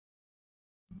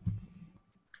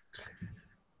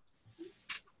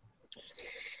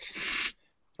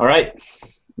All right,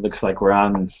 looks like we're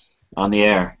on the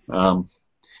air.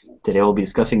 Today we'll be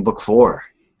discussing Book 4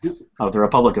 of the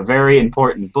Republic, a very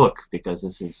important book because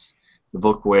this is the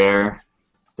book where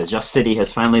the Just City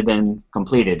has finally been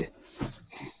completed,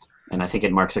 and I think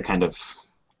it marks a kind of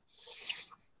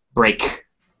break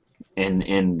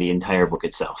in the entire book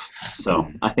itself. So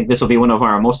I think this will be one of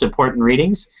our most important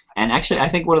readings, and actually I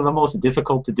think one of the most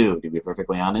difficult to do, to be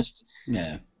perfectly honest.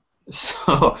 Yeah.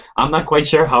 So I'm not quite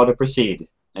sure how to proceed,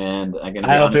 and I'm gonna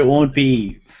be I hope honest. it won't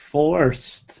be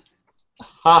forced.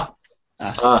 Ha!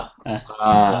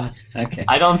 Okay.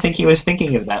 I don't think he was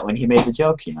thinking of that when he made the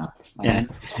joke, you know. Yeah.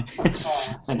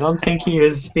 I don't think he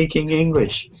was speaking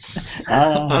English.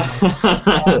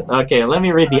 Ah. Okay, let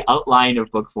me read the outline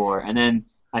of Book 4, and then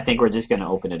I think we're just going to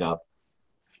open it up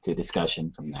to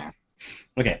discussion from there.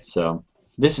 Okay. So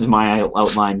this is my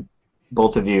outline.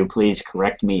 Both of you, please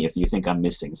correct me if you think I'm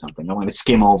missing something. I'm going to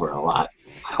skim over a lot,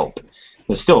 I hope.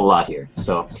 There's still a lot here.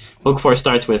 So Book 4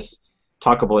 starts with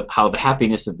talk about how the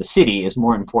happiness of the city is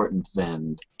more important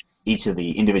than each of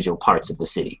the individual parts of the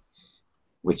city,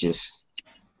 which is,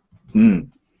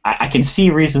 I can see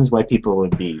reasons why people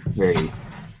would be very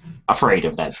afraid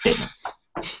of that statement.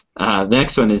 The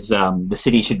next one is the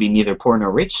city should be neither poor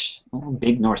nor rich,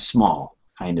 big nor small,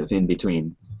 kind of in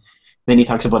between. Then he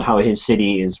talks about how his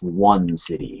city is one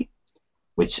city,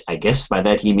 which I guess by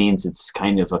that he means it's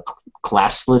kind of a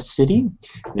classless city,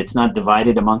 and it's not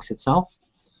divided amongst itself.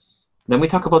 Then we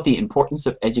talk about the importance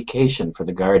of education for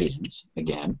the Guardians,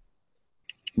 again.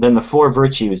 Then the 4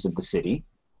 virtues of the city,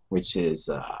 which is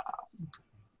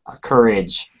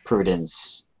courage,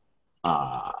 prudence,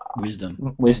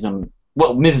 Wisdom. Wisdom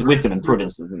and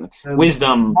prudence.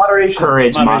 Wisdom, Moderation.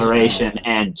 courage, moderation,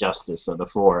 and justice are the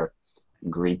 4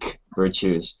 Greek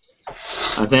virtues.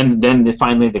 Then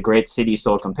finally the great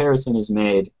city-soul comparison is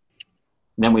made.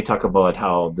 Then we talk about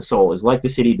how the soul is like the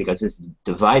city because it's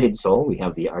divided soul. We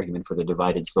have the argument for the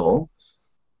divided soul.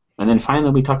 And then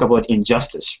finally we talk about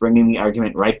injustice, bringing the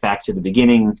argument right back to the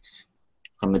beginning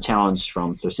from the challenge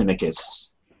from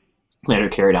Thrasymachus, later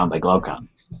carried on by Glaucon.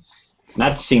 And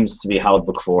that seems to be how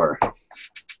Book 4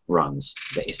 runs,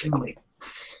 basically.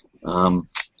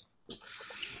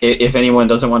 If anyone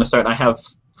doesn't want to start, I have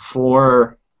 3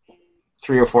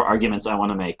 or 4 arguments I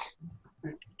want to make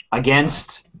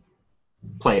against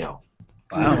Plato.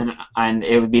 Wow. And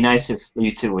it would be nice if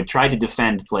you two would try to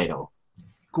defend Plato.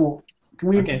 Cool. Can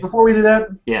we, Okay. before we do that,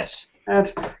 Yes.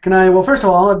 well, first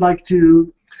of all, I'd like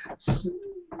to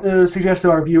suggest to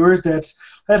our viewers that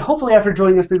hopefully after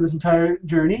joining us through this entire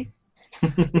journey,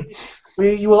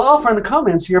 you will offer in the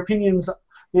comments your opinions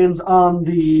on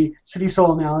the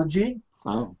city-soul analogy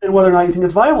and whether or not you think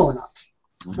it's viable or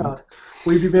not.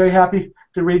 We'd be very happy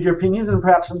to read your opinions and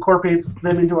perhaps incorporate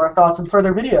them into our thoughts in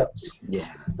further videos.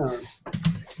 Yeah.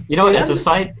 You know, as a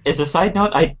side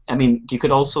note, I mean, you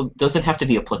could also, doesn't have to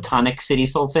be a Platonic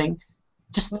city-soul thing.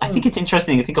 Just, I think it's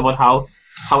interesting to think about how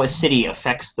a city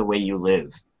affects the way you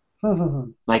live.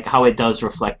 Like how it does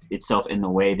reflect itself in the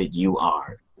way that you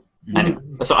are. Anyway,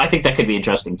 so I think that could be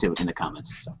interesting too in the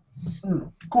comments. So.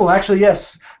 Cool. Actually,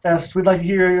 yes. We'd like to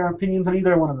hear your opinions on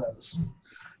either one of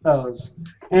those.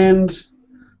 And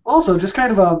also, just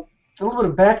kind of a little bit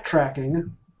of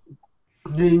backtracking.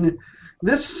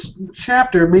 This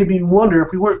chapter made me wonder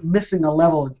if we weren't missing a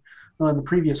level in the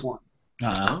previous one.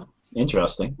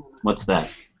 Interesting. What's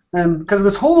that? And because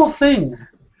this whole thing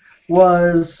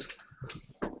was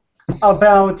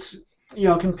about,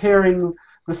 comparing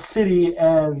the city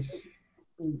as,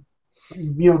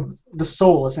 the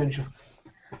soul, essentially.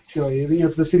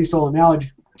 It's the city-soul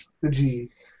analogy,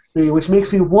 which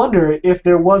makes me wonder if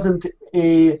there wasn't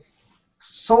a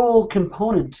soul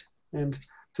component and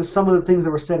to some of the things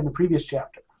that were said in the previous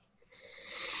chapter.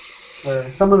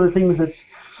 Some of the things that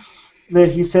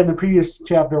he said in the previous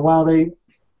chapter, while they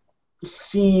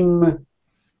seem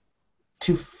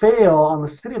to fail on the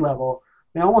city level,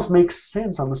 they almost make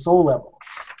sense on the soul level.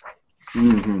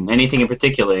 Anything in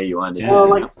particular you wanted to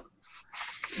like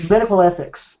medical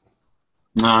ethics.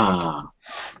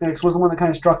 Ethics was the one that kind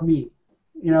of struck me.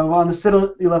 On the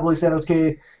city level, he said,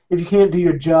 okay, if you can't do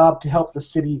your job to help the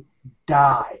city,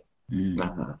 die.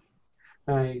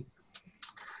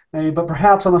 But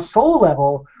perhaps on the soul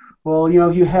level, well,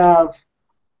 if you have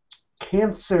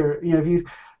cancer, if you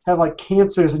have like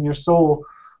cancers in your soul,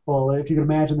 well, if you can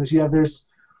imagine this, there's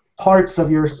parts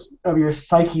of your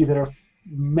psyche that are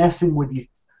messing with you.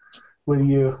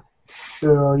 You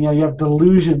have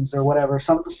delusions or whatever.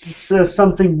 Says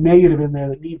something negative in there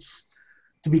that needs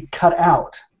to be cut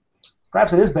out.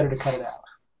 Perhaps it is better to cut it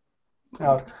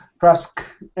out. Perhaps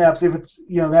if it's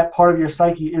that part of your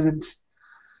psyche isn't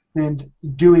and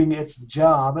doing its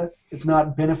job, it's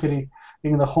not benefiting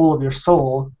the whole of your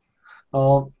soul,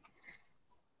 well,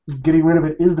 getting rid of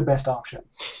it is the best option.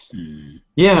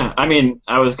 Yeah, I mean,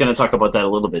 I was going to talk about that a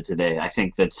little bit today. I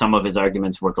think that some of his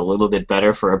arguments work a little bit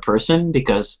better for a person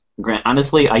because,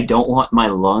 honestly, I don't want my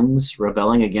lungs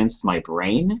rebelling against my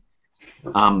brain.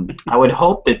 I would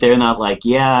hope that they're not like,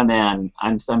 yeah, man,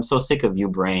 I'm so sick of you,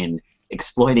 brain,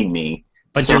 exploiting me.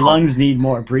 But So, your lungs need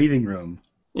more breathing room.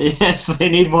 yes, they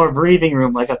need more breathing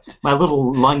room. Like my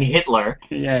little lung Hitler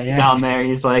Yeah. down there,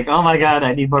 he's like, oh my god,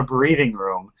 I need more breathing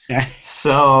room. Yeah.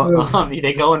 So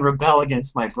they go and rebel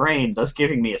against my brain, thus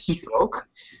giving me a stroke.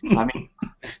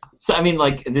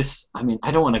 Like this. I mean,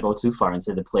 I don't want to go too far and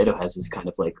say that Plato has this kind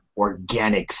of like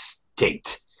organic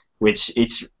state, which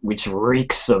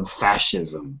reeks of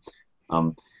fascism.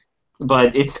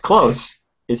 But it's close.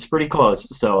 It's pretty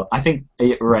close. So I think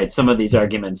right. Some of these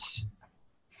arguments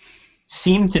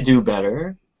seem to do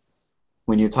better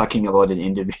when you're talking about an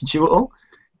individual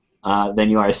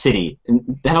than you are a city.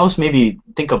 And that also maybe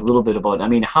think a little bit about, I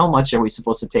mean, how much are we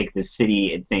supposed to take this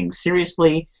city and thing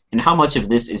seriously, and how much of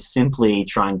this is simply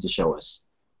trying to show us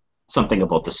something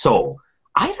about the soul?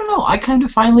 I don't know. I kind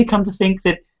of finally come to think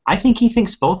that I think he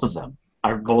thinks both of them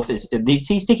are both,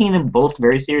 he's taking them both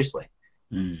very seriously.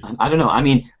 I don't know. I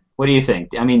mean, what do you think?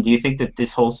 I mean, do you think that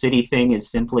this whole city thing is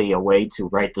simply a way to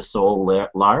write the soul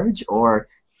large, or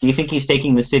do you think he's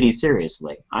taking the city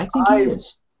seriously? I think he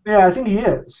is. Yeah, I think he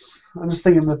is. I'm just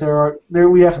thinking that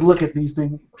we have to look at these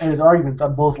things and his arguments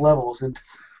on both levels and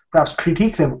perhaps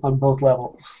critique them on both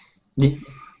levels. Yeah.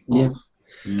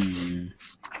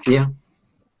 Yeah.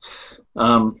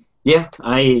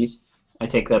 I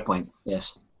take that point.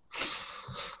 Yes.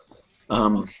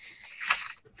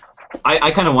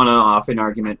 I kind of want to offer an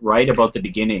argument right about the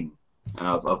beginning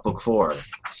of Book 4.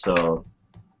 So,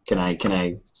 can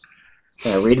I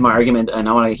read my argument? And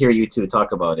I want to hear you two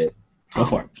talk about it. Go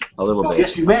for it. A little bit.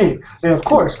 Yes, you may. And of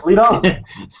course, lead on.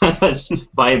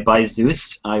 by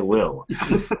Zeus, I will.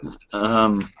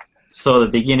 So the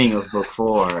beginning of Book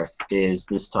 4 is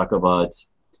this talk about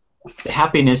the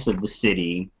happiness of the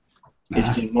city is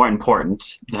being more important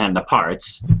than the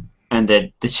parts, and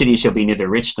that the city shall be neither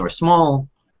rich nor small,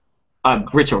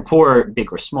 rich or poor,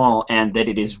 big or small, and that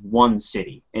it is one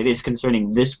city. It is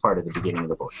concerning this part of the beginning of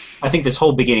the book. I think this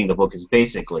whole beginning of the book is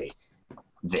basically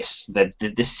this, that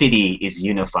the city is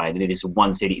unified, and it is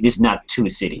one city. It is not two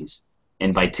cities.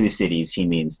 And by two cities, he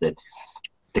means that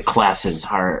the classes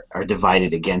are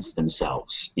divided against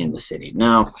themselves in the city.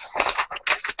 Now,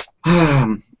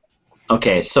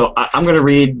 okay, so I'm going to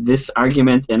read this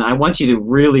argument, and I want you to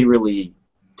really, really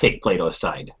take Plato's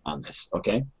side on this,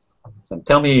 okay? So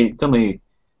tell me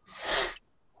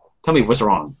what's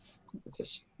wrong with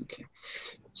this. Okay.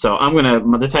 So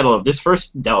the title of this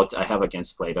first doubt I have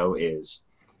against Plato is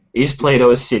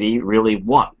Plato's city really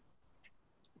one?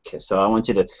 Okay, so I want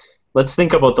you to, let's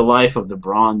think about the life of the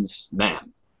bronze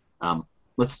man.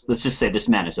 Let's just say this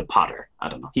man is a potter. I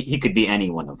don't know. He could be any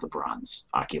one of the bronze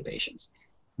occupations.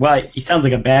 Well, he sounds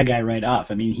like a bad guy right off.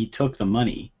 I mean, he took the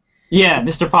money. Yeah,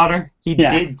 Mr. Potter, he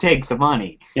did take the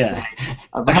money. Yeah.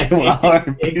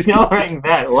 Ignoring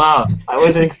that, wow, I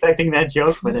wasn't expecting that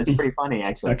joke, but it's pretty funny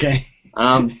actually. Okay.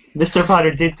 Mr.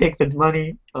 Potter did take the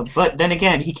money, but then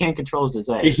again, he can't control his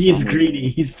desire. He is greedy.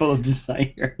 He's full of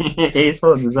desire. He's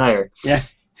full of desire. Yeah.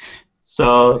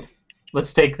 So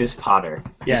let's take this Potter,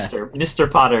 yeah. Mr.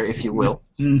 Potter, if you will.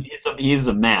 He is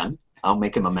a man. I'll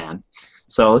make him a man.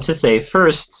 So let's just say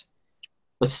first.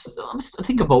 Let's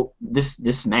think about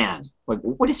this man. Like,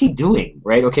 what is he doing,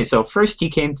 right? Okay, so first he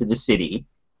came to the city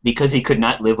because he could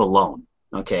not live alone.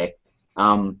 Okay,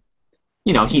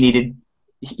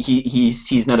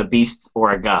 he's not a beast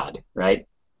or a god, right?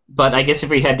 But I guess if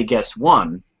we had to guess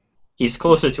one, he's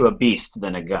closer to a beast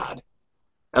than a god.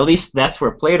 At least that's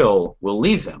where Plato will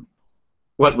leave him.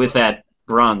 What with that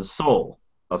bronze soul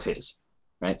of his,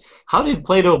 right? How did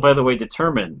Plato, by the way,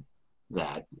 determine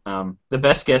that? The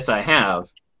best guess I have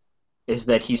is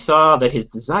that he saw that his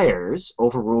desires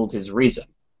overruled his reason,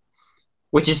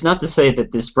 which is not to say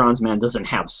that this bronze man doesn't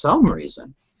have some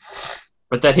reason,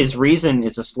 but that his reason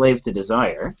is a slave to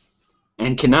desire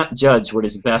and cannot judge what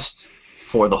is best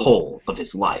for the whole of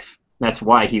his life. That's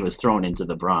why he was thrown into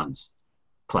the bronze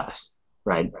class,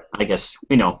 right? I guess,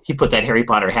 he put that Harry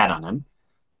Potter hat on him,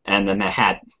 and then that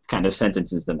hat kind of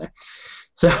sentences them there.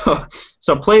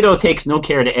 So Plato takes no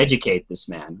care to educate this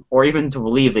man, or even to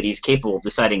believe that he's capable of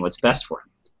deciding what's best for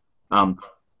him.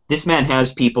 This man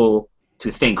has people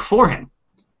to think for him.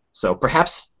 So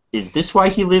perhaps, is this why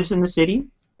he lives in the city?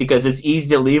 Because it's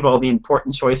easy to leave all the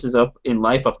important choices up in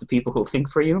life up to people who think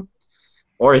for you?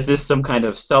 Or is this some kind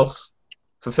of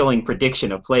self-fulfilling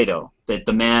prediction of Plato that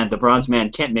the bronze man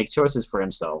can't make choices for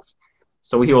himself,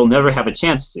 so he will never have a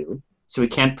chance to, so he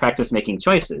can't practice making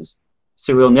choices,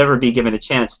 so he'll never be given a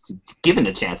chance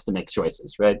to make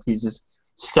choices, right? He's just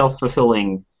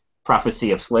self-fulfilling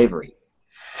prophecy of slavery.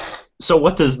 So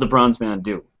what does the bronze man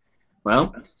do?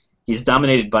 Well, he's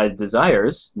dominated by his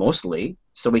desires, mostly,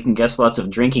 so we can guess lots of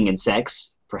drinking and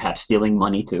sex, perhaps stealing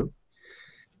money too.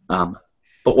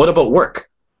 But what about work?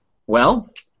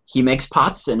 Well, he makes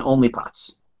pots and only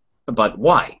pots. But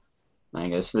why? I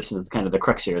guess this is kind of the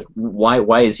crux here.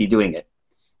 Why is he doing it?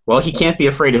 Well, he can't be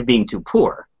afraid of being too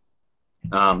poor.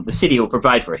 The city will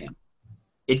provide for him.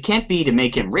 It can't be to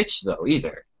make him rich, though,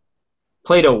 either.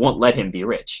 Plato won't let him be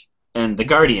rich, and the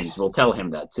guardians will tell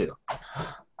him that, too.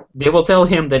 They will tell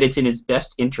him that it's in his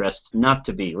best interest not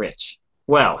to be rich.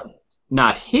 Well,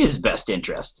 not his best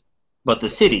interest, but the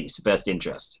city's best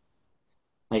interest.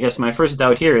 I guess my first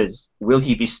doubt here is, will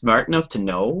he be smart enough to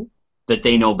know that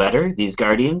they know better, these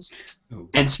guardians,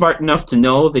 and smart enough to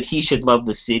know that he should love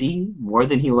the city more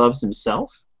than he loves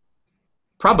himself?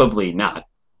 Probably not.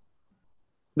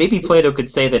 Maybe Plato could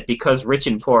say that because rich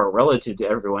and poor are relative to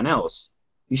everyone else,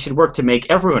 you should work to make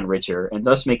everyone richer and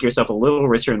thus make yourself a little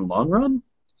richer in the long run?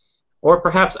 Or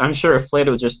perhaps, I'm sure if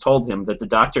Plato just told him that the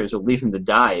doctors will leave him to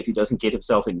die if he doesn't get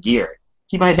himself in gear,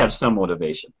 he might have some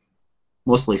motivation.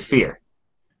 Mostly fear.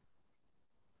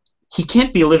 He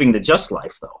can't be living the just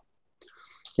life, though.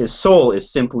 His soul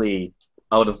is simply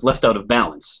left out of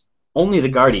balance. Only the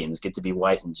guardians get to be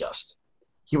wise and just.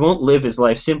 He won't live his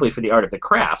life simply for the art of the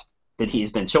craft that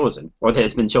he's been chosen, or that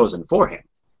has been chosen for him.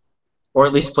 Or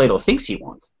at least Plato thinks he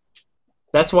won't.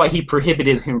 That's why he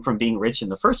prohibited him from being rich in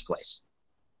the first place.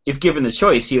 If given the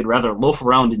choice, he would rather loaf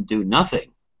around and do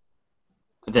nothing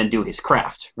than do his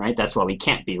craft, right? That's why we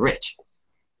can't be rich.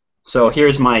 So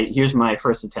here's my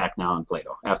first attack now on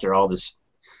Plato. After all this,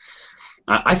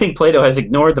 I think Plato has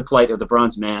ignored the plight of the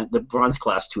bronze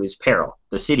class to his peril,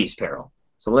 the city's peril.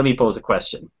 So let me pose a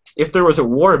question. If there was a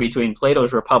war between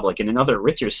Plato's republic and another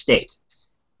richer state,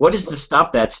 what is to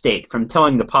stop that state from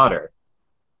telling the potter,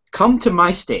 "Come to my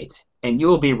state, and you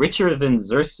will be richer than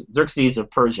Xerxes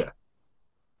of Persia"?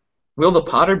 Will the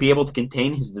potter be able to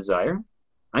contain his desire?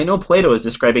 I know Plato is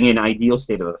describing an ideal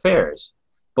state of affairs,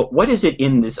 but what is it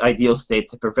in this ideal state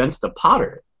that prevents the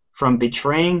potter from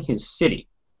betraying his city?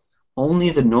 Only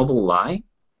the noble lie?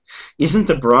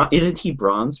 Isn't he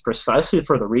bronze precisely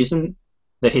for the reason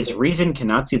that his reason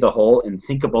cannot see the whole and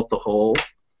think about the whole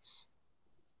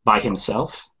by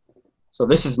himself? So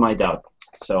this is my doubt.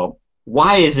 So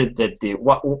why is it that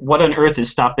what on earth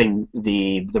is stopping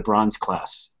the bronze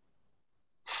class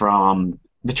from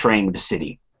betraying the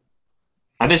city?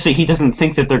 Obviously, he doesn't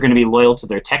think that they're going to be loyal to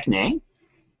their techne,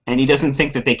 and he doesn't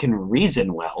think that they can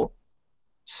reason well.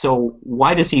 So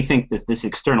why does he think that this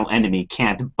external enemy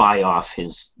can't buy off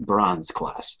his bronze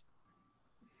class?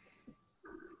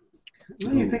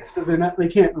 Well, he thinks that they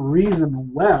can't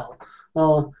reason well.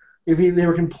 Well, if they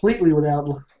were completely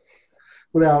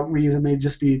without reason, they'd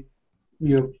just be,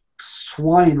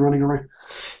 swine running around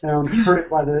hurt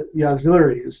by the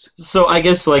auxiliaries. So I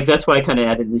guess that's why I kind of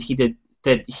added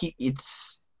that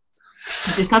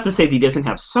it's not to say that he doesn't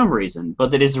have some reason, but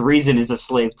that his reason is a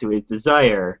slave to his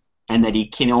desire, and that he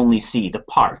can only see the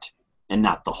part and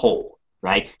not the whole,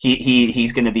 right?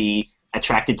 He's going to be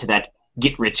attracted to that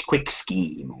get-rich-quick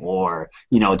scheme, or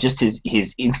just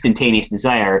his instantaneous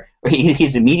desire, or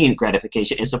his immediate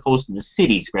gratification, as opposed to the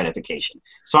city's gratification.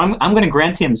 So I'm going to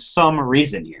grant him some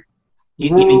reason here. I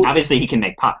mean, obviously he can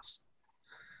make pots.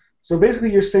 So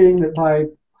basically, you're saying that by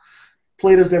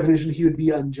Plato's definition, he would be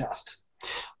unjust.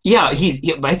 Yeah,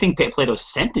 I think Plato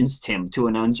sentenced him to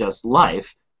an unjust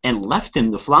life and left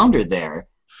him to flounder there.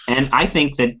 And I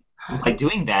think that by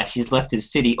doing that, he's left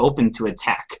his city open to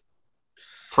attack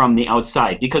from the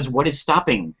outside. Because what is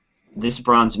stopping this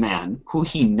bronze man, who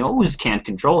he knows can't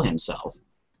control himself,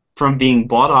 from being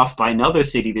bought off by another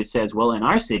city that says, well, in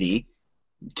our city,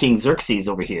 King Xerxes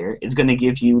over here is going to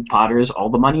give you potters all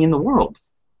the money in the world.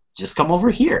 Just come over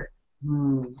here.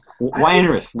 Why on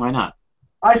earth? Why not?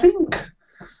 I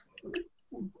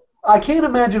can't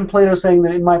imagine Plato saying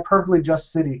that in my perfectly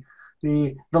just city,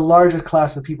 the largest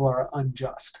class of people are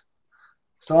unjust.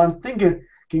 So I'm thinking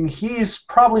he's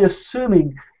probably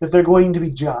assuming that they're going to be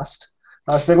just.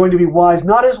 So they're going to be wise,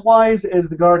 not as wise as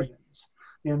the guardians,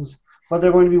 but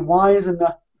they're going to be wise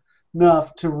enough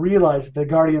to realize that the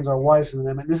guardians are wiser than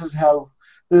them. And this is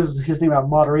his thing about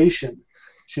moderation.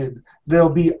 They'll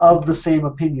be of the same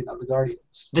opinion of the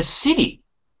guardians. The city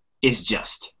is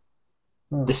just.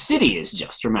 The city is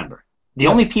just. Remember, the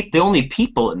Yes. only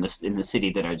people in the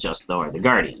city that are just, though, are the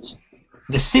guardians.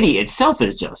 The city itself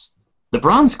is just. The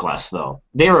bronze class, though,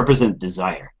 they represent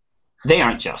desire. They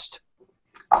aren't just.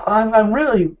 I'm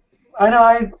really. I know.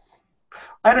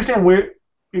 I understand where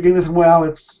you're getting this. Well,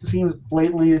 it seems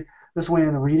blatantly this way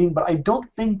in the reading, but I don't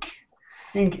think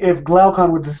if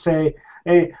Glaucon were to say,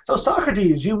 "Hey, so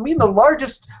Socrates, you mean the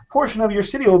largest portion of your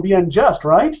city will be unjust,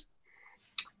 right?"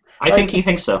 I think he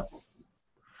thinks so.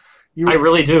 You, I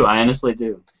really do. I honestly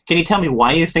do. Can you tell me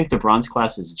why you think the bronze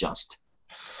class is just?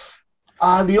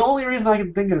 the only reason I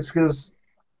can think it is because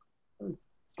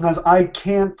I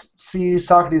can't see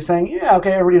Socrates saying, "Yeah,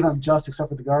 okay, everybody's unjust except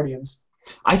for the Guardians."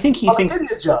 I think he Well, thinks. the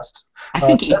city is just. I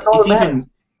think That's all it's that even. matters.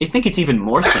 I think it's even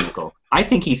more cynical. I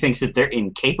think he thinks that they're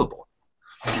incapable.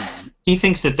 He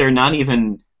thinks that they're not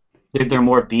even. They're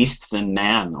more beast than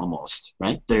man, almost,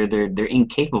 right? They're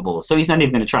incapable. So he's not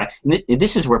even going to try. And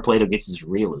this is where Plato gets his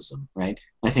realism, right?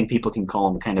 I think people can call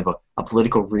him kind of a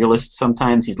political realist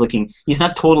sometimes. He's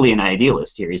not totally an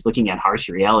idealist here. He's looking at harsh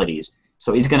realities.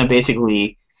 So he's going to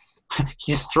basically,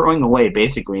 he's throwing away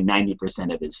basically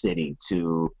 90% of his city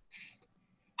to,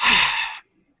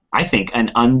 I think,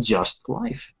 an unjust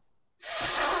life.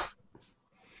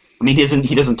 I mean,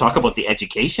 he doesn't talk about the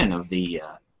education of the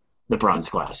bronze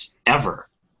class ever.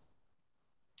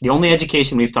 The only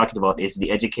education we've talked about is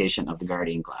the education of the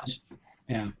guardian class.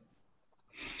 Yeah.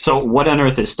 So what on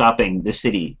earth is stopping the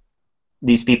city,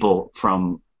 these people,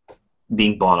 from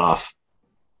being bought off?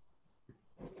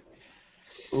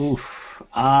 Oof.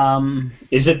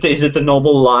 Is it the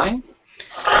noble lie?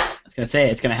 I was gonna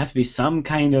say it's gonna have to be some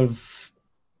kind of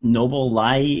noble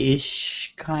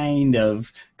lie-ish kind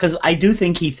of, because I do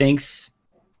think he thinks.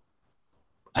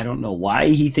 I don't know why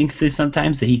he thinks this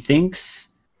sometimes. I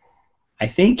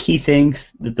think he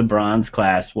thinks that the bronze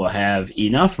class will have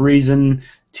enough reason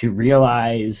to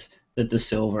realize that the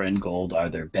silver and gold are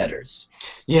their betters.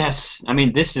 Yes, I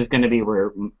mean this is going to be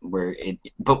where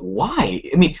but why?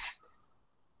 I mean,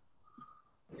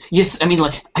 yes, I mean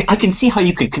like I can see how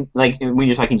you could like when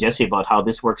you're talking Jesse about how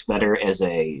this works better as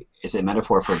a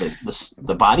metaphor for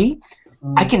the body.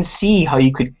 I can see how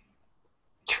you could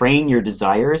train your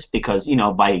desires because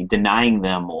by denying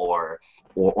them or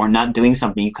not doing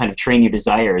something, you kind of train your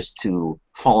desires to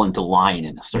fall into line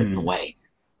in a certain way.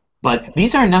 But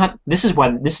these are not. This is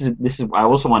why this is. I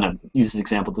also want to use this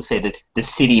example to say that the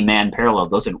city-man parallel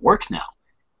doesn't work now,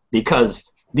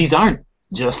 because these aren't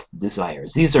just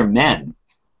desires. These are men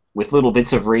with little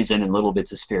bits of reason and little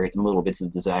bits of spirit and little bits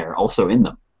of desire also in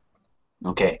them.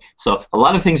 Okay, so a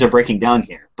lot of things are breaking down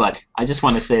here, but I just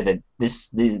want to say that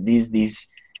these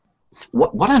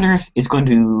what on earth is going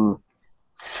to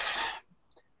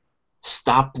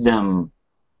stop them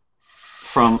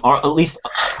from, or at least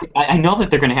I know that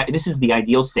they're going to have. This is the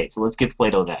ideal state, so let's give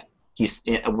Plato that.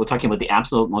 We're talking about the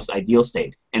absolute most ideal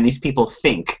state, and these people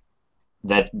think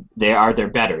that they are their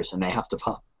betters and they have to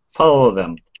follow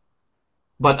them.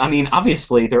 But I mean,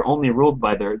 obviously, they're only ruled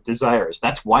by their desires.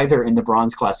 That's why they're in the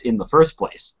bronze class in the first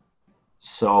place.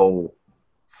 So,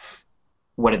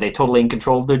 what, are they totally in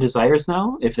control of their desires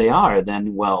now? If they are,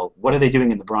 then, well, what are they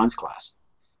doing in the bronze class?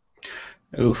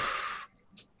 Oof.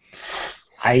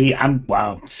 I'm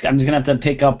just gonna have to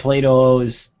pick up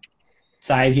Plato's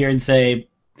side here and say,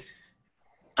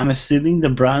 I'm assuming the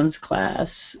bronze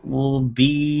class they'll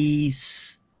be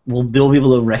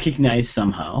able to recognize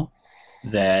somehow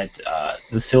that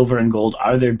the silver and gold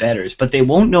are their betters, but they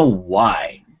won't know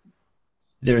why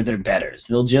they're their betters.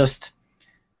 They'll just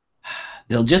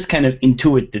kind of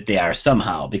intuit that they are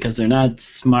somehow, because they're not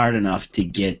smart enough to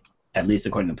get, at least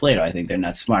according to Plato, I think they're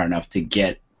not smart enough to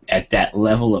get at that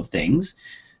level of things.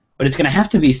 But it's going to have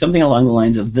to be something along the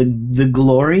lines of the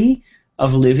glory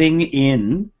of living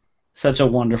in such a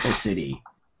wonderful city.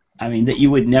 I mean, that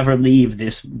you would never leave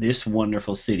this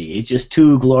wonderful city. It's just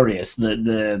too glorious.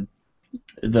 The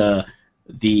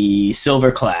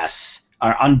silver class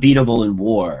are unbeatable in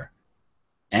war,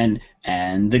 and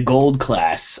the gold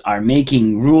class are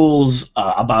making rules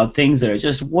about things that are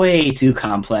just way too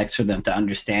complex for them to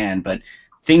understand. But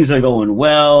things are going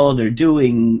well. They're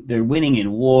winning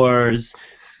in wars.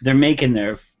 They're making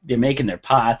their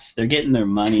pots. They're getting their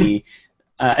money.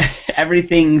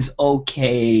 Everything's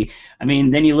okay. I mean,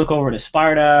 then you look over to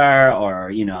Sparta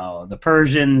or the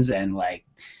Persians, and like,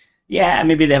 yeah,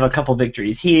 maybe they have a couple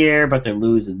victories here, but they're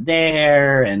losing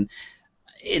there, and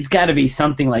it's got to be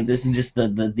something like this. Is just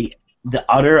the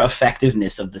utter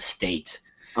effectiveness of the state.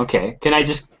 Okay, can I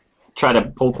just try to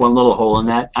poke one little hole in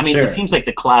that? I mean, Sure. It seems like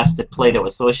the class that Plato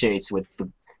associates with the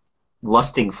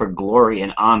lusting for glory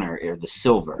and honor are the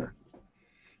silver.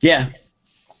 Yeah.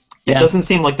 It doesn't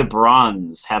seem like the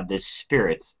bronze have this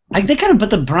spirit. But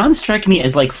the bronze strike me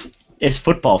as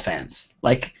football fans.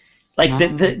 Like, Like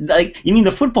like you mean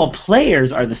the football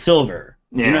players are the silver?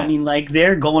 Yeah. You know what I mean? Like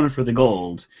they're going for the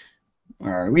gold,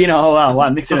 or well,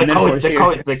 I'm mixing So the metaphors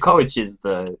here. the coach is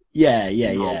the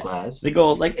gold class. The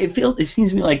gold, like it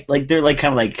seems to me like they're like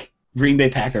kind of like Green Bay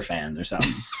Packer fans or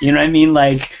something. You know what I mean?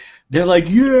 Like they're like,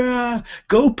 yeah,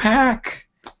 go Pack,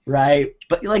 right?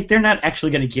 But like they're not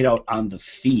actually going to get out on the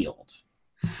field,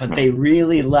 but they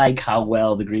really like how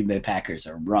well the Green Bay Packers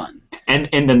are run. And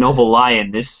the noble lie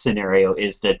in this scenario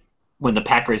is that when the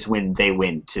Packers win, they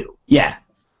win too. Yeah.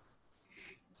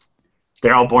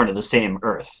 They're all born to the same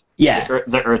earth. Yeah.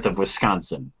 The earth of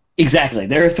Wisconsin. Exactly.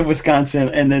 The earth of Wisconsin,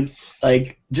 and then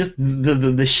like just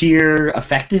the sheer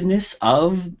effectiveness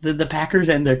of the Packers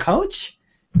and their coach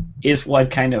is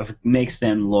what kind of makes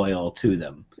them loyal to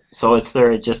them. So it's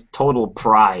their just total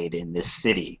pride in this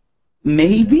city.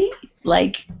 Maybe,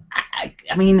 like,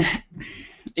 I mean,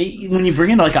 when you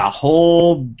bring in like a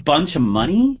whole bunch of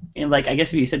money, and like I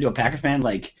guess if you said to a Packer fan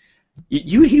like,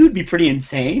 he would be pretty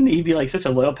insane. He'd be like such a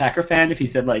loyal Packer fan if he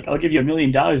said like, I'll give you $1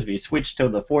 million if you switch to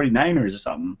the 49ers or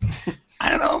something. I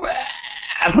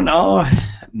don't know.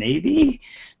 Maybe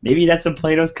that's what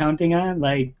Plato's counting on.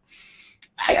 Like,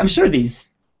 I'm sure these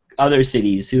other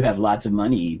cities who have lots of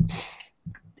money,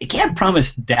 they can't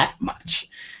promise that much.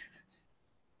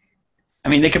 I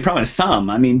mean, they could promise some.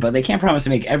 I mean, but they can't promise to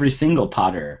make every single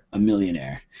Potter a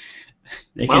millionaire.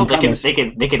 They could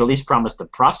at least promise the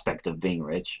prospect of being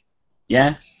rich.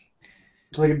 Yeah.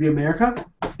 So they could be America?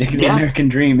 They could be the American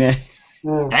dream, yeah.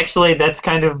 Actually, that's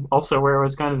kind of also where I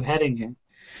was kind of heading here.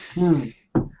 Hmm.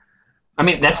 I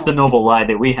mean, that's the noble lie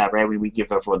that we have, right? We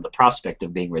give everyone the prospect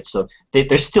of being rich. So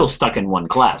they're still stuck in one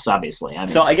class, obviously. I mean,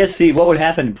 so I guess, see, what would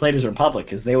happen in Plato's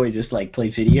Republic is they would just, like, play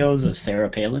videos of Sarah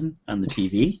Palin on the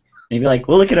TV. They'd be like,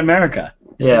 well, look at America.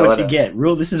 This is what you get.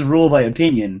 This is rule by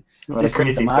opinion. This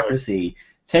is democracy.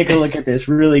 Take a look at this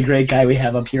really great guy we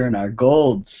have up here in our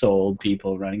gold-souled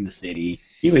people running the city.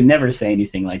 He would never say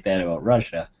anything like that about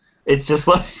Russia. It's just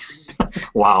like,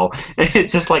 wow.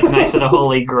 It's just like Knights of the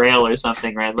Holy Grail or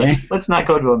something, right? Like, let's not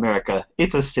go to America.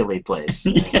 It's a silly place.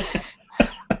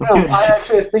 No, I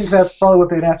actually think that's probably what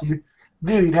they'd have to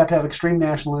do. You'd have to have extreme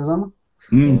nationalism.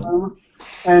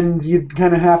 And you'd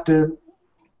kind of have to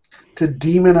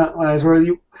demonize, or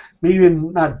maybe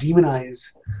even not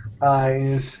demonize,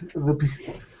 the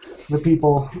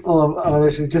people of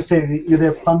others. Just say that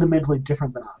they're fundamentally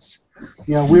different than us.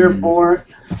 We're born.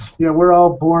 We're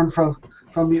all born from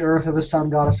the earth of the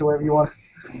sun goddess, or whatever you want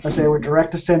to say. We're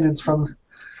direct descendants from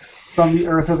the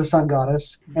earth of the sun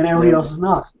goddess, and everybody else is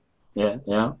not. Yeah.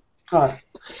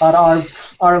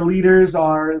 Our leaders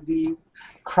are the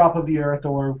crop of the earth,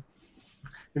 or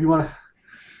if you want to.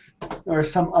 Or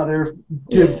some other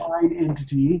divine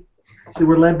entity. So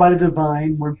we're led by the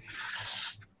divine. We're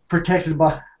protected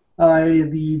by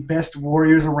the best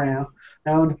warriors around.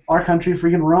 Our country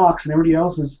freaking rocks, and everybody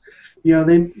else is,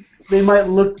 they might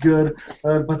look good,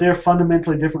 but they're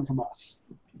fundamentally different from us.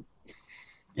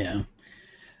 Yeah.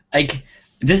 Like,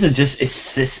 this is just,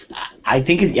 it's this, I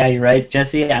think, you're right,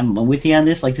 Jesse, I'm with you on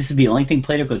this. Like, this would be the only thing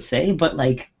Plato could say, but,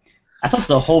 like, I thought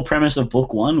the whole premise of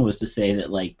book one was to say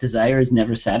that, like, desire is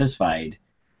never satisfied.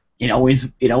 It always,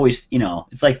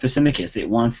 it's like Thrasymachus. It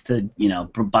wants to,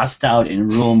 bust out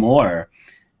and rule more.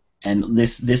 And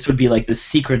this would be like the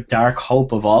secret dark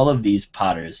hope of all of these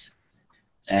Potters.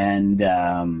 And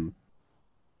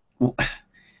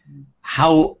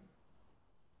how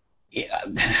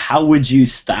would you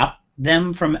stop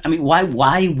them from? I mean,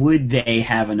 why would they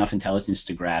have enough intelligence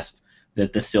to grasp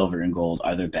that the silver and gold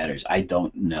are their betters? I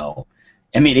don't know.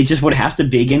 I mean, it just would have to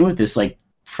begin with this, like,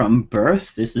 from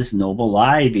birth, this noble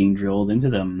lie being drilled into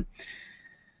them.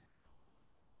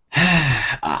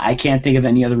 I can't think of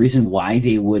any other reason why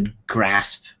they would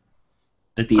grasp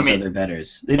that these are their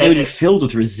betters. They would be filled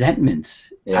with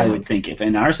resentment, I would think, if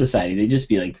in our society they'd just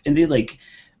be like, and they'd like,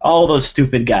 all those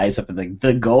stupid guys up in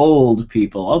the gold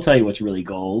people. I'll tell you what's really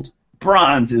gold.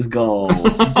 Bronze is gold.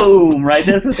 Boom, right?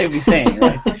 That's what they'd be saying,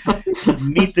 right?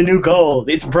 Meet the new gold.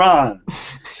 It's bronze.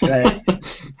 Right.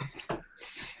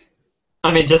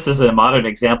 I mean, just as a modern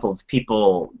example of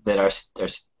people that are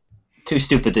too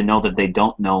stupid to know that they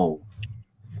don't know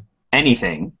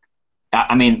anything.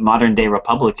 I mean, modern-day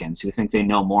Republicans who think they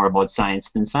know more about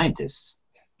science than scientists.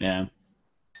 Yeah.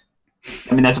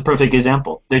 I mean, that's a perfect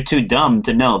example. They're too dumb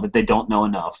to know that they don't know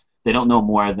enough. They don't know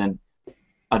more than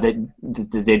they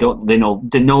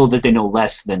know that they know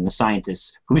less than the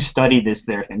scientists who study this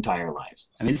their entire lives.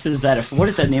 I mean, what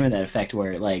is that name of that effect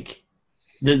where, like,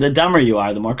 the dumber you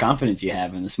are, the more confidence you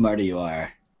have, and the smarter you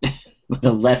are,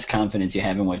 the less confidence you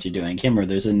have in what you're doing. Kimmer,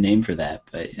 there's a name for that,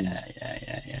 but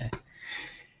yeah.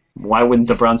 Why wouldn't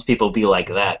the bronze people be like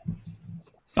that?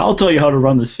 I'll tell you how to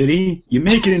run the city. You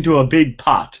make it into a big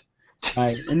pot,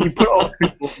 right? And you put all the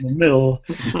people in the middle,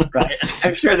 right?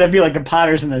 I'm sure that'd be like the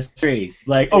potters in the street.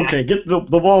 Like, okay, get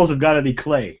the walls have got to be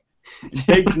clay. It's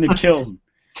baked in the kiln,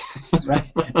 right?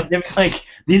 And they'd be like,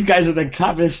 these guys are the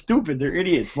top. They're stupid. They're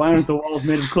idiots. Why aren't the walls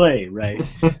made of clay, right?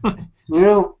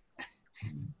 Well,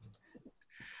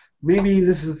 maybe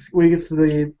this is when he gets to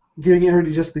the giving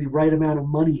everybody just the right amount of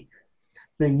money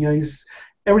thing. You know,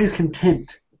 everybody's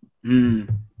content. Mm.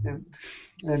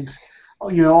 And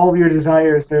you know, all of your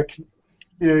desires.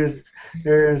 There's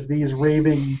these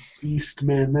raving beast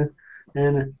men,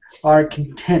 and are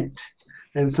content,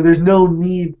 and so there's no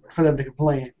need for them to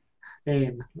complain.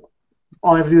 And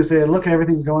all I have to do is say, look,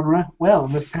 everything's going well.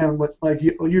 And this is kind of what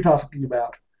you're talking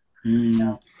about. Mm.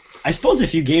 Yeah. I suppose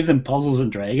if you gave them Puzzles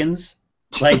and Dragons,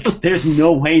 like, there's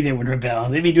no way they would rebel.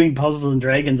 They'd be doing Puzzles and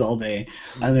Dragons all day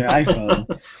on their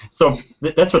iPhone. So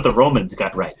that's what the Romans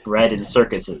got right. Bread and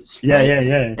circuses. Yeah, right?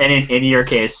 yeah. And in your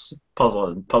case,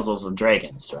 puzzles and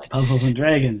dragons, right? Puzzles and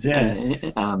Dragons, yeah.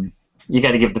 You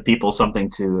got to give the people something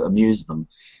to amuse them,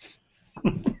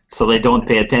 so they don't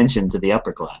pay attention to the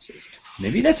upper classes.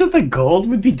 Maybe that's what the gold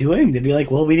would be doing. They'd be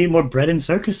like, well, we need more bread and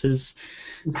circuses.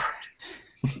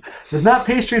 There's not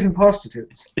pastries and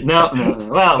prostitutes. No.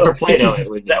 Well, for Plato, it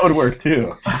would. That would work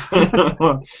too.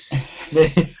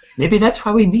 Maybe that's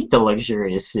why we need the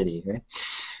luxurious city, right?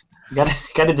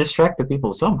 Gotta distract the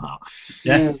people somehow.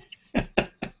 Yeah.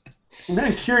 I'm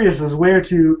kind of curious as where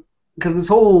to, because this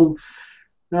whole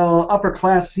upper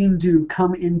class seemed to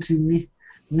come into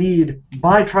need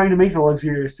by trying to make the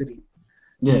luxurious city.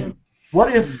 Yeah.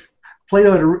 What if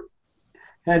Plato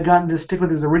had gotten to stick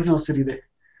with his original city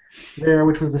there,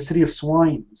 which was the city of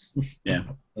swines? Yeah.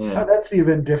 How that city have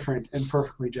been different and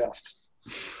perfectly just?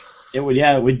 It would.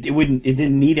 Yeah. It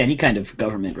didn't need any kind of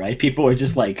government, right? People were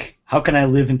just like, how can I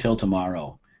live until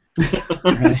tomorrow?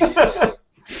 Right?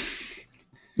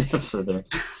 So they're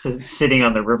sitting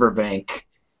on the riverbank,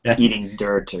 eating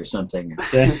dirt or something.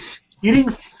 Yeah. Eating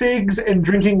figs and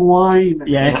drinking wine.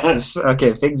 Yeah. Yes.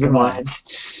 Okay. Figs and wine.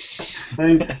 I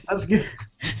mean, that's good.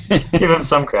 Give him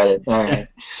some credit. All right.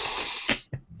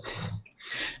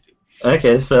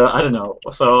 Okay, so I don't know.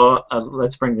 So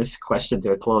let's bring this question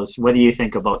to a close. What do you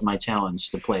think about my challenge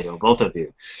to Plato, both of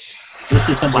you? This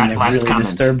is something that Last really comment.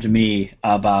 disturbed me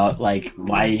about like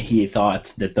why he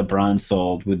thought that the bronze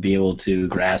souled would be able to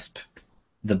grasp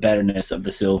the betterness of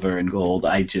the silver and gold.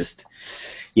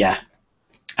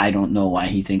 I don't know why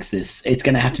he thinks this. It's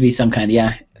gonna have to be some kind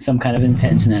of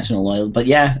intense national loyalty. But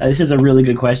yeah, this is a really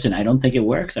good question. I don't think it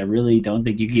works. I really don't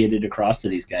think you can get it across to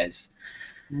these guys.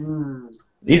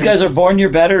 These guys are born your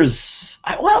betters.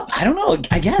 I don't know.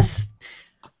 I guess.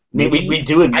 Maybe we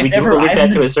do believe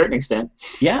that to a certain extent.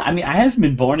 Yeah, I mean, I haven't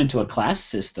been born into a class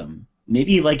system.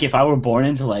 Maybe like if I were born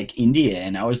into like India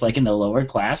and I was like in the lower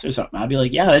class or something, I'd be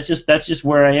like, yeah, that's just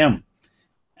where I am.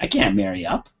 I can't marry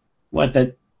up.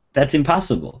 That's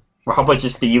impossible. Or how about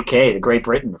just the UK, the Great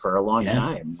Britain, for a long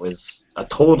time was a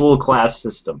total class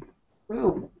system.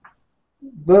 Well,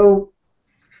 though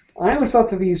I always thought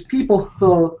that these people,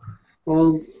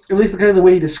 well, at least the kind of the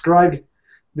way he described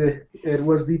it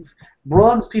was the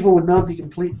bronze people would not be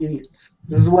complete idiots.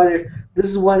 This is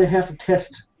why they have to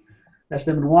test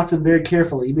them and watch them very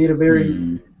carefully. He made a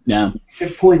very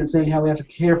good point in saying how we have to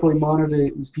carefully monitor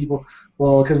these people,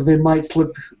 well, because they might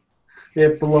slip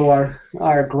below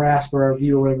our grasp or our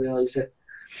view or whatever the hell he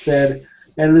said.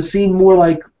 And it seemed more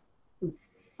like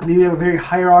we have a very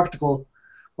hierarchical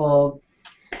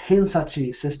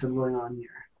Hensachi system going on here.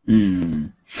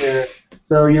 Yeah.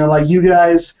 So, you know, like you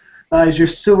guys, as your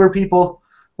silver people,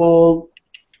 well,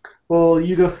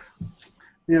 you go,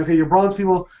 you know, okay, your bronze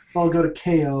people all go to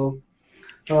KO.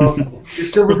 Your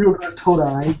silver people go to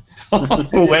Todai.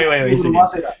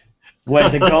 Wait.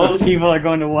 What, the gold people are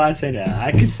going to Waseda?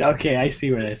 I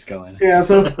see where that's going. Yeah,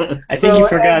 so I think you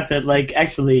forgot that, like,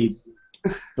 actually,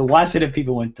 the Waseda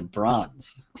people went to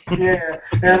bronze. Yeah,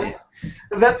 and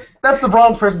that's the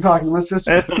bronze person talking. Let's just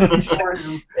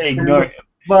ignore him.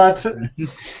 But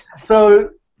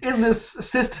so in this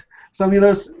system, so I mean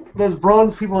those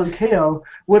bronze people in KO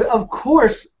would of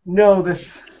course know that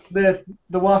the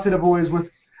Waseda boys were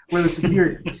the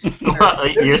superiors. Well,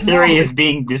 your theory is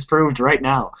being disproved right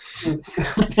now.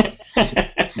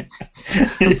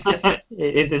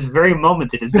 It this very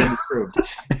moment it has been disproved.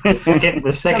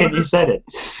 The second you said it.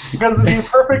 Because of the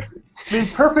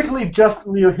perfectly just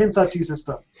Hensachi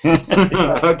system.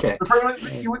 Okay.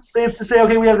 They have to say,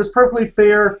 okay, we have this perfectly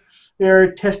fair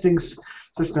testing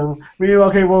system.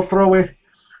 We'll throw away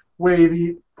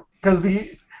because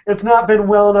it's not been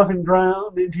well enough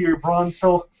ground into your bronze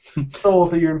souls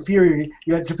that you're inferior.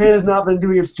 Yet Japan has not been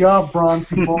doing its job, bronze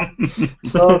people.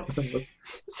 So,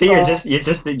 See, you're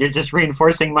just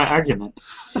reinforcing my argument.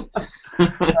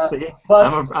 See,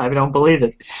 I don't believe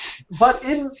it. But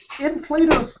in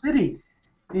Plato's city,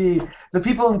 the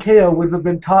people in KO would have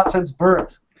been taught since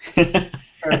birth that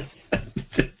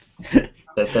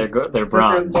they're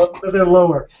bronze. That they're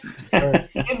lower.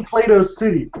 In Plato's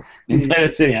city. In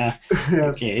Plato's city, huh?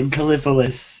 Yes. Okay, in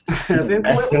Callipolis. Yes, in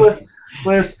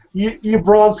Callipolis, you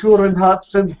bronze people would have been taught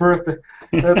since birth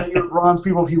that you're bronze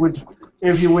people if you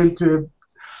went to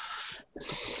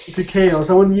KO.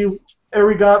 So when you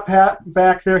ever got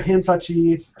back their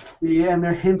Hensachi, and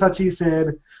their Hensachi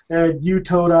said, you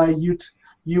Todai,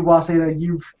 you Waseda,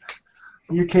 you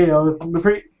KO,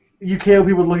 you KO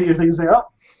people would look at your thing and say, oh,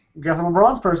 guess I'm a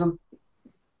bronze person.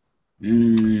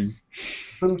 Because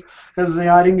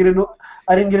I didn't get into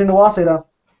Waseda.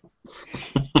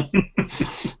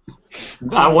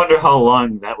 I wonder how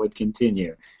long that would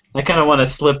continue. I kind of want to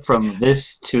slip from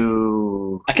this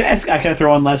to. I can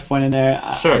throw one last point in there.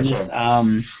 Sure.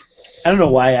 I don't know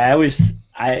why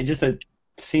it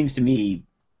seems to me,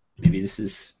 maybe this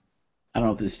is, I don't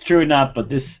know if this is true or not,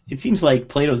 but it seems like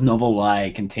Plato's noble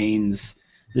lie contains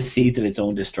the seeds of its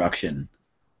own destruction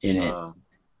in it.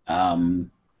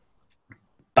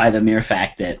 By the mere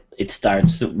fact that it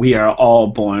starts, we are all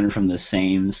born from the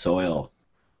same soil.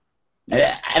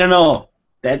 I don't know.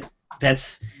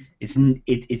 It's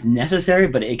necessary,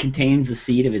 but it contains the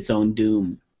seed of its own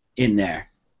doom in there.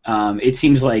 It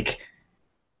seems like,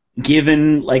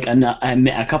 given like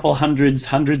a couple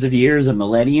hundreds of years, a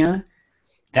millennia,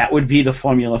 that would be the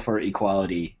formula for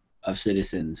equality of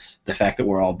citizens. The fact that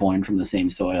we're all born from the same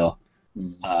soil,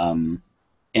 and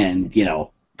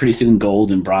pretty soon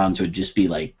gold and bronze would just be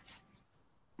like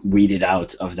weeded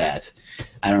out of that.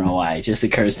 I don't know why. It just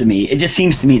occurs to me. It just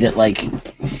seems to me that like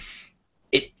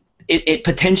it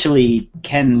potentially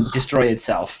can destroy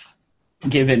itself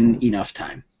given enough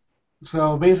time.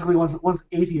 So basically, once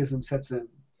atheism sets in.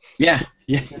 Yeah,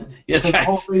 that's right.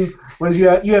 Was you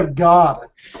have God.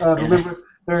 Remember,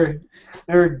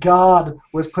 their God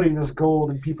was putting this gold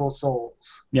in people's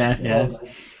souls. Yeah.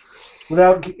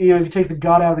 Without, if you take the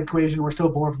God out of the equation, we're still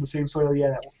born from the same soil.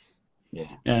 Yeah.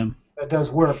 That does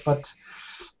work, but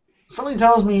something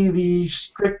tells me the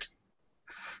strict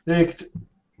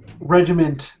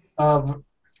regiment of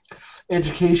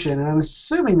education, and I'm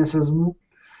assuming this is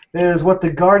what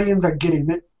the Guardians are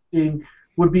getting.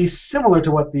 Would be similar to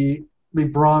what the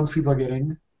bronze people are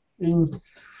getting.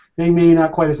 They may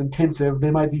not quite as intensive.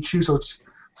 They might be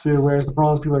Chusotsu, whereas the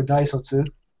bronze people are Daisotsu.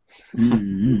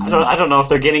 Mm-hmm. I don't know if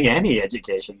they're getting any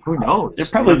education. Who knows? They're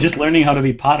probably just learning how to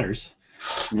be potters.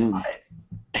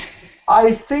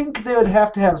 I think they would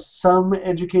have to have some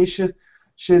education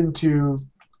to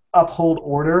uphold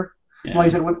order. Yeah. Like I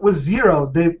said, with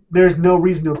zero, there's no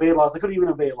reason to obey laws. They couldn't even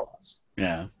obey laws.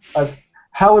 Yeah.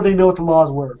 How would they know what the laws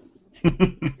were?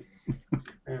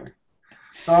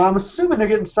 I'm assuming they're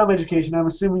getting some education. I'm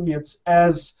assuming it's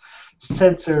as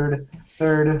censored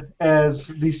as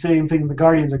the same thing the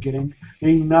Guardians are getting.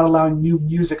 Meaning not allowing new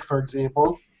music, for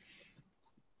example.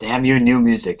 Damn you, new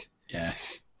music. Yeah.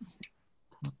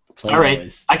 All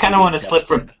right. I kind of want to slip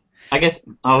from. I guess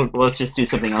let's just do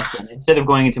something else then. Instead of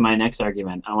going into my next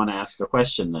argument, I want to ask a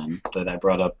question then that I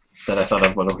brought up, that I thought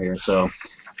of over here. So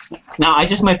now I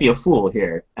just might be a fool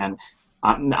here, and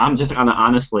I'm just going to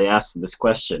honestly ask this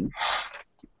question,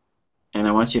 and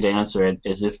I want you to answer it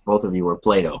as if both of you were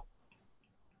Plato.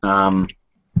 My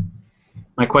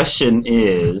question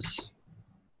is...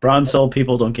 Bronze soul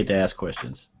people don't get to ask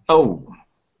questions. Oh,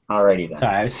 alrighty then.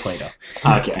 Sorry, I was Plato.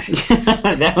 Okay.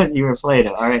 That was, you were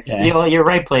Plato. All right. Yeah. You're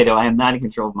right, Plato. I am not in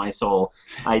control of my soul.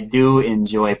 I do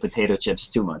enjoy potato chips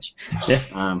too much.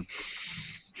 Yeah.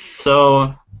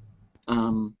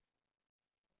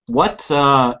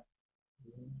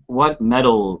 What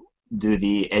metal do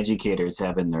the educators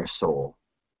have in their soul?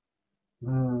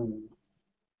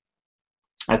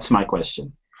 That's my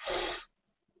question.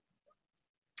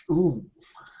 Ooh.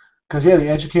 Because, the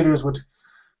educators would...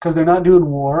 Because they're not doing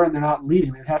war and they're not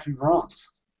leading. They'd have to be bronze.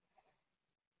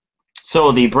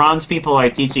 So the bronze people are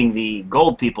teaching the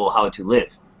gold people how to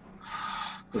live.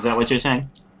 Is that what you're saying?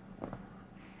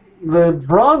 The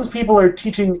bronze people are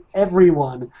teaching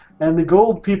everyone, and the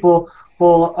gold people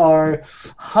are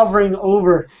hovering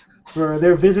over.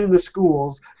 They're visiting the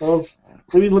schools. Let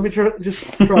me try this.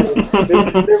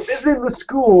 They're visiting the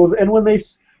schools, and when they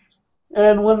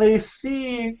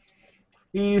see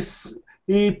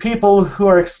the people who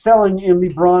are excelling in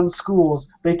the bronze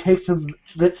schools, they take them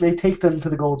to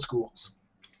the gold schools.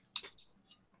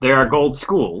 There are gold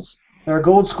schools. There are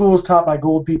gold schools taught by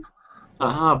gold people.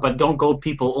 But don't gold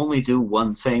people only do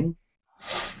one thing?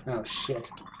 Oh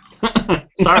shit.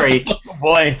 Sorry. Oh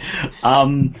boy.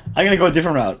 I'm gonna go a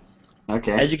different route.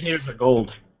 Okay. Educators are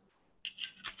gold.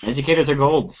 Educators are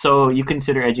gold. So you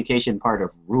consider education part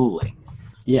of ruling?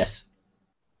 Yes.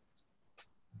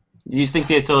 Do you think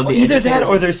that so? The Either that educators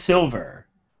or they're silver.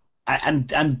 I'm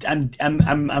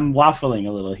waffling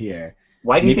a little here.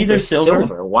 Why do you Maybe think they're they're silver?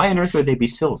 silver? Why on earth would they be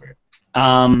silver? They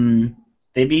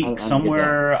I be don't get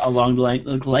somewhere along the line,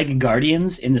 like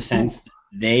guardians, in the sense that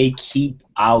they keep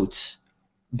out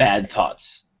bad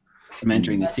thoughts from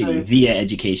entering the city via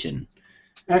education.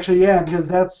 Actually, yeah,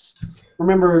 because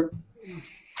remember,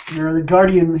 the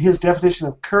Guardian, his definition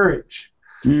of courage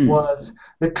was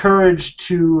the courage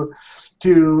to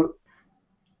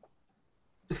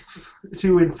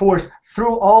enforce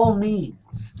through all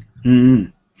means.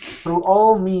 Through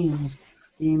all means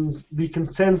means the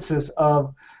consensus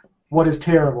of what is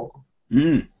terrible.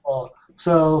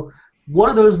 So one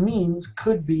of those means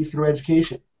could be through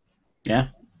education. Yeah.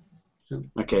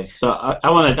 Okay, so I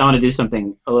want to do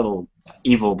something a little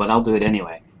evil, but I'll do it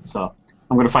anyway. So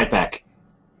I'm going to fight back.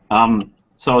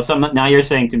 So now you're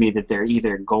saying to me that they're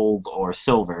either gold or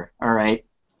silver. All right.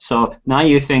 So now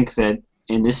you think that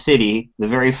in this city, the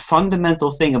very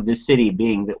fundamental thing of this city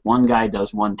being that one guy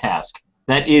does one task.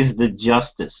 That is the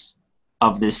justice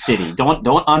of this city.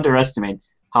 Don't underestimate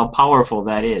how powerful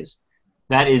that is.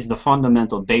 That is the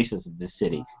fundamental basis of this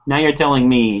city. Now you're telling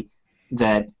me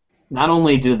that not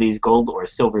only do these gold or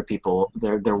silver people,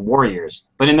 they're warriors,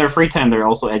 but in their free time they're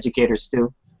also educators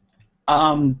too.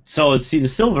 So see, the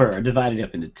silver are divided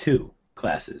up into two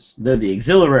classes. They're the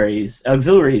auxiliaries,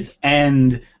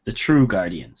 and the true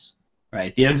guardians.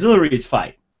 Right? The auxiliaries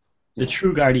fight. The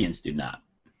true guardians do not.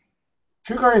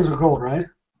 True Guardians are gold, right?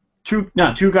 True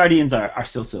guardians are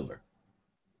still silver.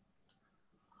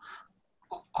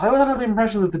 I was under the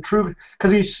impression that the true,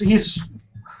 because he's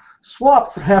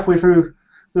swapped halfway through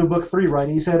the book 3, right?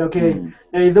 And he said, okay,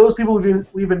 and those people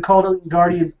we've been called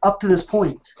guardians up to this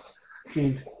point,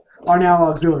 are now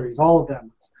auxiliaries, all of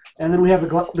them, and then we have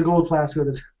the gold class who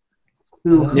are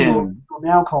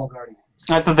now called guardians.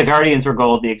 I thought the guardians were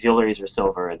gold, the auxiliaries were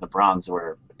silver, and the bronze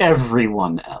were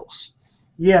everyone else.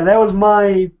 Yeah, that was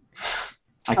my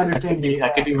understanding. I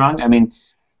could be wrong. I mean,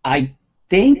 I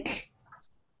think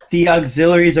the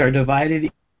auxiliaries are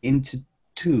divided into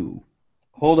two.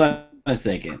 Hold on a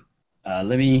second.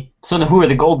 Let me. So who are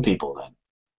the gold people then?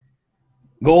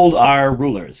 Gold are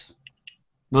rulers.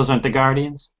 Those aren't the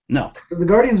guardians? No. Because the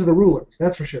guardians are the rulers,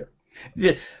 that's for sure.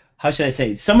 How should I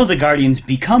say? Some of the guardians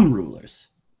become rulers.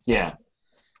 Yeah.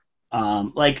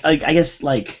 I guess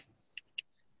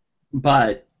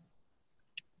but.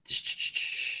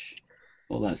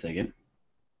 Hold on a second.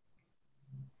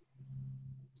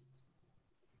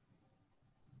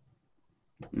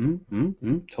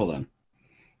 Hold on.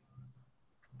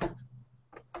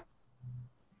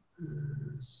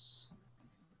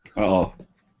 Uh-oh.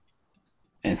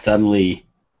 And suddenly,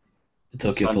 the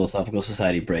Tokyo Philosophical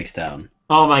Society breaks down.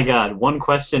 Oh my god, one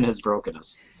question has broken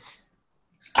us.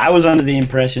 I was under the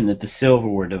impression that the silver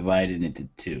were divided into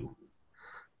two.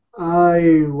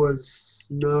 I was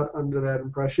not under that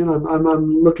impression.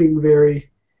 I'm looking very.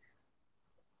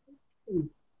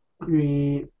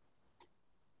 Here.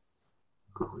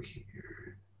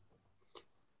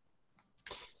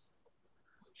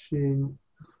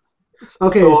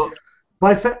 Okay. So,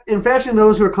 in fashioning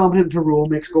those who are competent to rule,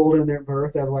 makes gold in their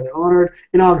birth. That's why they're honored.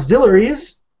 In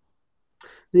auxiliaries,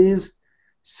 these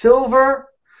silver,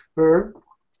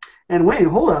 and wait,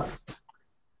 hold up.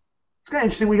 It's kind of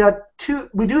interesting.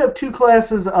 We do have two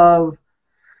classes of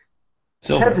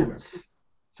silver. Peasants.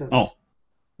 Since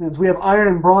we have iron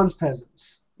and bronze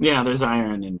peasants. Yeah, there's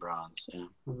iron and bronze. Yeah.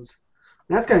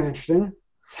 That's kind of interesting.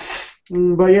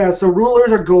 But yeah, so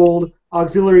rulers are gold,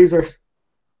 auxiliaries are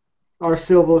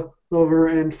silver,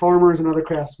 and farmers and other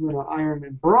craftsmen are iron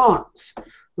and bronze.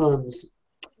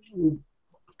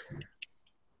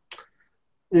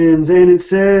 And it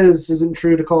says, isn't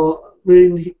true to call.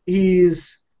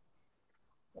 He's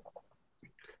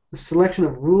the selection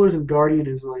of rulers and guardian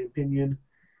is my opinion.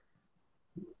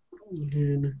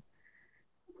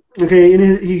 Okay,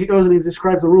 and he goes and he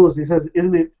describes the rulers. He says,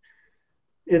 isn't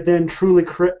it then truly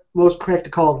most correct to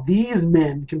call these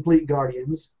men complete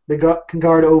guardians? They can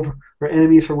guard over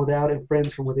enemies from without and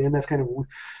friends from within. That's kind of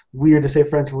weird to say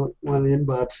friends from within,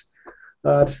 but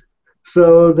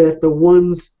so that the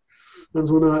ones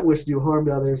will not wish to do harm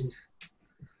to others.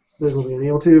 Others will be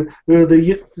unable to.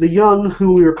 The young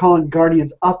who we are calling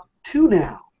guardians up to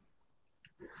now,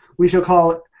 we shall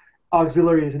call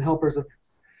auxiliaries and helpers of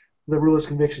the ruler's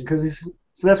conviction, because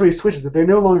So that's where he switches it. They're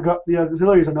no longer the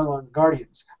auxiliaries are no longer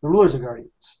guardians. The rulers are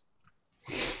guardians.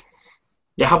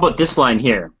 Yeah, how about this line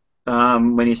here?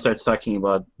 When he starts talking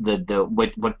about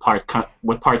what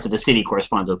parts of the city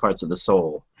correspond to the parts of the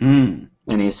soul, and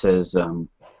he says,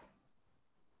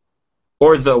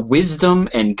 or the wisdom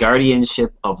and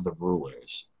guardianship of the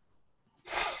rulers.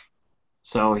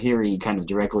 So here he kind of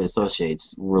directly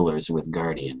associates rulers with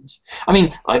guardians. I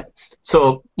mean,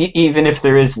 so even if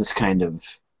there is this kind of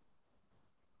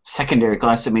secondary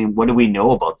class, I mean, what do we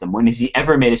know about them? When has he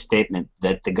ever made a statement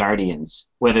that the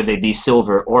guardians, whether they be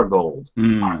silver or gold,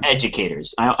 are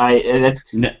educators?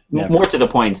 That's more to the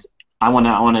point. I want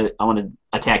to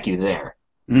attack you there.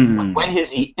 When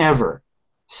has he ever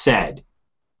said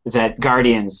that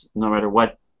guardians, no matter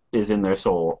what is in their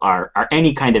soul, are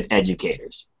any kind of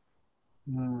educators?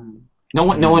 No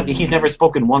one. He's never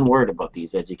spoken one word about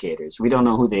these educators. We don't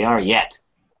know who they are yet.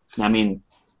 I mean,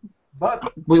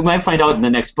 but we might find out in the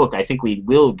next book. I think we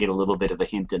will get a little bit of a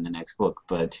hint in the next book,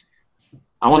 but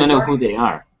I want to know who they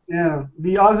are. Yeah,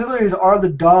 the auxiliaries are the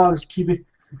dogs keeping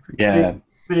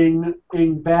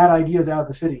being bad ideas out of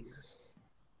the cities.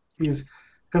 Because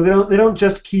they don't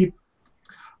just keep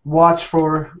watch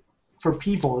for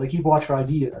people. They keep watch for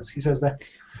ideas. He says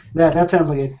that sounds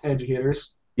like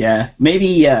educators. Yeah,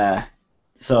 maybe.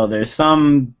 So there's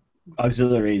some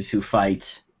auxiliaries who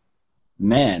fight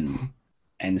men,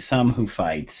 and some who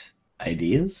fight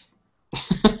ideas.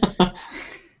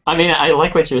 I mean, I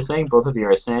like what you're saying. Both of you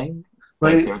are saying,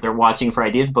 Right. like they're watching for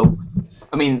ideas. But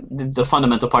I mean, the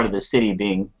fundamental part of the city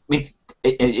being. I mean,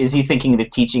 is he thinking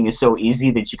that teaching is so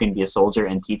easy that you can be a soldier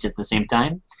and teach at the same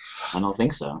time? I don't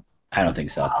think so. I don't think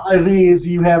so. I think is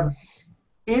you have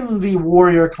in the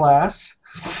warrior class,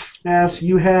 as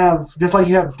you have just like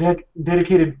you have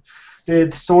dedicated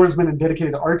swordsmen and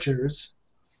dedicated archers.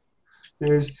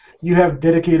 You have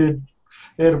dedicated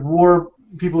war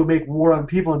people who make war on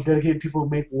people and dedicated people who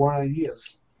make war on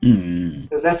ideas.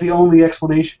 Because that's the only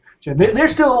explanation. They're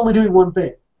still only doing one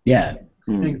thing. Yeah.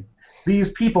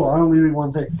 These people are only doing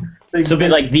one thing. So, be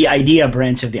like the idea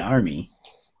branch of the army.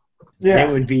 Yeah.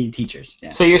 They would be teachers. Yeah.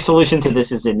 So your solution to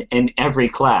this is in every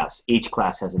class, each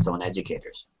class has its own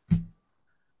educators.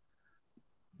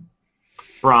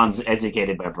 Bronze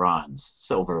educated by bronze,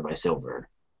 silver by silver,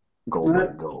 gold by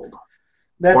gold.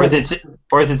 Or is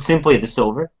it simply the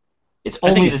silver? It's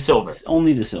only the silver. It's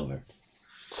only the silver.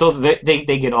 So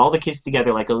they get all the kids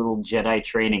together like a little Jedi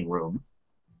training room,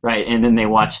 right? And then they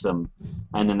watch them,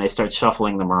 and then they start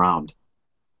shuffling them around.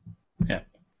 Yeah.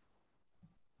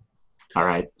 All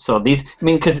right. So these, I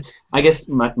mean, because I guess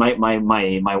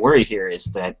my worry here is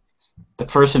that the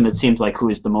person that seems like who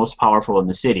is the most powerful in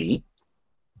the city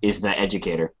is the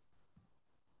educator,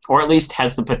 or at least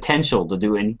has the potential to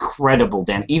do incredible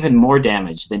damage, even more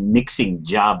damage than mixing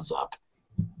jobs up,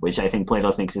 which I think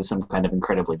Plato thinks is some kind of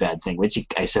incredibly bad thing, which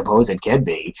I suppose it can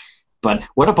be. But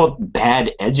what about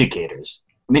bad educators?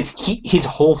 I mean, his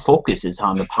whole focus is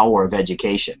on the power of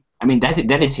education. I mean,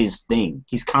 that is his thing.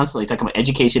 He's constantly talking about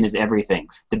education is everything.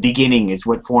 The beginning is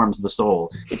what forms the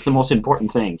soul. It's the most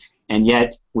important thing. And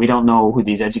yet, we don't know who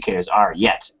these educators are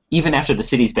yet, even after the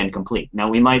city's been complete. Now,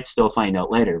 we might still find out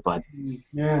later, but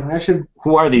yeah, actually,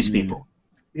 who are these people?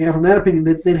 Yeah, from that opinion,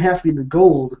 they'd have to be the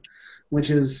gold, which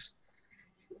is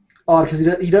odd,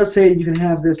 because he does say you can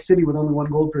have this city with only one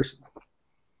gold person.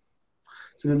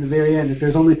 So in the very end, if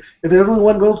there's only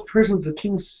one gold person, it's a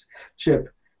kingship.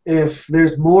 If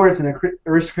there's more, it's an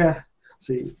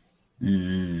aristocracy.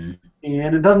 And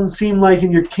it doesn't seem like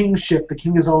in your kingship the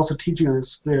king is also teaching in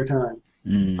his spare time.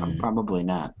 Probably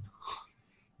not.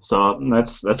 So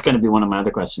that's going to be one of my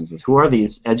other questions: is who are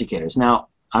these educators? Now,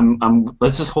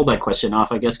 let's just hold that question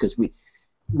off, I guess, because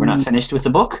we're not finished with the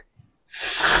book.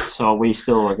 So we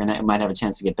still might have a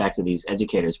chance to get back to these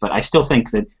educators. But I still think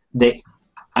that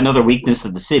another weakness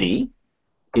of the city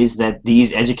is that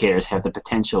these educators have the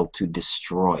potential to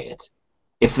destroy it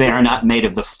if they are not made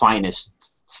of the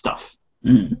finest stuff.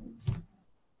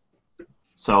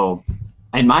 So,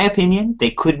 in my opinion,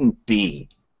 they couldn't be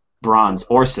bronze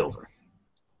or silver.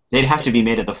 They'd have to be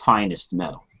made of the finest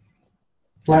metal.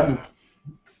 Platinum.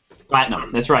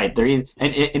 Platinum, that's right.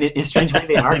 And in a strange way,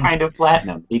 they are kind of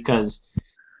platinum because,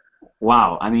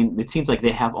 wow, I mean, it seems like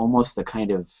they have almost a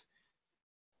kind of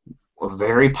a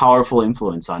very powerful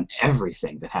influence on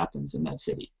everything that happens in that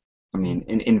city. I mean,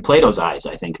 in Plato's eyes,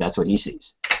 I think that's what he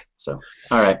sees. So,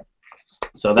 all right.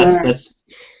 So that's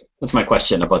my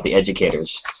question about the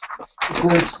educators. Of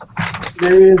course,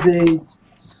 there is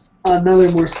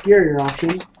another more scarier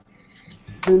option.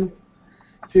 And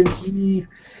he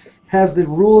has the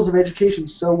rules of education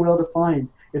so well defined,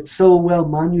 it's so well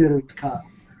manierka,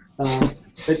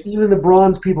 that even the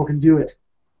bronze people can do it.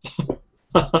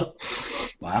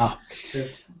 Wow. Yeah.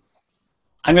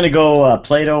 I'm gonna go.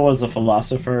 Plato was a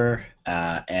philosopher,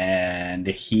 and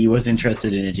he was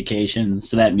interested in education,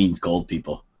 so that means gold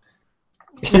people.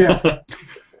 Yeah.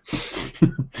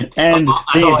 And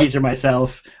being a Although teacher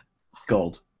myself,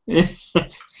 gold. I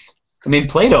mean,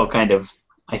 Plato kind of,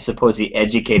 I suppose he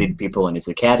educated people in his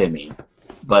academy,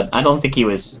 but I don't think he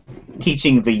was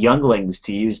teaching the younglings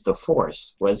to use the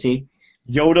Force, was he?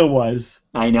 Yoda was.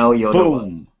 I know Yoda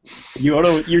Boom.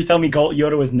 Yoda. You're telling me gold?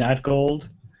 Yoda was not gold?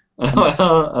 was.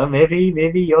 Well, maybe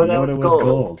Yoda was Yoda was gold.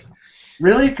 gold.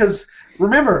 Really? Because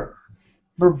remember,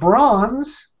 for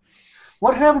bronze,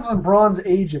 what happens when bronze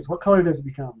ages? What color does it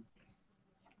become?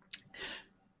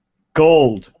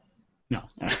 Gold. No.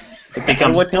 It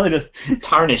becomes what color does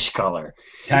tarnish color.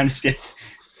 time to stay?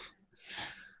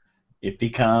 It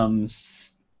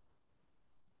becomes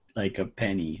like a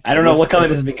penny. I don't know. What color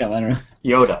does it become? I don't know.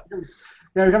 Yoda.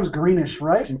 Yeah, it becomes greenish,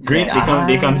 right? Green. Yeah,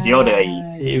 becomes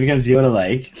Yoda-y. It becomes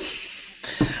Yoda-like.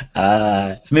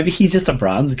 So maybe he's just a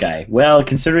bronze guy. Well,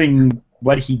 considering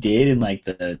what he did in like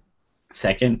the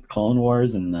second Clone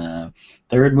Wars and the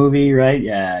third movie, right?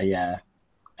 Yeah.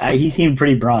 He seemed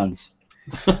pretty bronze.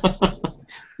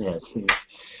 Yes,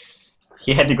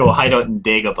 he had to go hide out in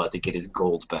Dagobah to get his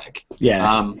gold back.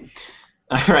 Yeah.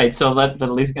 All right, so but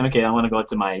at least okay. I want to go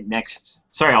to my next.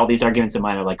 Sorry, all these arguments of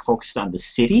mine are like focused on the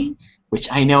city,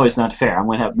 which I know is not fair. I'm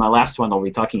gonna have my last one. I'll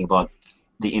be talking about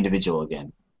the individual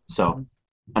again. So,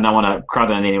 and I want to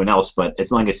crowd on anyone else, but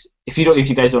as long as if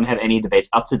you guys don't have any debates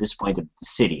up to this point of the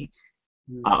city,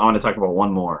 I want to talk about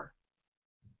one more,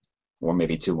 or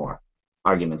maybe two more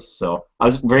arguments. So I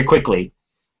was very quickly.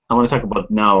 I want to talk about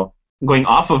now going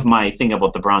off of my thing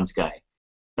about the bronze guy.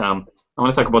 I want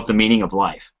to talk about the meaning of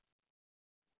life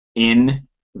in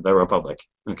the Republic.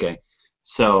 Okay,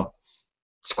 so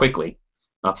just quickly,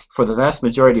 for the vast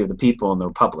majority of the people in the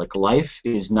Republic, life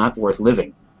is not worth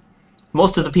living.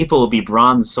 Most of the people will be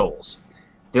bronze souls.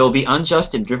 They will be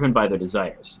unjust and driven by their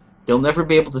desires. They'll never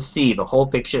be able to see the whole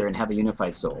picture and have a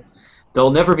unified soul.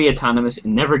 They'll never be autonomous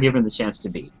and never given the chance to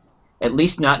be. At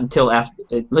least not until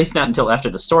after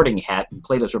the Sorting Hat in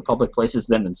Plato's Republic places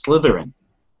them in Slytherin.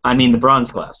 I mean the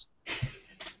bronze class.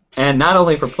 And not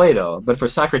only for Plato, but for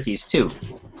Socrates too.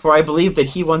 For I believe that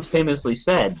he once famously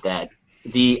said that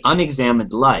the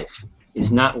unexamined life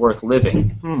is not worth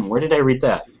living. Where did I read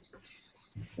that?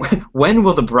 When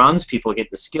will the bronze people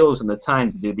get the skills and the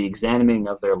time to do the examining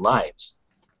of their lives?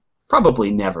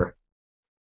 Probably never.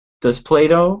 Does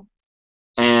Plato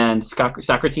and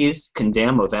Socrates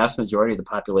condemn a vast majority of the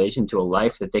population to a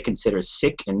life that they consider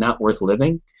sick and not worth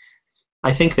living?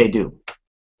 I think they do.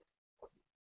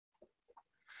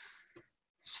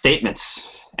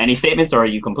 Statements. Any statements, or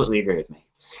you completely agree with me?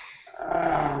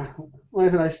 Like I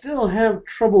said, I still have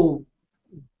trouble.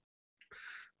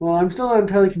 Well, I'm still not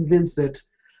entirely convinced that,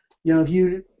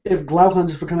 if Glaucon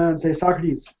just would come out and say,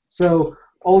 Socrates, so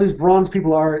all these bronze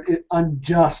people are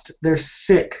unjust, they're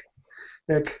sick,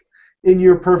 like, in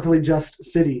your perfectly just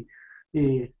city.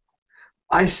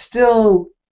 I still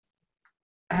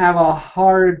have a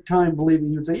hard time believing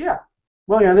he would say, yeah,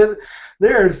 well, yeah,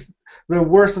 they're the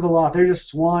worst of the lot. They're just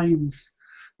swines.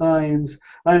 Really,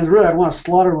 I'd want to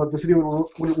slaughter them, but the city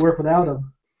wouldn't work without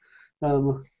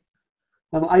them.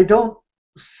 I don't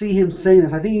see him saying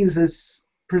this. I think he's just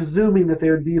presuming that they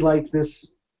would be like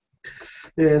this.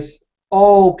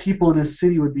 All people in his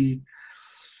city would be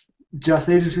just.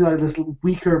 They'd just be like this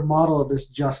weaker model of this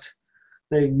just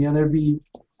thing.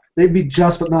 They'd be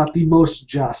just, but not the most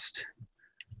just.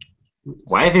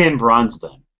 Why are they in bronze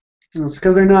then? It's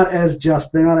because they're not as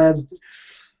just. They're not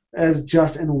as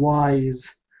just and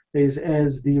wise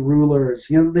as the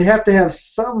rulers. They have to have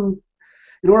some,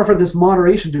 in order for this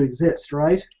moderation to exist,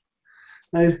 right?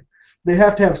 They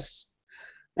have to have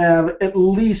at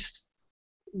least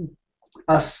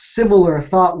a similar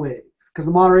thought wave, because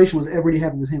the moderation was everybody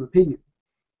having the same opinion.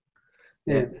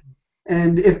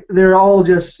 And if they're all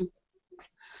just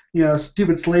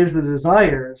stupid slaves of the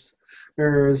desires,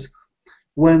 there's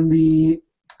when the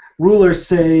rulers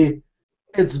say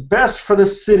it's best for the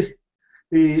city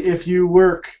if you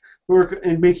work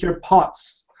and make your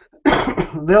pots,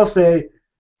 they'll say,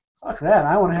 fuck that,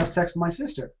 I want to have sex with my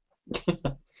sister.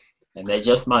 And they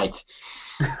just might.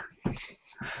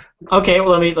 Okay,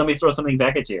 well let me throw something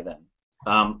back at you then.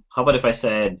 How about if I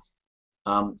said,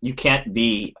 you can't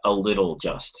be a little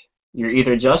just. You're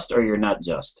either just or you're not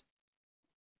just.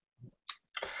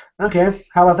 Okay,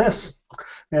 how about this?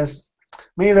 Yes,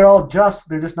 maybe they're all just,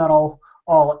 they're just not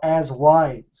all as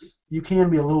wise. You can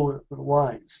be a little bit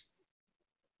wise.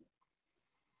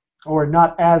 Or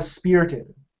not as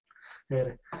spirited.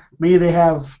 Maybe they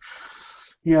have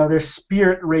their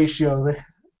spirit ratio.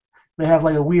 They have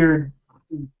like a weird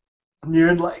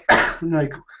like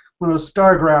like one of those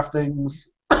star graph things.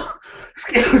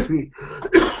 Excuse me.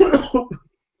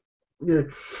 Yeah.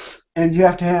 And you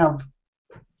have to have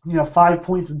 5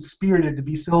 points in spirited to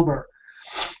be silver,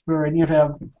 and you have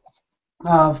to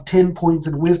have 10 points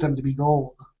in wisdom to be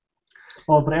gold.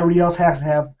 Well, but everybody else has to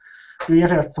have. You have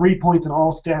to have 3 points in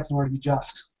all stats in order to be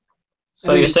just.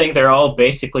 So you're saying they're all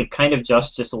basically kind of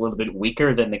just a little bit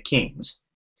weaker than the kings.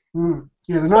 Yeah,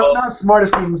 they're not as smart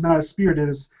as kings, not as spirited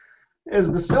as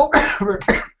the silver.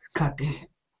 God damn it.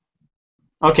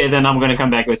 Okay, then I'm going to come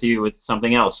back with you with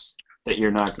something else that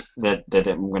you're not that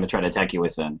I'm going to try to attack you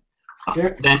with then.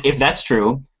 Okay. Then, if that's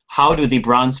true, how do the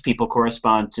bronze people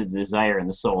correspond to the desire and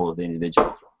the soul of the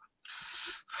individual?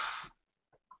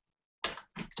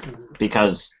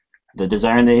 Because the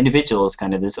desire in the individual is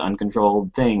kind of this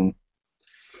uncontrolled thing.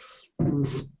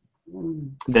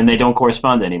 Then they don't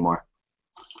correspond anymore.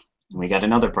 We got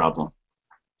another problem.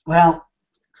 Well,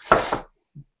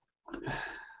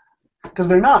 because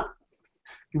they're not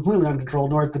completely uncontrolled,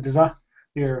 nor is the desire.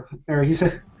 Or he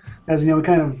said, as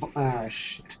kind of.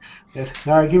 Shit.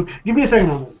 All right, give me a second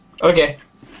on this. Okay.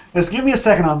 Just give me a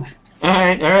second on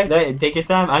that. All right. Take your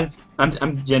time.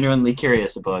 I'm genuinely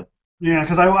curious about. Yeah,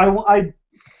 because I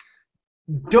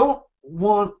don't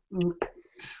want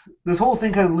this whole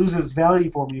thing kind of loses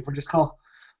value for me if we're just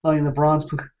calling the bronze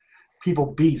people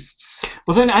beasts.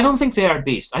 Well, then I don't think they are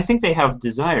beasts. I think they have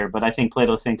desire, but I think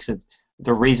Plato thinks that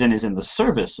the reason is in the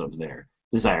service of their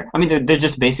desire. I mean, they're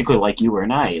just basically like you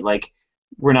and I. Like,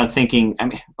 we're not thinking. I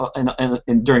mean,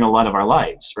 and during a lot of our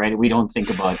lives, right? We don't think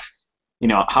about,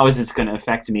 how is this going to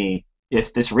affect me?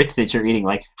 Yes, this Ritz that you're eating,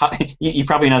 like, you're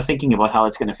probably not thinking about how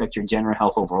it's going to affect your general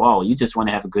health overall. You just want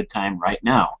to have a good time right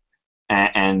now,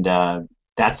 and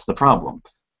that's the problem,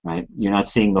 right? You're not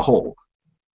seeing the whole.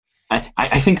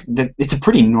 I think that it's a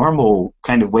pretty normal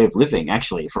kind of way of living,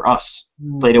 actually, for us.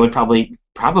 Plato would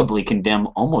probably condemn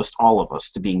almost all of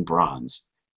us to being bronze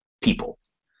people,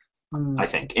 I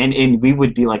think. And we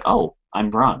would be like, oh, I'm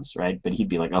bronze, right? But he'd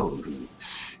be like, oh.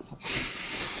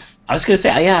 I was going to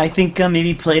say, yeah, I think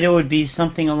maybe Plato would be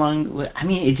something along. I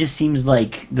mean, it just seems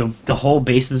like the whole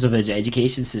basis of his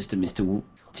education system is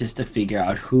to figure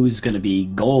out who's going to be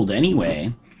gold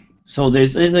anyway. So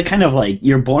there's a kind of like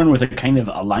you're born with a kind of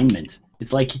alignment.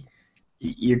 It's like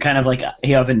you're kind of like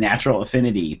you have a natural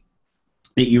affinity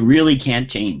that you really can't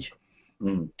change.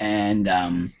 And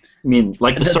I mean,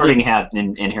 like the Sorting Hat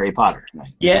in Harry Potter,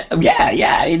 right? Yeah.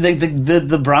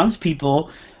 The bronze people.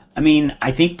 I mean,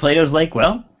 I think Plato's like,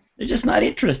 well, they're just not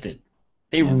interested.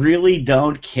 They really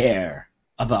don't care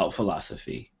about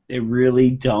philosophy. They really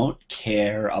don't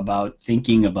care about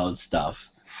thinking about stuff.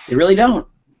 They really don't.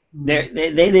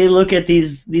 They look at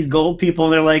these gold people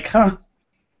and they're like, huh,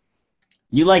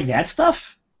 you like that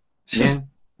stuff? Yeah.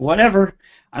 Whatever.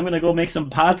 I'm going to go make some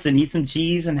pots and eat some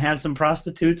cheese and have some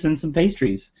prostitutes and some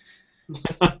pastries.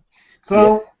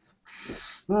 So,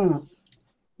 no,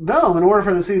 in order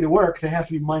for the city to work, they have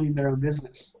to be minding their own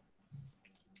business.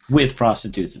 With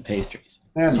prostitutes and pastries.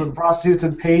 Yes, with prostitutes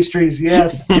and pastries,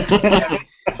 yes.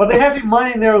 But they have to be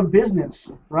minding their own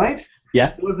business, right?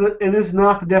 Yeah. And this is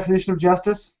not the definition of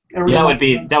justice?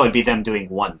 That would be them doing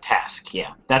one task,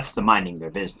 yeah. That's the minding their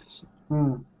business.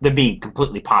 They're being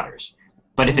completely potters.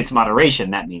 But if it's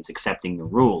moderation, that means accepting the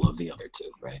rule of the other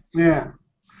two, right? Yeah.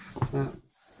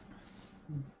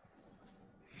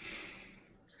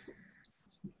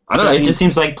 I don't know. It just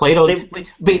seems like Plato.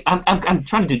 I'm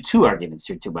trying to do two arguments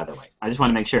here too. By the way, I just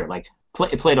want to make sure. Like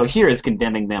Plato here is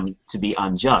condemning them to be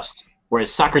unjust,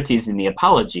 whereas Socrates in the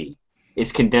Apology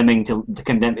is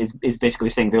is basically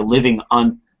saying they're living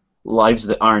on lives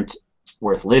that aren't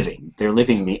worth living. They're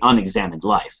living the unexamined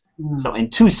life. So in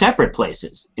two separate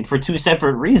places and for two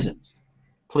separate reasons,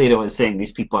 Plato is saying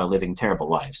these people are living terrible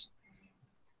lives.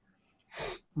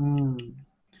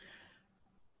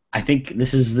 I think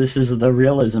this is the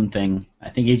realism thing. I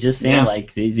think he's just saying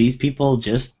like these people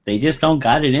just don't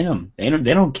got it in them. They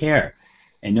don't care,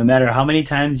 and no matter how many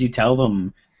times you tell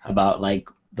them about like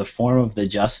the form of the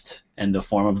just and the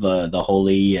form of the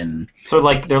holy, and so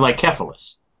they're like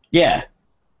Cephalus. Yeah,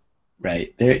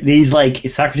 right. These like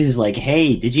Socrates is like,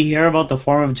 hey, did you hear about the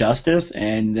form of justice?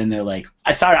 And then they're like,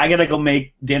 sorry, I gotta go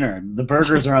make dinner. The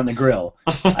burgers are on the grill.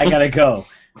 I gotta go.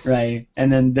 Right,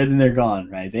 and then they're gone.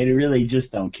 Right, they really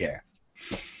just don't care.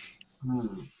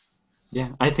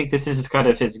 Yeah, I think this is kind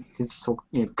of his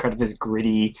kind of his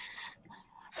gritty,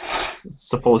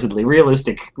 supposedly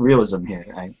realistic realism here.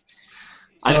 Right?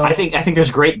 So, I think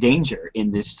there's great danger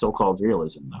in this so-called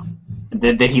realism,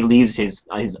 though, that he leaves his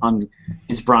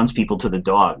bronze people to the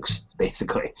dogs,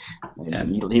 basically.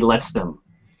 He lets them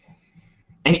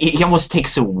and he almost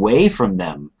takes away from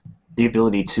them the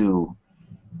ability to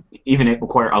even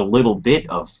acquire a little bit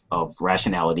of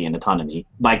rationality and autonomy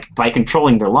by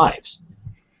controlling their lives.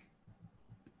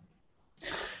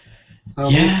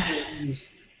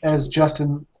 As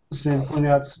Justin pointed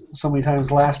out so many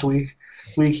times last week,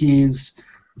 he's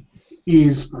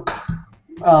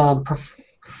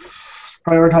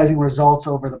prioritizing results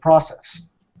over the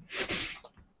process.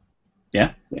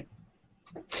 Yeah.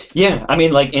 Yeah, I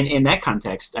mean, like, in that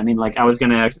context, I mean, like, I was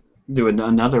going to do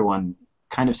another one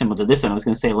kind of similar to this, and I was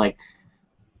going to say, like,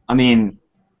 I mean,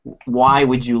 why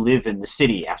would you live in the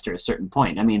city after a certain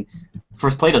point? I mean, for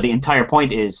Plato, the entire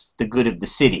point is the good of the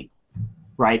city,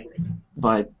 right?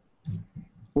 But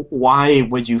why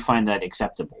would you find that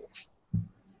acceptable?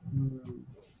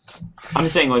 I'm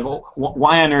saying, like,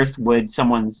 why on earth would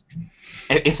someone's,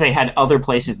 if they had other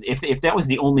places, if that was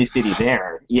the only city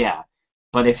there, yeah.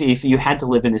 But if you had to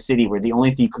live in a city where the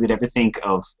only thing you could ever think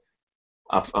of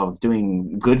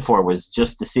doing good for was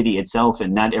just the city itself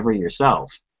and not ever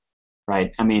yourself,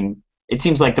 right? I mean, it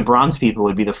seems like the bronze people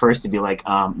would be the first to be like,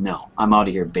 no, I'm out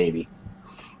of here, baby.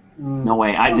 No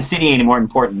way. The city ain't more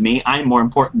important than me. I'm more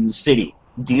important than the city.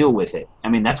 Deal with it. I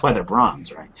mean, that's why they're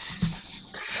bronze, right?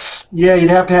 Yeah, you'd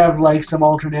have to have like some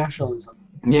ultranationalism.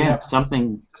 Yeah,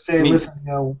 something. Say, I mean,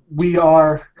 listen, we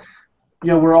are,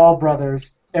 we're all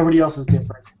brothers. Everybody else is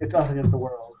different. It's us against the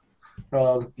world.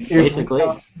 Basically.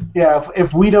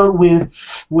 If we don't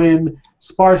win,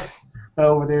 Sparta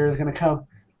over there is going to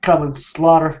come and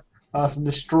slaughter us and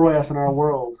destroy us in our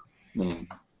world. Yeah,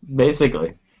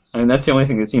 basically. And that's the only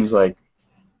thing that seems like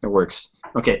it works.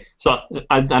 Okay, so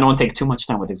I don't want to take too much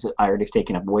time with this. I already have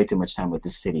taken up way too much time with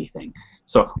this city thing.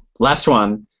 So last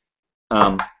one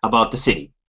about the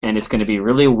city. And it's going to be a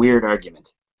really weird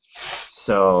argument.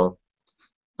 So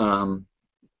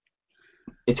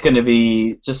it's going to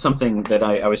be just something that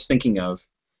I was thinking of.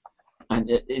 And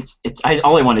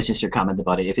all I want is just your comment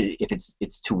about it. If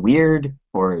it's too weird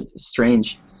or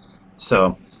strange.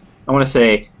 So I want to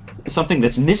say something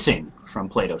that's missing from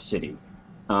Plato's city.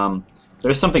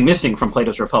 There's something missing from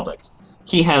Plato's Republic.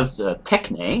 He has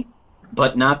techne,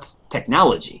 but not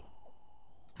technology.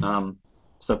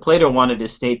 So Plato wanted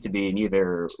his state to be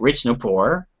neither rich nor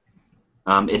poor,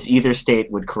 as either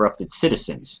state would corrupt its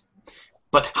citizens.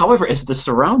 But however, as the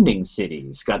surrounding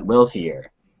cities got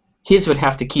wealthier, his would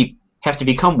have to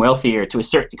become wealthier to a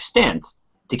certain extent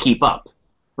to keep up,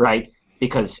 right?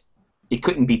 Because it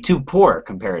couldn't be too poor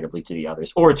comparatively to the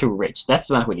others, or too rich. That's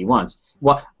not what he wants.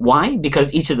 Why?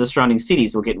 Because each of the surrounding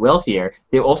cities will get wealthier.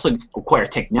 They also acquire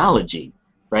technology,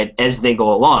 right, as they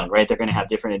go along, right? They're going to have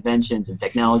different inventions and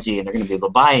technology, and they're going to be able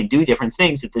to buy and do different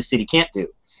things that this city can't do.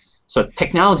 So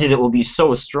technology that will be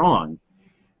so strong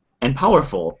and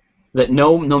powerful that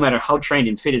no matter how trained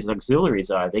and fit his auxiliaries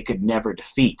are, they could never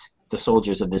defeat the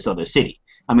soldiers of this other city.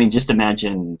 I mean, just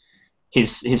imagine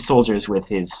his soldiers with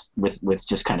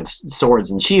just kind of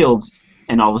swords and shields,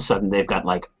 and all of a sudden they've got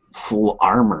like full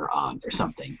armor on or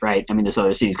something, right? I mean, this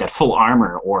other city's got full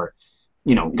armor, or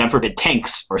God forbid,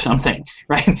 tanks or something,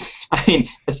 right? I mean,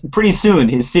 pretty soon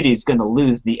his city's going to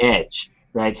lose the edge,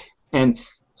 right? And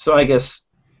so I guess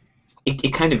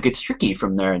it kind of gets tricky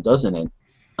from there, doesn't it?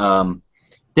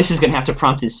 This is going to have to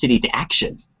prompt his city to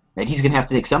action, right? He's going to have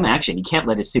to take some action. He can't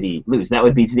let his city lose. That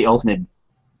would be the ultimate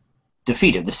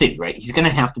defeat of the city, right? He's going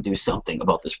to have to do something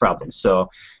about this problem. So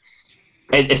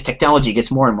as technology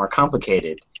gets more and more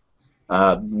complicated,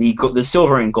 the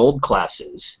silver and gold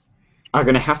classes are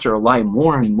going to have to rely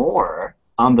more and more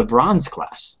on the bronze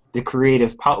class, the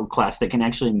creative class that can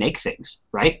actually make things,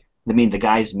 right? I mean, the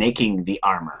guys making the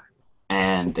armor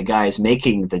and the guys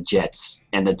making the jets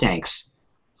and the tanks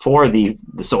for the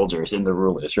soldiers and the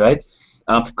rulers, right?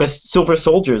 Because silver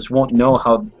soldiers won't know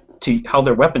how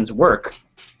their weapons work,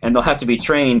 and they'll have to be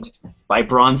trained by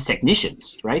bronze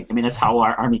technicians, right? I mean, that's how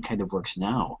our army kind of works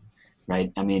now,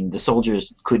 right? I mean, the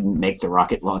soldiers couldn't make the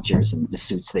rocket launchers and the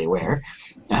suits they wear.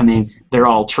 I mean, they're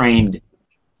all trained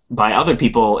by other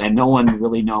people, and no one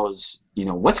really knows,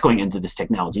 what's going into this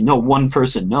technology. No one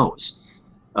person knows.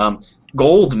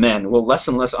 Gold men will less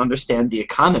and less understand the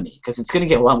economy, because it's going to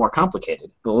get a lot more complicated.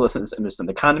 They'll less and less understand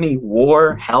the economy,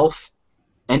 war, health,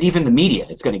 and even the media.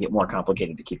 It's going to get more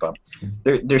complicated to keep up.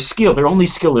 Their only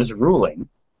skill is ruling,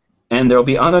 and they'll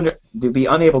be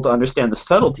unable to understand the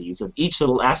subtleties of each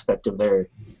little aspect of their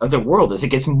world as it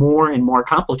gets more and more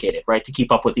complicated, right, to keep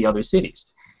up with the other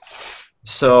cities.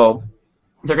 So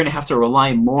they're going to have to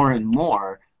rely more and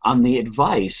more on the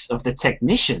advice of the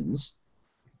technicians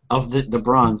of the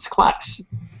bronze class,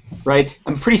 right?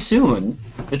 And pretty soon,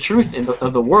 the truth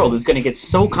of the world is going to get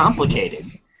so complicated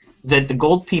that the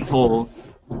gold people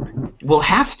will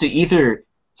have to either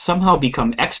somehow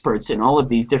become experts in all of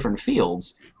these different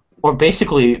fields, or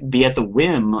basically be at the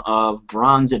whim of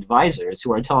bronze advisors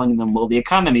who are telling them, well, the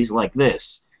economy's like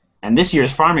this, and this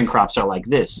year's farming crops are like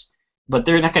this, but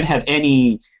they're not going to have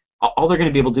any. All they're going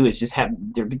to be able to do is just have.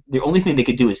 The only thing they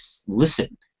could do is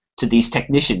listen to these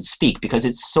technicians speak, because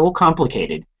it's so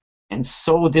complicated and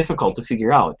so difficult to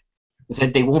figure out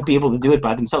that they won't be able to do it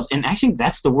by themselves. And actually,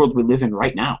 that's the world we live in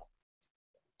right now.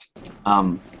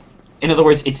 In other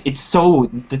words,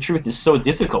 the truth is so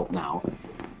difficult now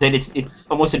that it's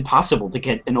almost impossible to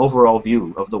get an overall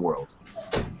view of the world.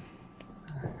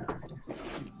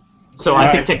 So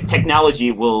I think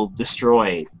technology will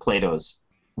destroy Plato's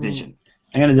vision.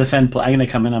 I'm gonna defend. I'm gonna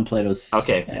come in on Plato's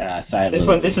side.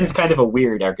 This is kind of a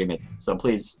weird argument. So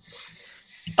please.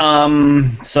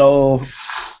 So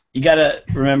you gotta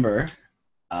remember,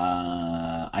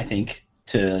 I think,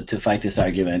 to fight this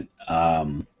argument.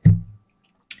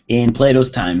 In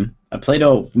Plato's time,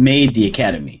 Plato made the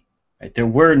academy. Right? There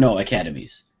were no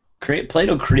academies.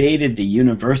 Plato created the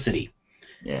university.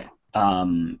 Yeah.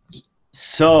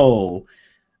 So,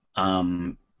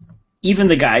 even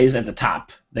the guys at the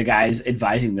top, the guys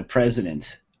advising the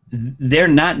president, they're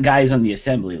not guys on the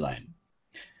assembly line.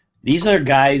 These are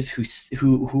guys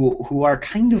who are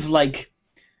kind of like,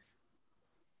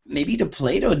 maybe to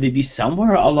Plato, they'd be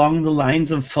somewhere along the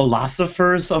lines of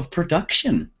philosophers of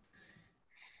production.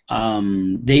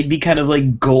 They'd be kind of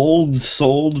like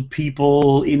gold-souled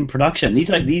people in production. A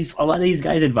lot of these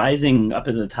guys advising up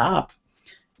at the top,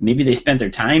 maybe they spent their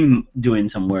time doing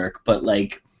some work, but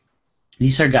like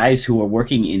these are guys who are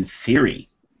working in theory.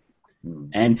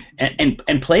 And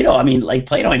Plato, I mean, like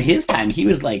Plato in his time, he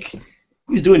was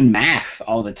doing math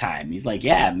all the time. He's like,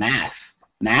 yeah, math,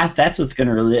 that's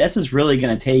what's really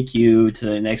gonna take you to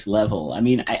the next level. I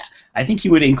mean, I think he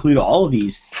would include all of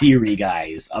these theory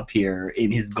guys up here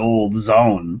in his gold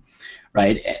zone,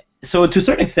 right? So to a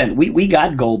certain extent, we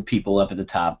got gold people up at the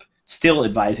top still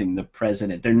advising the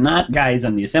president. They're not guys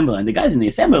on the assembly line. The guys in the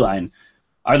assembly line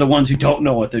are the ones who don't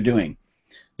know what they're doing.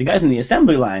 The guys in the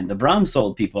assembly line, the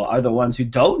bronze-souled people, are the ones who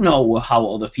don't know how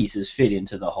all the pieces fit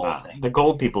into the whole thing. The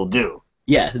gold people do.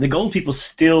 Yeah, the gold people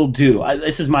still do.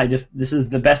 This is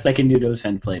the best I can do to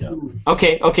defend Plato.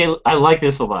 Okay, I like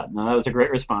this a lot. Now that was a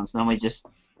great response. Now I want to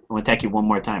attack you one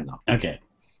more time though. Okay.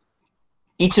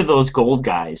 Each of those gold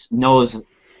guys knows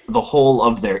the whole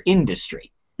of their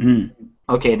industry.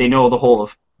 Okay, they know the whole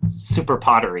of super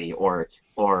pottery or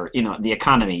the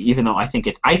economy. Even though I think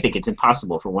it's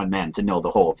impossible for one man to know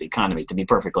the whole of the economy. To be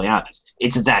perfectly honest,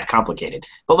 it's that complicated.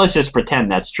 But let's just pretend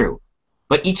that's true.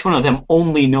 But each one of them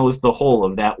only knows the whole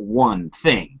of that one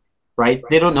thing, right?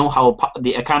 They don't know how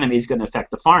the economy is going to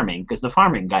affect the farming, because the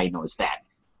farming guy knows that,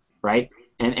 right?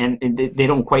 And they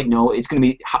don't quite know. It's going to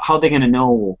be how they're going to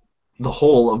know the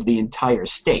whole of the entire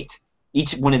state.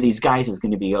 Each one of these guys is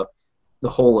going to be the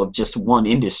whole of just one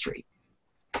industry.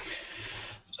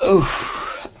 Who's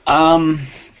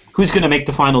going to make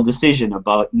the final decision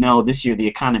about, no, this year the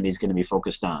economy is going to be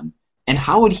focused on? And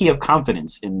how would he have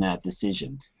confidence in that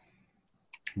decision?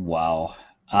 Wow.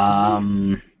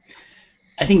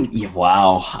 I think,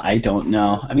 wow, I don't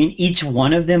know. I mean, each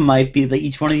one of them might be,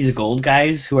 each one of these gold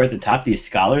guys who are at the top, these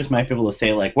scholars might be able to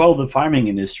say, like, well, the farming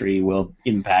industry will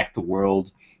impact the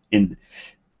world in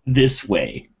this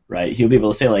way, right? He'll be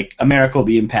able to say, like, America will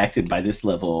be impacted by this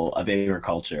level of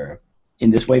agriculture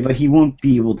in this way, but he won't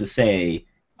be able to say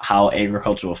how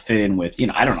agriculture will fit in with,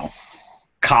 I don't know,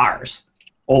 cars.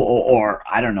 Or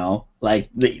I don't know, like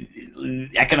the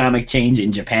economic change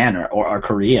in Japan or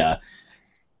Korea.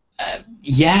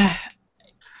 Yeah,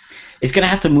 it's gonna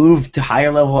have to move to higher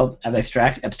level of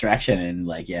abstraction, and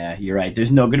like, yeah, you're right.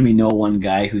 There's going to be no one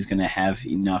guy who's gonna have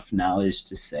enough knowledge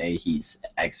to say he's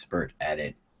expert at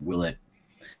it. Will it?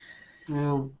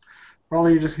 Yeah,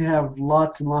 probably you're just gonna have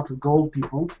lots and lots of gold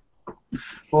people.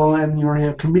 Well, and you're gonna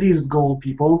have committees of gold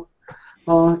people.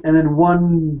 And then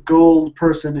one gold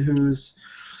person who's,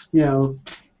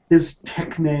 his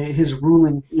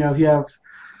ruling, if you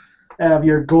have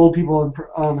your gold people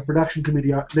on the production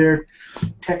committee, their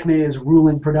techne is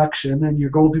ruling production, and your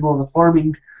gold people on the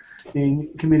farming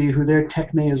committee, who their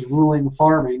techne is ruling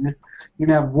farming. You're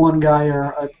going to have one guy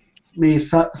or maybe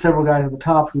several guys at the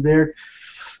top who their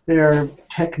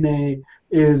techne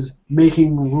is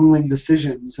making ruling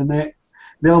decisions, and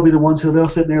they'll be the ones who they'll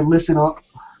sit there and listen up.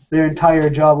 Their entire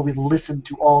job will be to listen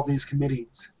to all these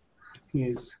committees.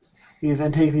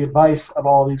 And take the advice of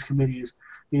all these committees.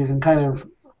 And kind of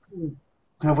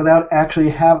without actually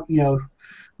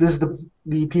this is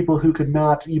the people who could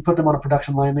not. You put them on a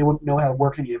production line, they wouldn't know how to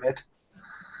work any of it.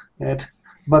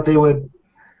 But they would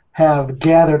have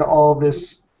gathered all they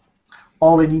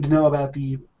need to know about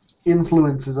the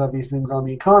influences of these things on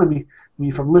the economy. I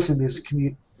mean, from listening to this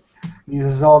community,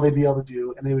 this is all they'd be able to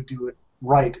do, and they would do it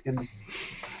right in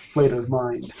Plato's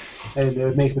mind, and they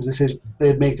would make the decision.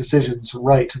 They'd make decisions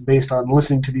right based on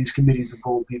listening to these committees of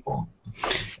gold people.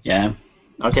 Yeah.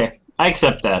 Okay, I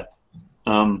accept that.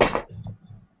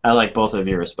 I like both of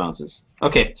your responses.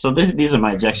 Okay, so these are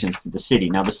my objections to the city.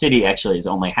 Now, the city actually is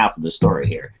only half of the story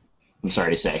here. I'm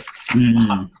sorry to say.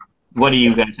 What do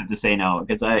you guys have to say now?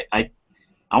 Because I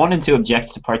wanted to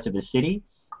object to parts of the city,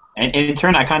 and in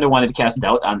turn, I kind of wanted to cast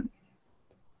doubt on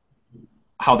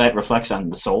how that reflects on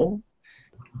the soul,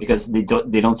 because they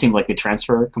don't seem like they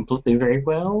transfer completely very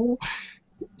well.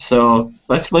 So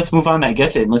let's move on, I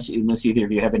guess, unless either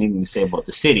of you have anything to say about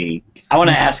the city. I want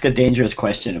to ask a dangerous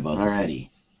question about the All right. city.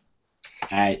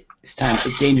 All right, it's time.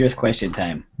 It's dangerous question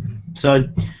time. So,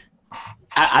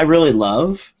 I really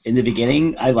love, in the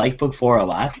beginning, I like Book 4 a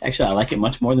lot. Actually, I like it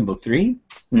much more than Book 3.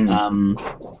 And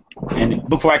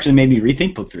Book 4 actually made me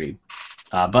rethink Book 3,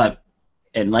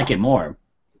 and like it more.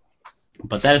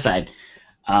 But that aside,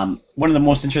 one of the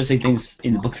most interesting things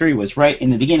in Book 3 was right in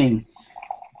the beginning.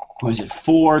 Was it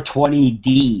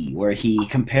 420D, where he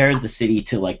compared the city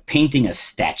to like painting a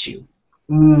statue,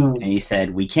 and he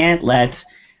said we can't let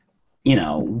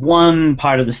one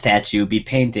part of the statue be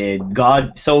painted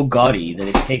so gaudy that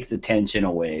it takes attention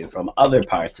away from other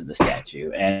parts of the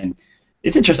statue. And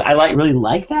it's interesting. I really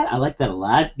like that. I like that a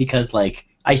lot because like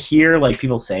I hear like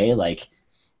people say like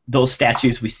those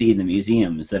statues we see in the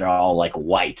museums that are all like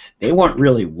white. They weren't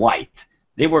really white.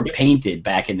 They were painted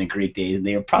back in the Greek days, and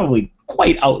they were probably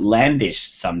quite outlandish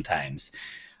sometimes.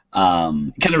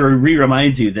 Kind of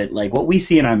reminds you that like what we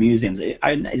see in our museums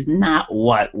is not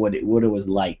what it was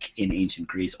like in ancient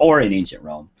Greece or in ancient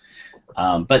Rome.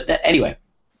 Anyway,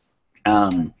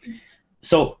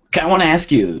 so I want to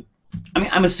ask you. I mean,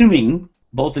 I'm assuming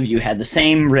both of you had the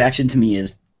same reaction to me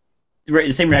as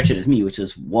me, which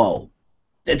is whoa.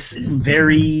 That's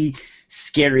very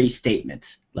scary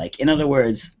statement. Like, in other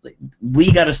words,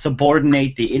 we got to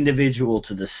subordinate the individual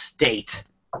to the state.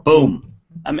 Boom.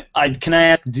 I mean, can I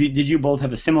ask, did you both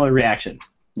have a similar reaction?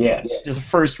 Yes. Just a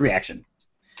first reaction.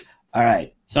 All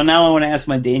right. So now I want to ask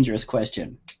my dangerous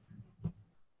question.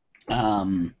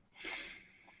 So,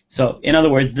 in other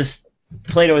words,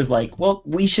 Plato is like, well,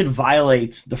 we should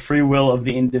violate the free will of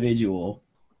the individual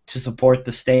to support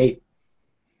the state.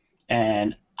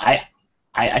 And I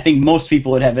think most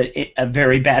people would have a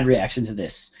very bad reaction to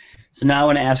this. So now I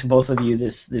want to ask both of you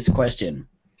this question.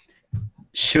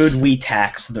 Should we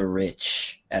tax the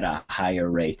rich at a higher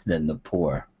rate than the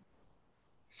poor?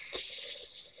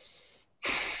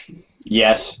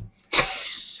 Yes.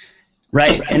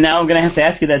 Right, and now I'm going to have to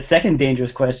ask you that second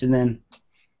dangerous question then.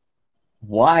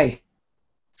 Why?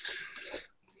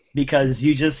 Because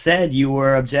you just said you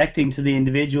were objecting to the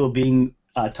individual being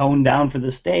toned down for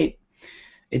the state.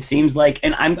 It seems like,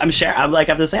 and I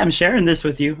have to say, I'm sharing this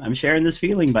with you. I'm sharing this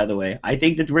feeling, by the way. I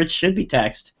think that rich should be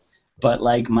taxed, but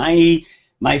like my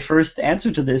first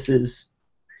answer to this is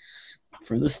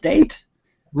for the state.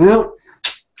 Well,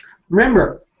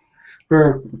 remember,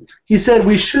 he said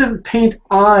we shouldn't paint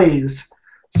eyes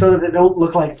so that they don't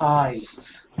look like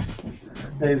eyes,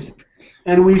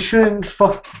 and we shouldn't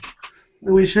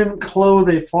clothe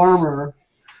a farmer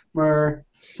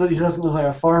so that he doesn't look like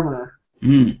a farmer.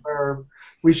 Or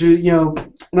we should,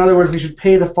 in other words, we should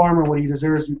pay the farmer what he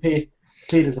deserves to be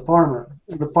paid as a farmer.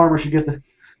 The farmer should get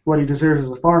what he deserves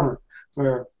as a farmer.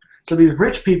 So these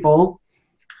rich people,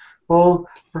 well,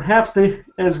 perhaps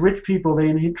as rich people, they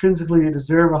intrinsically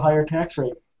deserve a higher tax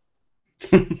rate.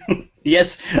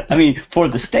 Yes, I mean for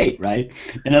the state, right?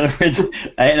 In other words,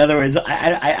 I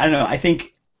don't know. I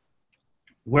think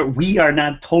we are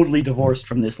not totally divorced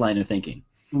from this line of thinking.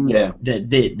 Yeah.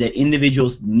 That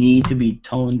individuals need to be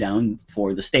toned down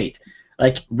for the state.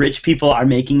 Like rich people are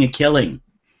making a killing.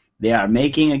 They are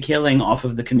making a killing off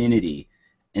of the community,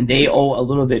 and they owe a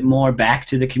little bit more back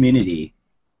to the community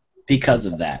because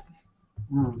of that.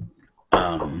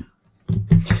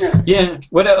 Yeah.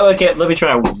 Okay, let me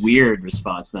try a weird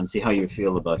response then, see how you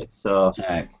feel about it. So,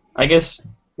 Right. I guess,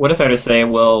 what if I were to say,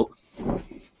 well,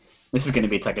 this is going to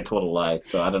be like a total lie,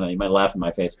 so I don't know, you might laugh in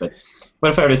my face, but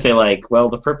what if I were to say, like, well,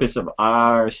 the purpose of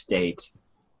our state,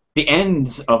 the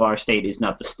ends of our state is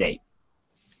not the state.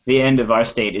 The end of our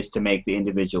state is to make the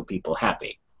individual people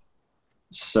happy.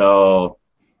 So,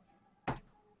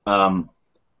 well,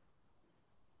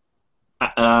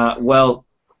 how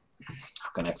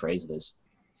can I phrase this?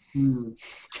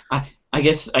 I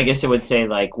guess I would say,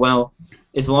 like, well,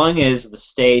 as long as the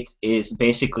state is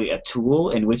basically a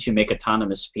tool in which you make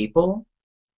autonomous people,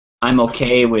 I'm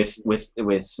okay with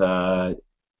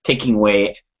taking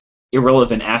away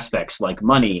irrelevant aspects like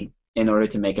money in order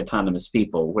to make autonomous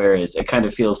people, whereas it kind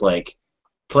of feels like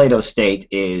Plato's state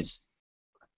is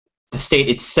the state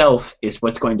itself is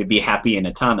what's going to be happy and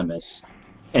autonomous,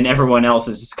 and everyone else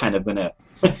is just kind of gonna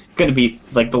be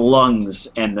like the lungs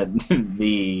and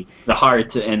the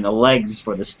heart and the legs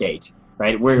for the state,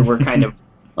 right? We're kind of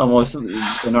almost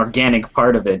an organic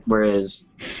part of it, whereas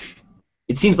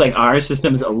it seems like our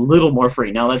system is a little more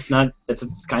free. Now it's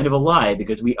kind of a lie,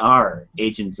 because we are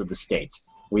agents of the state.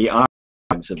 We are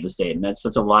agents of the state, and that's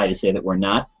such a lie to say that we're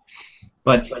not.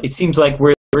 But it seems like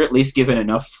we're at least given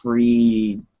enough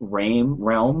free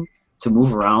realm to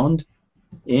move around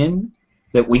in,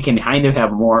 that we can kind of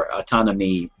have more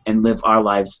autonomy and live our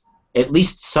lives at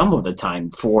least some of the time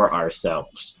for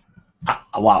ourselves.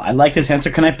 Wow, I like this answer.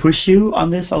 Can I push you on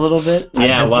this a little bit?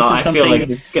 Yeah, well, I feel like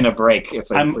it's gonna break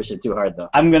if I push it too hard, though.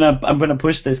 I'm gonna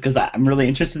push this because I'm really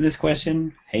interested in this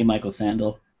question. Hey, Michael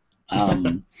Sandel.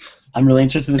 I'm really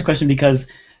interested in this question because,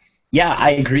 yeah,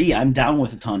 I agree. I'm down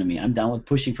with autonomy. I'm down with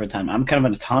pushing for autonomy. I'm kind of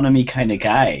an autonomy kind of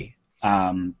guy.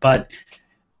 But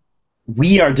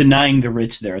we are denying the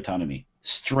rich their autonomy.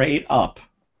 Straight up.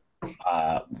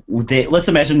 Let's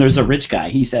imagine there's a rich guy.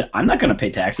 He said, I'm not going to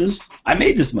pay taxes. I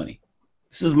made this money.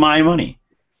 This is my money.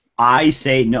 I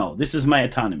say no. This is my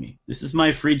autonomy. This is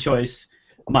my free choice,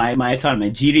 my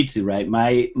autonomy, jiritsu, right?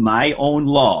 My own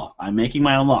law. I'm making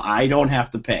my own law. I don't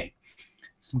have to pay.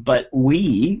 But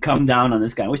we come down on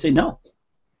this guy. We say, no.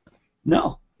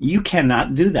 No, you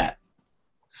cannot do that.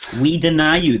 We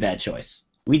deny you that choice.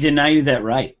 We deny you that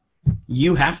right.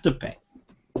 You have to pay.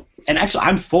 And actually,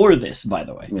 I'm for this, by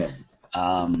the way. Yeah.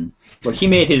 Well, he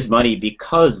made his money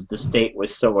because the state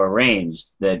was so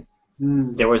arranged that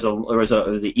there was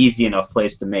an easy enough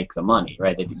place to make the money,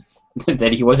 right?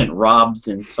 That he wasn't robbed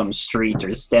in some street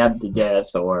or stabbed to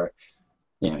death, or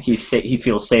he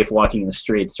feels safe walking the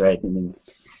streets, right? And then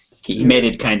he made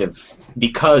it kind of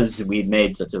because we'd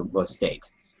made such a state.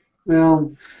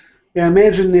 Well, yeah.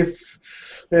 Imagine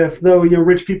if though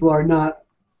rich people are not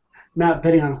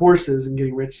betting on horses and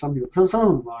getting rich. Some of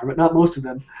them are, but not most of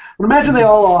them. But imagine they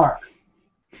all are.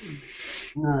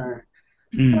 Or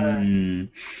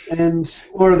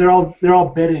they're all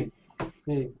betting.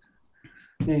 And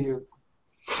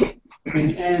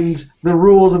the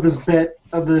rules of this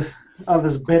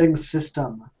this betting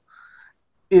system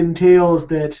entails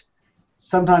that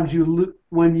sometimes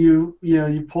when you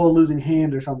pull a losing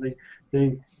hand or something,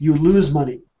 then you lose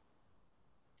money.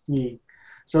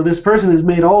 So this person has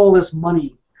made all this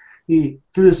money through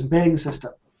this betting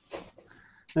system,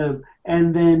 and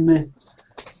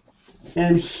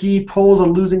he pulls a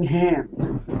losing hand,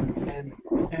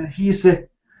 and he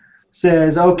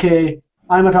says, "Okay,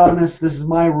 I'm autonomous. This is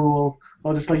my rule."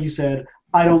 Well, just like you said,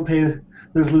 I don't pay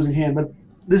this losing hand, but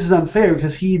this is unfair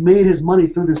because he made his money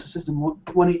through this system.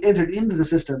 When he entered into the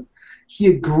system,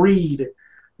 he agreed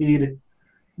to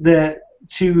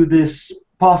this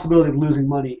possibility of losing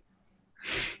money.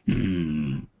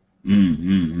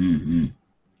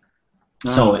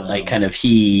 So, like, kind of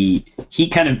he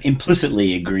kind of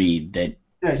implicitly agreed that.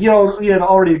 Yeah, he had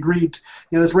already agreed.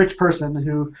 This rich person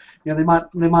who, they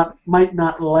might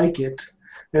not like it,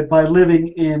 that by living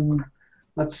in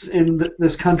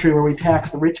this country where we tax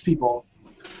the rich people,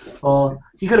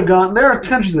 he could have gone. There are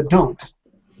countries that don't.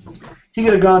 He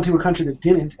could have gone to a country that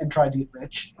didn't and tried to get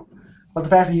rich, but the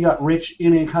fact that he got rich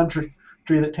in a country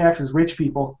that taxes rich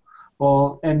people,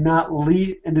 and did not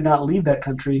leave that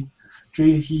country,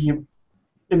 he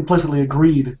implicitly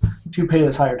agreed to pay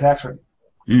this higher tax rate.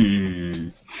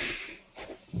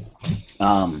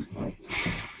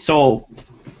 So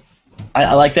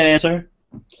I like that answer,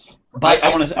 but I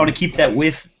want to keep that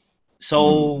with.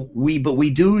 So we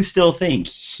do still think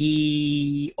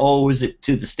he owes it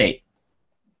to the state.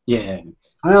 Yeah.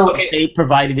 Well, the state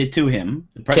provided it to him.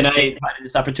 The state provided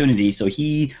this opportunity, so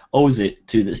he owes it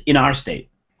to this in our state.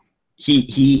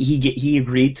 He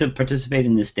agreed to participate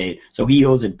in this state, so he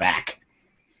owes it back.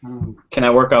 Can I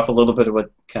work off a little bit of where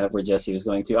Jesse was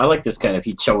going to? I like this kind of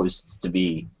he chose to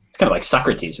be. It's kind of like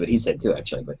Socrates, what he said too,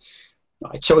 actually. But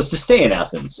I chose to stay in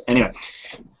Athens. Anyway,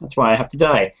 that's why I have to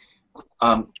die.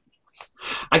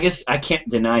 I guess I can't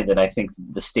deny that I think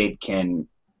the state can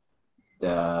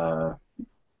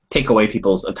take away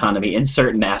people's autonomy in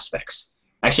certain aspects.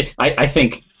 Actually, I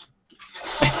think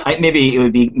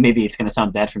maybe it's going to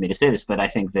sound bad for me to say this, but I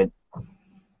think that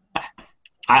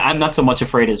I'm not so much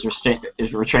afraid as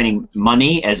restraining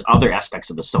money as other aspects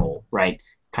of the soul, right?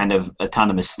 Kind of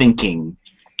autonomous thinking,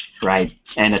 right?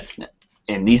 And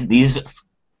these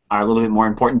are a little bit more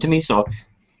important to me. So,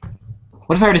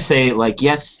 what if I were to say, like,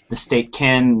 yes, the state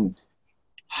can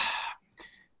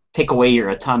take away your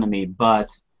autonomy,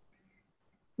 but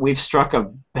we've struck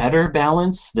a better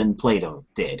balance than Plato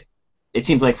did. It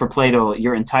seems like for Plato,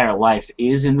 your entire life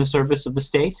is in the service of the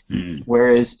state,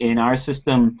 whereas in our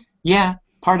system, yeah,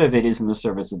 part of it is in the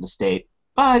service of the state,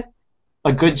 but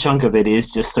a good chunk of it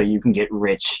is just so you can get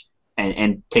rich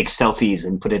and take selfies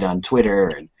and put it on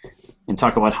Twitter and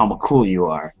talk about how cool you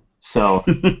are. So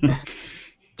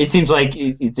it seems like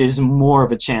there's more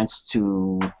of a chance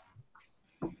to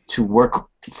work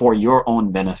for your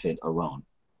own benefit alone.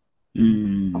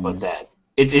 How about that?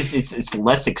 It's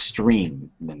less extreme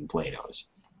than Plato's.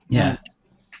 Yeah.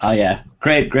 Oh yeah.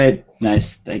 Great.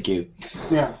 Nice. Thank you.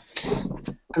 Yeah.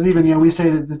 Because even we say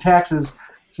that the taxes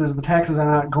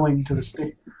are not going to the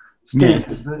state. State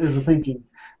is the thinking.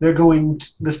 They're going.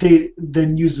 The state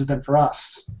then uses them for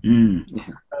us.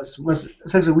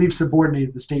 Essentially, we've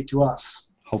subordinated the state to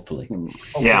us. Hopefully.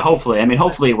 Yeah. Hopefully. I mean,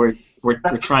 hopefully we're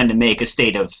trying to make a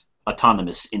state of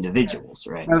autonomous individuals,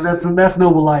 right? That's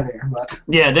noble lie there, but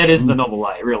yeah, that is the noble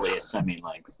lie. It really is. I mean,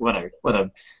 like what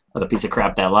a piece of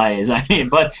crap that lie is. I mean,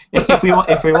 but if we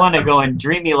want to go in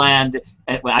dreamy land,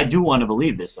 I do want to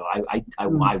believe this. So I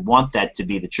want that to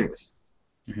be the truth.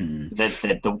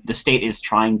 That the state is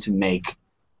trying to make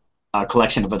a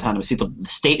collection of autonomous people. The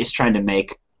state is trying to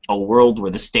make a world where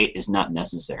the state is not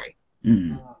necessary.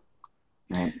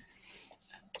 Right.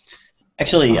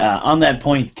 Actually, on that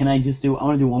point, can I just I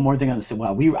want to do one more thing on this.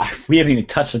 Wow, we haven't even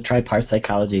touched the tripart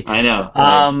psychology. I know.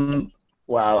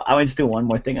 Wow, I want to just do one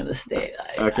more thing on the state.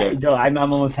 Okay. I'm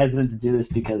almost hesitant to do this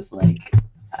because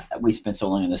we spent so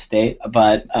long in the state,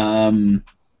 but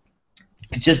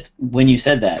it's just when you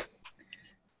said that,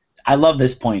 I love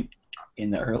this point in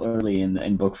the early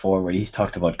in book 4 where he's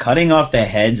talked about cutting off the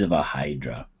heads of a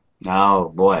hydra. Oh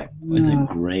boy, it was a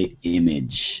great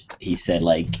image. He said,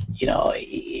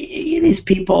 these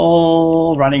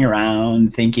people running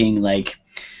around thinking I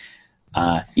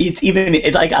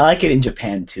like it in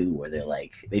Japan too, where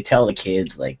they tell the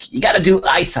kids you gotta do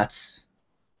aisatsu,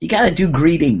 you gotta do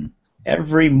greeting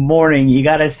every morning. You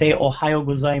gotta say ohayo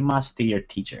gozaimasu to your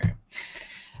teacher.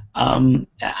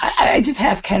 I just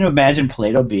have kind of imagined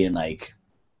Plato being like,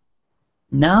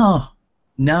 no.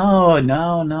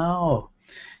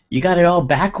 You got it all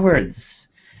backwards.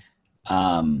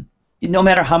 No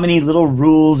matter how many little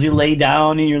rules you lay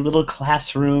down in your little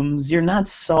classrooms, you're not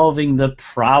solving the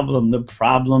problem. The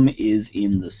problem is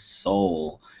in the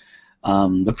soul.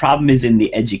 The problem is in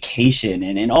the education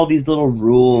and in all these little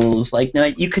rules.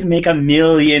 You could make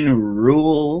 1,000,000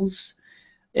 rules.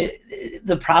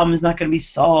 The problem is not going to be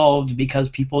solved because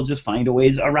people just find a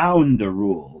ways around the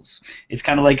rules. It's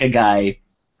kind of like a guy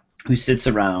who sits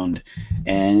around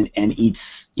and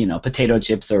eats potato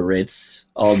chips or Ritz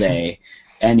all day,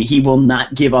 and he will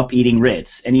not give up eating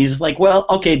Ritz. And he's like, well,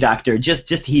 okay, doctor,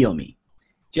 just heal me,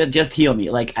 just heal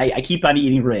me. I keep on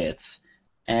eating Ritz,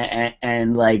 and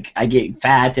I get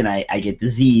fat and I get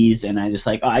disease, and I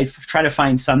try to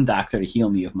find some doctor to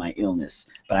heal me of my illness,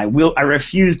 but I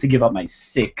refuse to give up my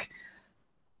sick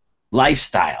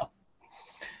lifestyle.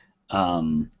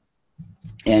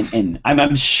 And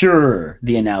I'm sure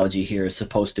the analogy here is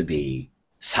supposed to be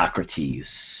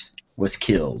Socrates was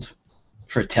killed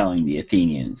for telling the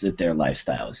Athenians that their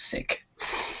lifestyle is sick.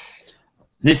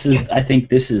 I think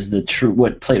this is the true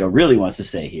what Plato really wants to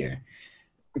say here.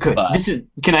 Good.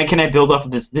 Can I build off of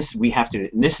this? This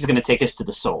is going to take us to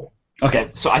the soul.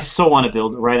 Okay. So I so want to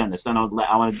build right on this, and I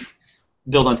want to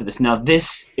build onto this. Now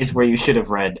this is where you should have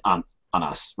read on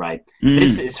us, right?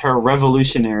 This is her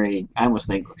revolutionary, I almost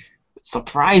think,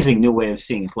 surprising new way of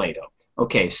seeing Plato.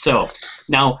 Okay, so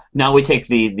now we take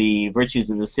the virtues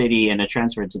of the city and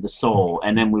transfer it to the soul,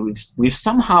 and then we've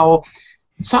somehow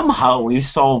we've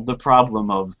solved the problem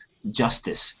of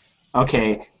justice.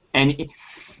 Okay, and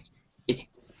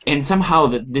somehow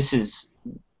that this is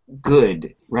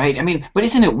good, right? I mean, but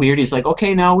isn't it weird? He's like,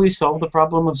 okay, now we've solved the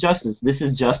problem of justice. This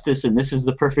is justice, and this is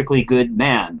the perfectly good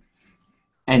man.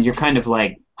 And you're kind of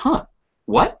like, huh,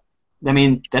 what? I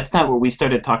mean, that's not what we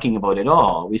started talking about at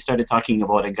all. We started talking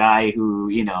about a guy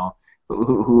who,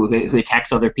 who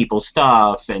attacks other people's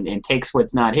stuff and takes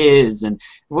what's not his. And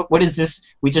what is this?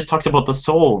 We just talked about the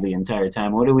soul the entire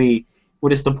time.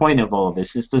 What is the point of all of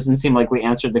this? This doesn't seem like we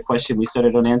answered the question we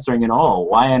started on answering at all.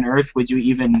 Why on earth would you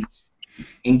even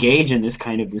engage in this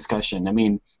kind of discussion? I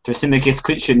mean,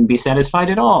 Thrasymachus shouldn't be satisfied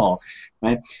at all,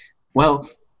 right? Well,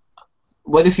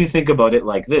 what if you think about it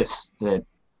like this, that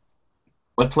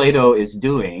what Plato is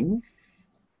doing,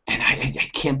 and I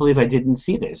can't believe I didn't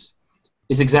see this,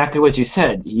 is exactly what you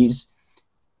said.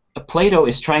 Plato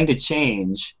is trying to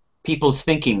change people's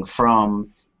thinking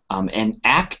from an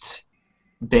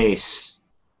act-based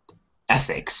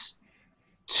ethics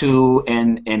to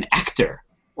an actor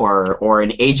or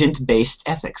an agent-based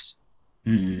ethics,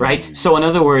 right? So in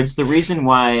other words, the reason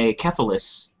why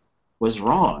Cephalus was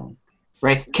wrong,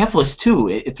 right? Cephalus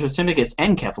too, Thrasymachus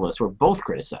and Cephalus were both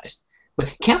criticized.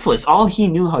 But Cephalus, all he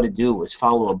knew how to do was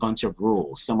follow a bunch of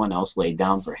rules someone else laid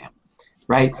down for him,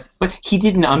 right? But he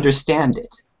didn't understand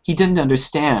it. He didn't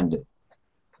understand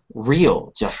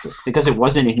real justice because it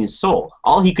wasn't in his soul.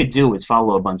 All he could do was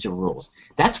follow a bunch of rules.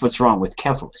 That's what's wrong with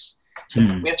Cephalus. So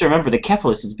we have to remember that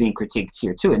Cephalus is being critiqued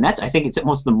here too, and I think it's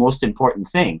the most important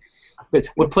thing. But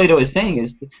what Plato is saying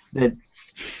is that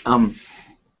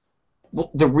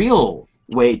the real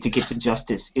way to get to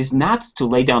justice is not to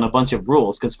lay down a bunch of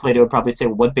rules, because Plato would probably say,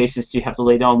 well, what basis do you have to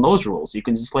lay down those rules? You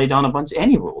can just lay down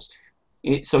any rules.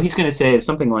 So he's going to say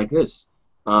something like this.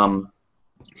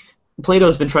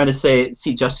 Plato's been trying to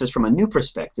see justice from a new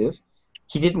perspective.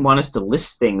 He didn't want us to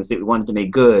list things that we wanted to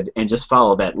make good and just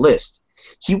follow that list.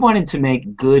 He wanted to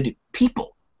make good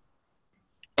people.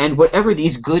 And whatever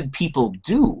these good people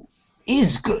do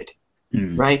is good,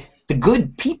 right? The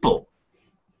good people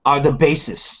are the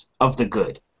basis of the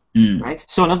good, right?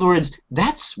 So in other words,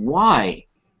 that's why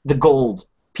the gold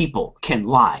people can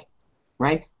lie,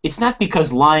 right? It's not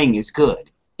because lying is good.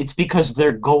 It's because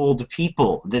they're gold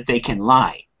people that they can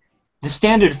lie. The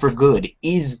standard for good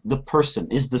is the person,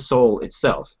 is the soul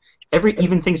itself.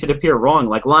 Even things that appear wrong,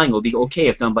 like lying, will be okay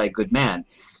if done by a good man.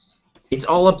 It's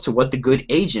all up to what the good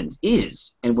agent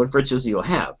is and what virtues you'll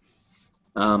have.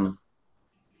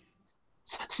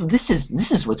 So this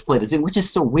is what's Plato's doing, which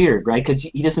is so weird, right? Because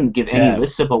he doesn't give any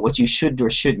lists about what you should or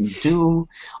shouldn't do.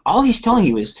 All he's telling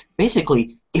you is,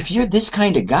 basically, if you're this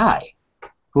kind of guy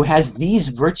who has these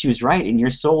virtues right and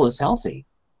your soul is healthy,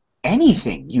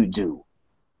 anything you do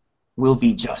will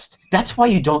be just. That's why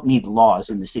you don't need laws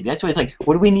in the city. That's why he's like,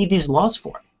 what do we need these laws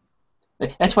for?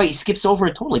 That's why he skips over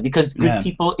it totally, because good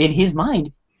people, in his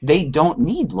mind, they don't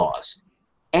need laws.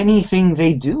 Anything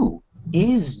they do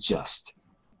is just.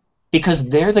 Because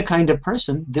they're the kind of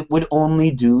person that would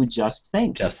only do just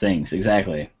things. Just things,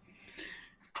 exactly.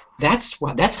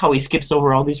 That's how he skips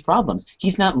over all these problems.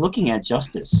 He's not looking at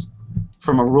justice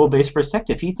from a rule-based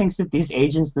perspective. He thinks that these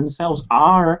agents themselves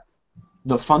are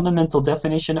the fundamental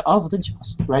definition of the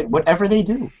just, right? Whatever they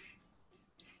do.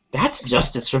 That's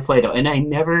justice for Plato. And I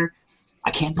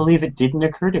can't believe it didn't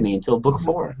occur to me until book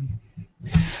 4.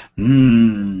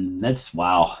 That's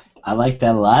wow. I like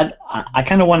that a lot. I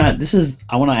kind of want to.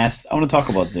 I want to talk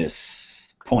about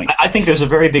this point. I think there's a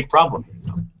very big problem.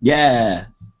 Yeah,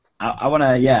 I want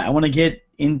to. Yeah, I want to get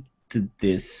into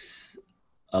this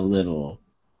a little.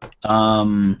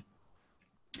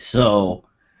 So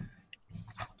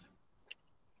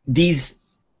these,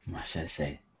 what should I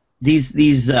say?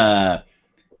 These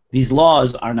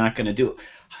laws are not going to do.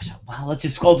 Well, I'll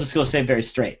just go say it very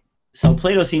straight. So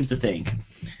Plato seems to think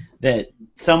that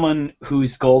someone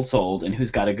who's gold-souled and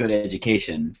who's got a good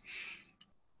education,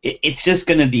 it's just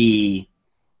going to be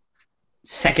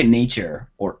second nature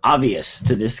or obvious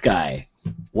to this guy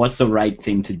what the right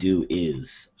thing to do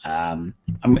is.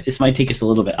 This might take us a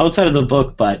little bit outside of the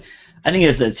book, but I think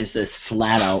it's just this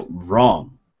flat-out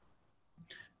wrong.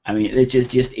 I mean, it's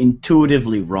just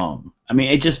intuitively wrong. I mean,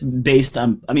 it's just based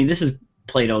on. I mean, this is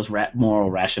Plato's moral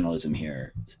rationalism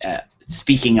here,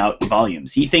 speaking out in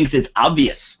volumes. He thinks it's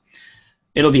obvious.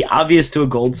 It'll be obvious to a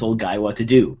gold-souled guy what to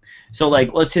do. So,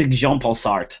 like, let's take Jean-Paul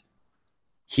Sartre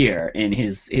here in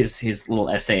his little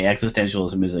essay,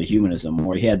 Existentialism is a Humanism,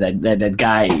 where he had that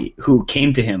guy who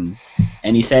came to him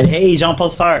and he said, hey, Jean-Paul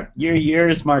Sartre, you're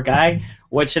a smart guy.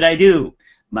 What should I do?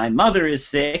 My mother is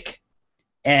sick,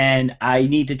 and I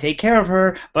need to take care of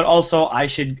her, but also I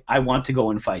want to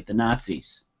go and fight the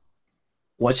Nazis.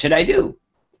 What should I do?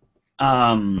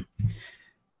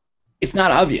 It's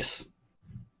not obvious.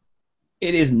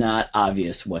 It is not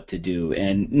obvious what to do,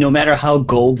 and no matter how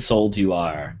gold-souled you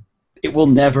are, it will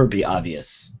never be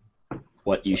obvious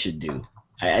what you should do.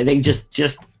 I think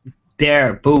just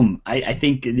there, boom. I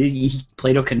think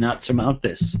Plato cannot surmount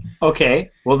this. Okay,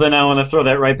 well then I want to throw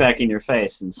that right back in your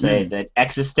face and say that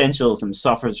existentialism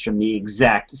suffers from the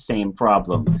exact same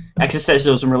problem.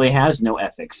 Existentialism really has no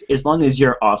ethics. As long as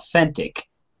you're authentic,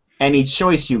 any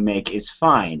choice you make is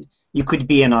fine. You could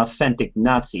be an authentic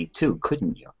Nazi too,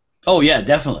 couldn't you? Oh yeah,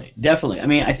 definitely. I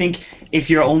mean, I think if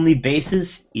your only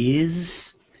basis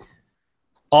is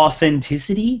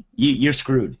authenticity, you're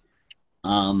screwed.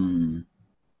 But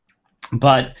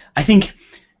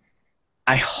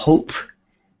I hope,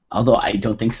 although I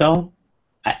don't think so,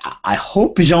 I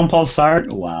hope Jean-Paul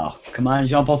Sartre, wow, come on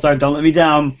Jean-Paul Sartre, don't let me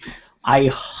down. I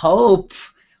hope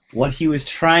what he was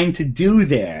trying to do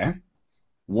there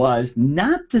was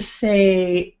not to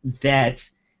say that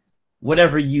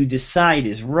whatever you decide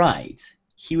is right.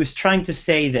 he was trying to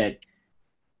say that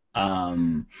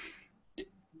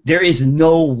there is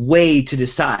no way to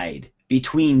decide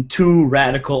between two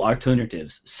radical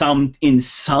alternatives. In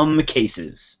some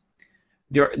cases,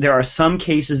 there are some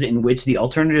cases in which the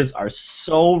alternatives are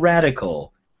so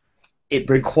radical it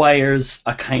requires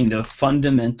a kind of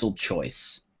fundamental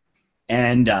choice,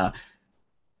 and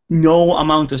no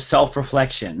amount of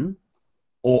self-reflection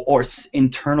or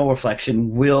internal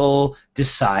reflection will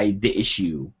decide the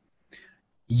issue.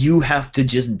 You have to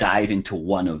just dive into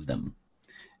one of them.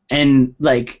 And,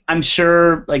 like, I'm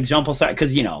sure, like, Jean-Paul Sartre,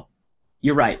 because, you know,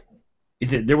 you're right.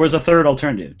 There was a third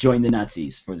alternative, join the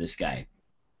Nazis, for this guy.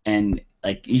 And,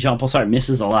 like, Jean-Paul Sartre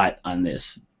misses a lot on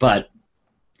this. But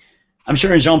I'm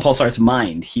sure in Jean-Paul Sartre's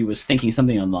mind, he was thinking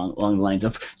something along the lines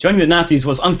of, joining the Nazis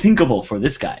was unthinkable for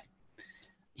this guy.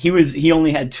 He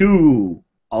only had two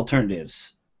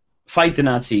alternatives: fight the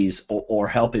Nazis or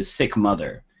help his sick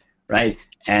mother, right?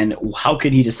 And how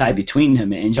could he decide between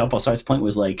them? And Jean-Paul Sartre's point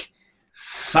was like,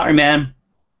 sorry, man.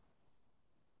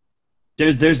 There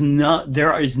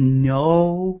is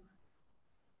no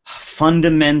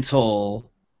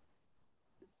fundamental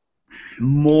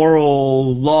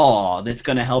moral law that's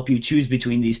going to help you choose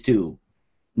between these two.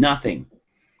 Nothing.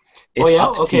 It's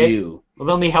up to you. Well,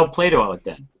 let me help Plato out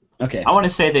then. Okay. I want to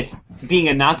say that being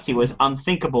a Nazi was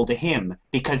unthinkable to him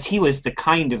because he was the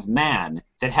kind of man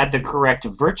that had the correct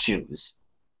virtues,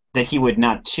 that he would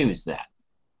not choose that.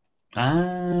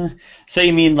 So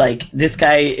you mean like this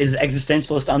guy is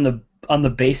existentialist on the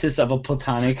basis of a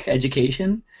Platonic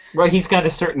education? Right, he's got a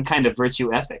certain kind of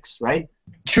virtue ethics, right?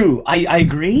 True. I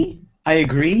agree. I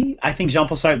think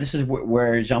Jean-Paul Sartre, this is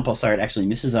where Jean-Paul Sartre actually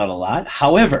misses out a lot.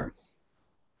 However,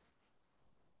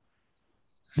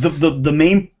 the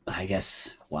main, I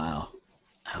guess, wow,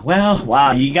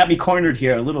 you got me cornered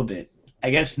here a little bit. I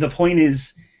guess the point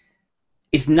is,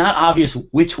 it's not obvious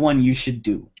which one you should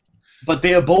do, but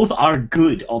they both are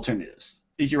good alternatives.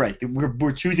 You're right.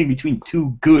 We're choosing between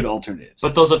two good alternatives.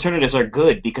 But those alternatives are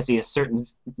good because he has certain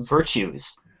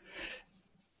virtues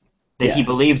that he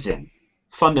believes in,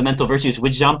 fundamental virtues,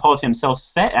 which Jean-Paul himself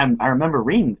said. I remember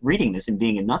reading this in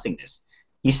Being in Nothingness.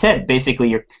 He said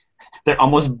basically they're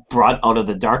almost brought out of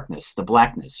the darkness, the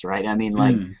blackness, right? I mean,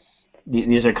 like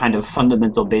these are kind of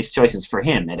fundamental based choices for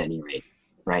him, at any rate,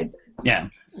 right? Yeah.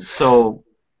 So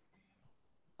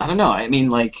I don't know. I mean,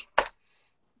 like,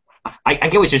 I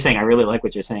get what you're saying. I really like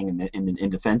what you're saying in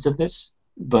defense of this,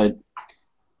 but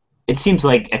it seems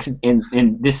like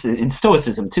in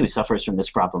Stoicism too suffers from this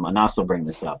problem. And I'll also bring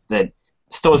this up, that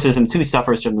Stoicism too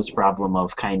suffers from this problem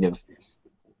of kind of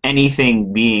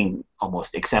anything being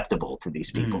almost acceptable to these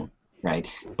people, right?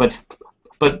 But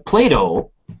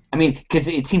Plato, I mean, because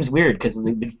it seems weird, because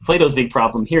Plato's big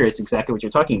problem here is exactly what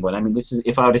you're talking about. I mean, this is,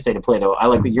 if I were to say to Plato, I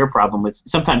like what your problem is.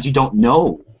 Sometimes you don't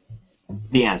know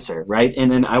the answer, right?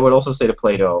 And then I would also say to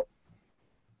Plato,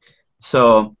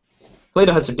 so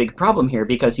Plato has a big problem here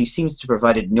because he seems to have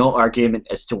provided no argument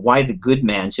as to why the good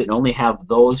man should only have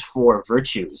those four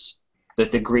virtues that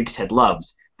the Greeks had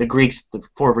loved. The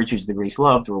four virtues the Greeks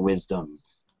loved were wisdom,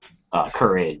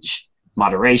 courage,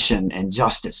 moderation, and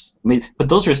justice. I mean, but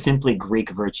those are simply Greek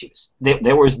virtues.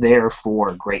 They were there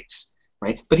for greats,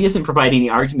 right? But he doesn't provide any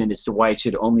argument as to why it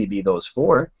should only be those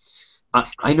four.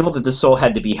 I know that the soul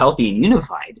had to be healthy and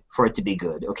unified for it to be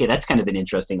good. Okay, that's kind of an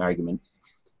interesting argument.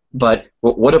 But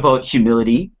what about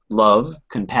humility, love,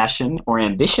 compassion, or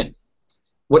ambition?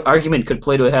 What argument could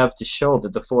Plato have to show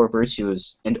that the four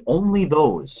virtues, and only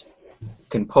those,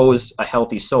 compose a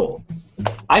healthy soul?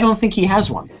 I don't think he has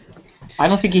one. I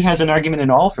don't think he has an argument at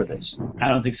all for this. I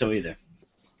don't think so either.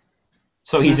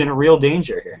 So he's in a real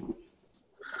danger here.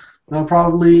 Now,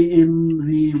 probably in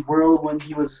the world when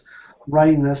he was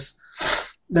writing this,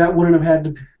 that wouldn't have had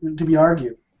to be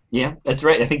argued. Yeah, that's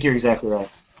right. I think you're exactly right.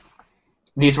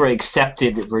 These were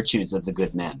accepted virtues of the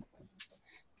good man.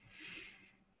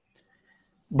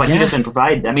 But he doesn't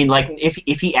provide. I mean, like,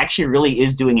 if he actually really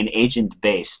is doing an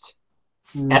agent-based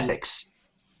ethics,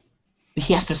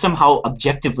 he has to somehow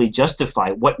objectively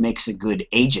justify what makes a good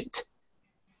agent.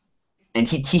 And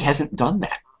he hasn't done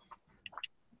that.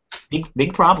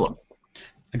 Big problem.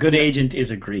 A good agent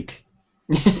is a Greek.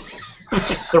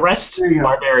 The rest,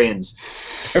 barbarians.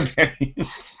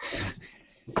 Barbarians.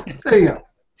 There you go.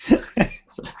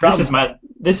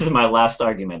 This is my last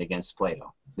argument against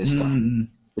Plato this time.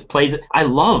 I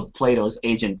love Plato's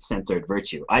agent-centered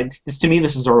virtue. To me,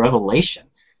 this is a revelation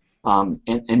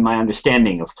in my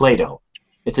understanding of Plato.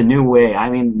 It's a new way. I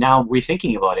mean, now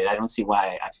rethinking about it, I don't see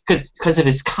why. Because of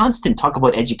his constant talk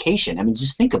about education. I mean,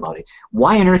 just think about it.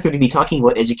 Why on earth would he be talking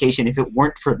about education if it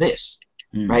weren't for this,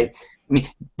 right? I mean,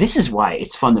 this is why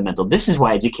it's fundamental. This is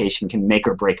why education can make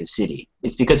or break a city.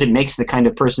 It's because it makes the kind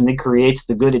of person that creates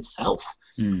the good itself.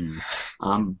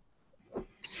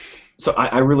 So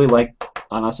I really like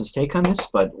Anas's take on this,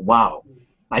 but wow,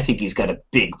 I think he's got a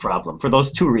big problem for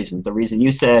those two reasons. The reason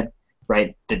you said,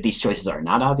 right, that these choices are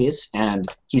not obvious, and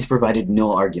he's provided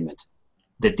no argument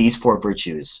that these four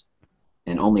virtues,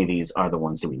 and only these, are the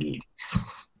ones that we need.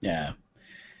 Yeah.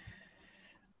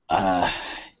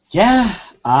 Yeah.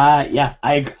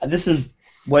 This is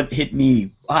what hit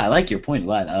me. I like your point a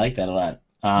lot. I like that a lot.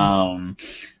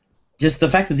 Just the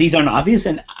fact that these aren't obvious,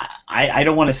 and I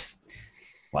don't want to.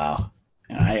 Wow.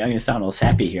 I'm going to sound a little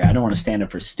sappy here. I don't want to stand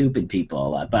up for stupid people a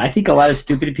lot, but I think a lot of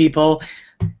stupid people,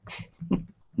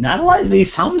 not a lot, maybe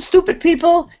some stupid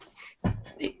people,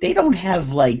 they don't have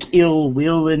like ill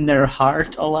will in their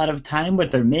heart a lot of time, but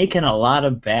they're making a lot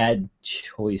of bad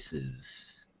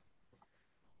choices.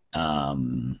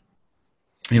 There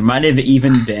might have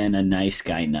even been a nice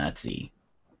guy Nazi,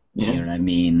 you know what I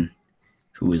mean,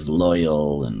 who was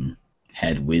loyal and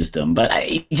had wisdom, but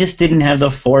he just didn't have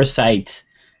the foresight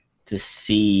to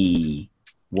see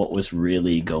what was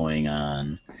really going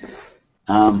on.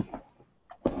 Well,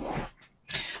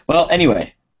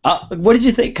 anyway, what did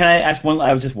you think? Can I ask one?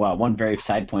 One very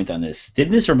side point on this.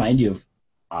 Didn't this remind you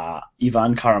of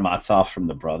Ivan Karamazov from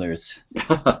The Brothers,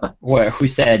 who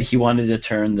said he wanted to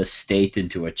turn the state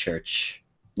into a church?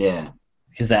 Yeah.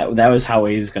 Because that was how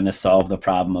he was going to solve the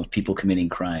problem of people committing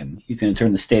crime. He's going to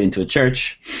turn the state into a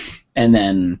church, and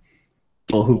then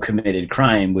people who committed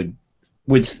crime would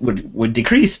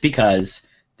decrease because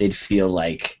they'd feel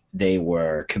like they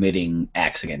were committing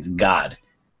acts against God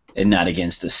and not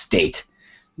against the state.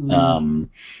 And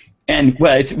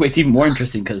well, it's even more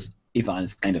interesting because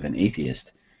Ivan's kind of an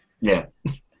atheist. Yeah,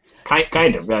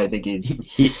 kind of. I think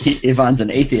Ivan's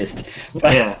an atheist.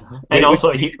 But, yeah, and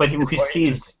also he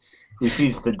sees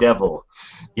the devil.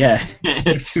 Yeah,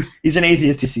 he's an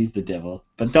atheist who sees the devil,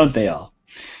 but don't they all?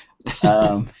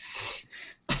 All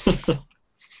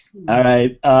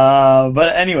right,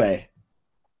 but anyway.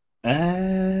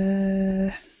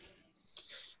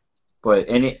 But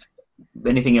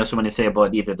anything else you want to say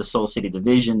about either the soul city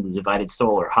division, the divided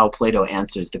soul, or how Plato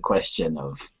answers the question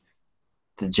of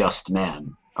the just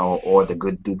man or the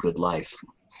good life?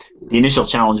 The initial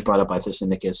challenge brought up by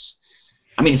Thrasymachus.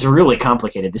 I mean, it's really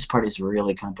complicated. This part is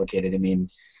really complicated. I mean,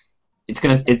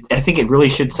 I think it really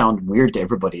should sound weird to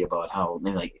everybody about how,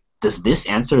 like, does this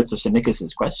answer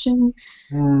Thrasymachus' question?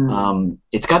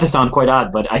 It's got to sound quite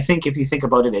odd, but I think if you think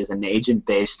about it as an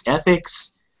agent-based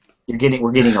ethics, we're getting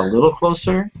a little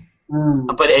closer.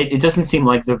 But it doesn't seem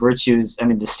like the virtues, I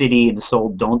mean, the city and the soul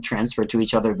don't transfer to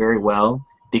each other very well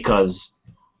because,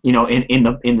 in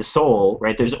the soul,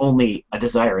 right, there's only a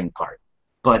desiring part.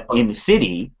 But in the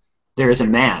city, there is a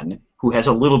man who has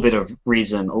a little bit of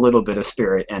reason, a little bit of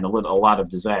spirit, and a lot of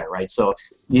desire, right? So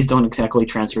these don't exactly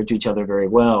transfer to each other very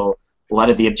well. A lot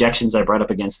of the objections I brought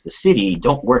up against the city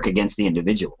don't work against the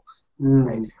individual.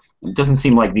 Right? It doesn't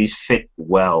seem like these fit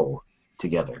well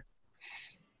together.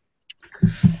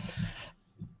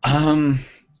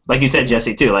 Like you said,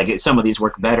 Jesse, too, like some of these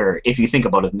work better if you think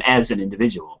about them as an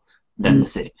individual than the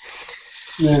city.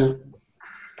 Yeah.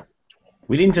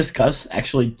 We didn't discuss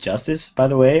actually justice, by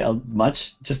the way,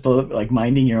 much. Just like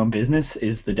minding your own business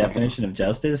is the definition of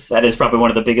justice. That is probably one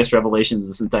of the biggest revelations of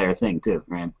this entire thing, too,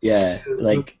 right? Yeah,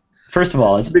 like first of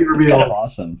all, it's big reveal. Kind of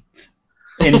awesome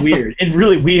and weird, and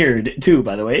really weird too,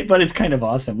 by the way. But it's kind of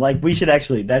awesome. Like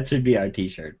that should be our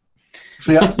T-shirt.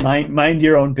 So yeah, mind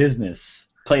your own business.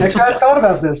 Actually, I thought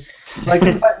about this. Like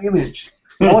in that image,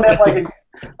 I want to have like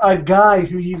a guy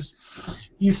who he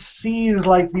sees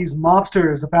like these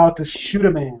mobsters about to shoot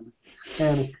a man,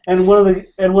 and one of the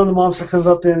mobsters comes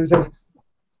up to him and says,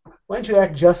 "Why don't you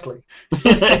act justly?"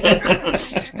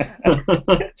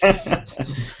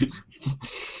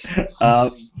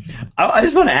 I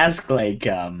just want to ask, like,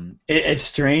 as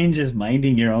strange as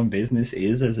minding your own business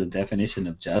is as a definition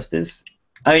of justice,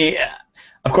 I mean,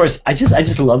 of course, I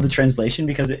just love the translation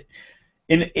because it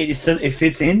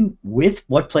fits in with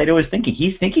what Plato is thinking.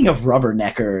 He's thinking of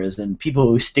rubberneckers and people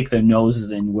who stick their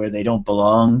noses in where they don't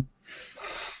belong.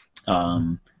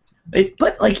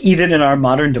 But like even in our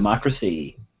modern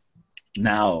democracy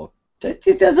now,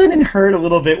 it doesn't hurt a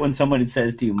little bit when someone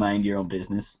says to you, "Mind your own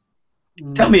business."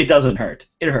 Tell me it doesn't hurt.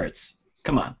 It hurts.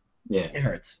 Come on. Yeah. It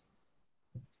hurts.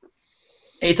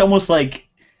 It's almost like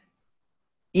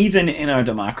even in our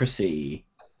democracy,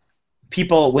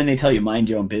 people, when they tell you mind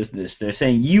your own business, they're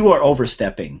saying you are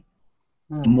overstepping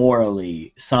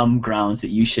morally some grounds that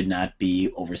you should not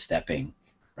be overstepping,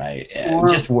 right?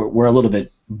 Just we're a little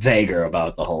bit vaguer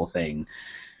about the whole thing.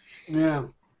 Yeah.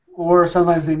 or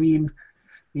sometimes they mean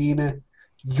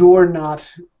you're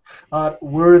not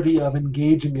worthy of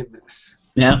engaging in this.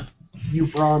 Yeah. You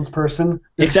bronze person.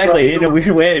 Exactly. In a Disgusting.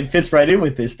 weird way, it fits right in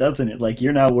with this, doesn't it? Like,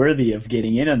 you're not worthy of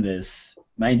getting in on this.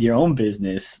 Mind your own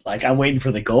business. Like, I'm waiting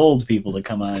for the gold people to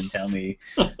come on and tell me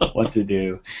what to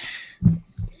do.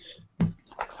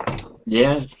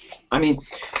 Yeah, I mean,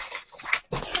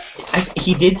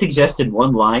 he did suggest in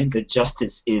one line that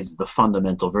justice is the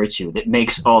fundamental virtue that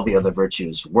makes all the other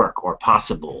virtues work or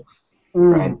possible,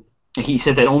 right? And he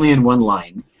said that only in one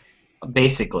line,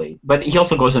 basically. But he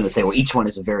also goes on to say, well, each one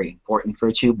is a very important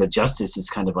virtue, but justice is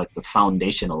kind of like the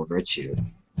foundational virtue.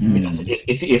 You know, so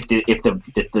if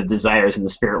the desires and the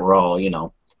spirit were all, you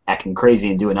know, acting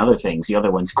crazy and doing other things, the other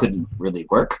ones couldn't really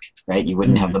work, right? You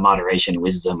wouldn't have the moderation,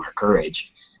 wisdom, or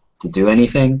courage to do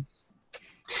anything.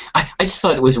 I just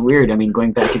thought it was weird. I mean,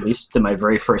 going back at least to my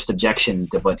very first objection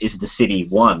to what is the city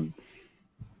one.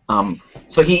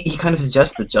 So he kind of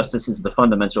suggests that justice is the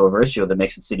fundamental virtue that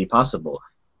makes the city possible.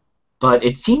 But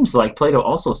it seems like Plato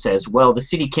also says, well, the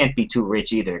city can't be too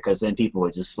rich either, because then people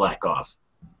would just slack off.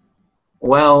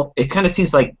 Well, it kind of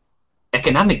seems like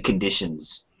economic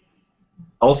conditions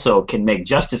also can make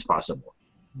justice possible.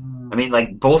 I mean,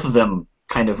 like, both of them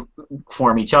kind of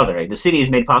form each other. Right? The city is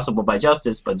made possible by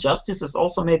justice, but justice is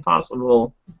also made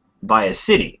possible by a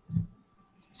city.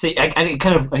 See, it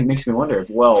kind of makes me wonder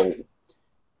if, well,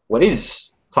 what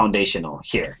is foundational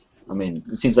here? I mean,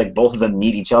 it seems like both of them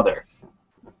need each other.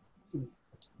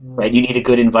 Right? You need a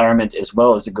good environment as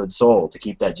well as a good soul to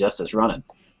keep that justice running.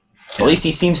 At least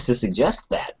he seems to suggest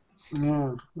that.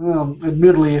 Yeah. Well,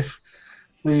 admittedly, if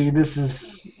this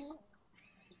is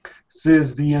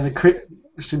the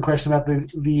Christian question about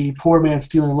the poor man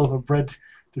stealing a loaf of bread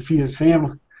to feed his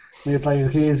family. And it's like,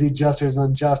 okay, is he just or is he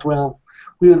unjust? Well,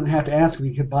 we wouldn't have to ask him.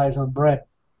 He could buy his own bread.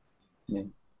 Yeah.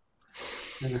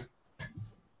 Yeah.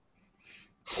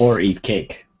 Or eat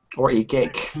cake. Or eat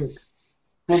cake.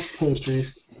 Well,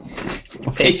 pastries.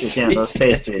 Pastries, yeah, those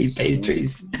pastries. Eat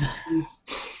pastries.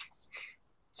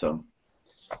 So,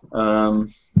 but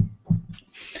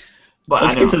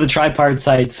let's get to the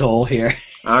tripartite soul here.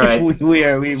 All right. we're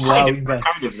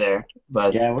kind of there,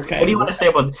 but yeah, we're kind what do you want to say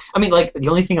about? I mean, like, the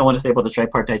only thing I want to say about the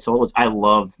tripartite soul is I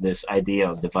love this idea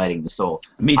of dividing the soul.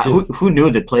 Me too. Who knew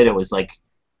that Plato was, like,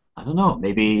 I don't know,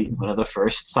 maybe one of the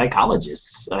first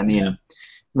psychologists? I mean,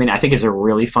 I think it's a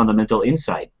really fundamental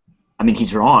insight. I mean,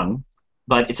 he's wrong,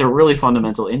 but it's a really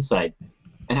fundamental insight.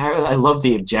 And I love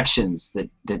the objections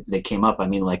that came up. I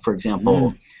mean, like, for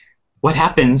example, what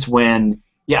happens when,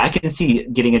 I can see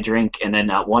getting a drink and then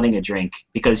not wanting a drink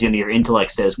because, you know, your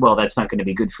intellect says, well, that's not going to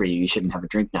be good for you. You shouldn't have a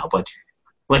drink now. But,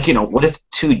 like, you know, what if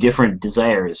two different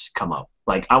desires come up?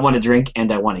 Like, I want to drink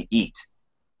and I want to eat.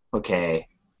 Okay,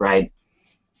 right?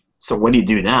 So what do you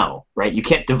do now, right? You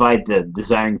can't divide the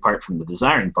desiring part from the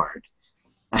desiring part.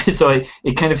 So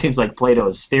it kind of seems like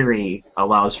Plato's theory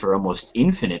allows for almost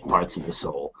infinite parts of the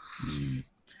soul.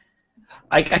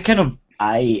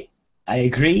 I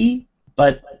agree,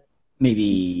 but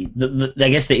maybe I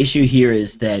guess the issue here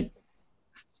is that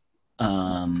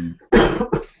those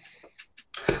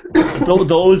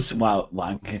I'm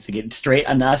going to have to get straight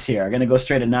on us here. I'm going to go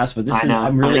straight on us, but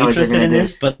I'm really interested in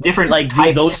this. But different like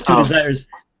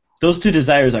those two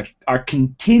desires are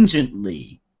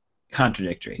contingently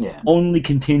contradictory. Yeah. Only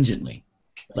contingently.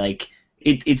 Like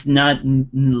it's not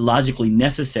logically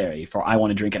necessary for I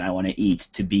want to drink and I want to eat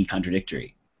to be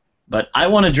contradictory. But I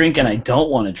want to drink and I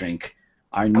don't want to drink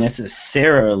are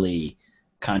necessarily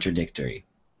contradictory.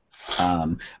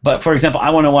 But for example, I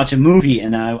want to watch a movie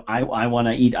and I want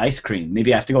to eat ice cream.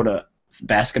 Maybe I have to go to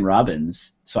Baskin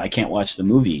Robbins, so I can't watch the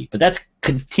movie. But that's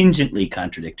contingently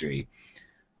contradictory.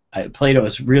 Plato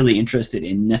is really interested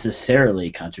in necessarily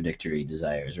contradictory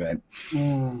desires, right?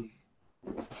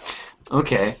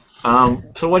 Okay.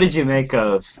 So what did you make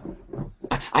of...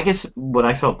 I guess what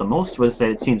I felt the most was that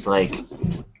it seems like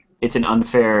it's an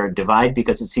unfair divide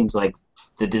because it seems like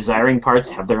the desiring parts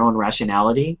have their own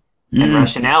rationality, and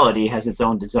rationality has its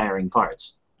own desiring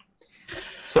parts.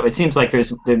 So it seems like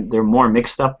they're more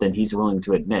mixed up than he's willing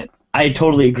to admit. I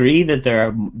totally agree that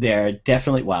they're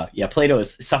definitely... Wow, yeah, Plato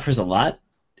suffers a lot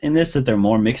in this, that they're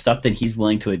more mixed up than he's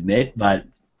willing to admit, but...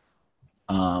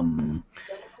 I mean,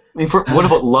 what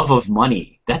about love of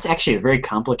money? That's actually a very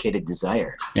complicated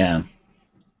desire. Yeah.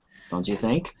 Don't you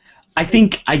think? I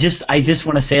just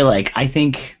want to say, like, I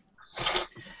think,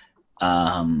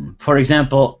 for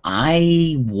example,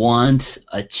 I want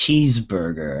a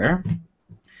cheeseburger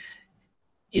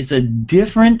is a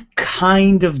different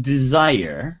kind of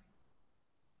desire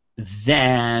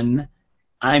than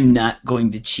I'm not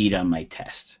going to cheat on my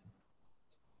test.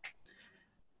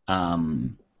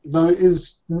 Though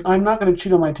I'm not going to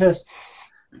cheat on my test.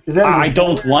 Is that a I desire?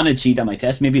 don't want to cheat on my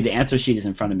test. Maybe the answer sheet is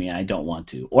in front of me and I don't want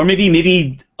to. Or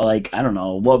maybe like, I don't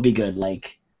know, what would be good?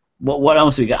 Like, what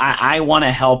else would be good? I want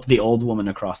to help the old woman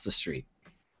across the street.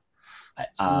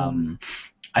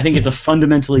 I think it's a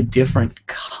fundamentally different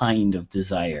kind of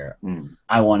desire.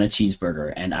 I want a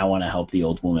cheeseburger and I want to help the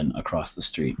old woman across the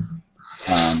street.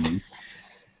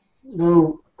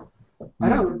 Though I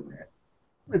don't.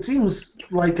 It seems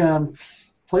like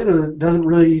Plato doesn't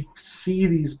really see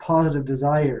these positive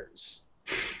desires.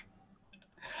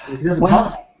 He doesn't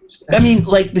talk about them. I mean,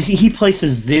 like, he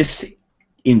places this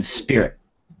in spirit.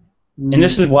 And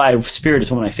this is why spirit is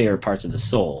one of my favorite parts of the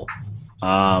soul.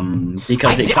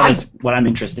 Because it covers what I'm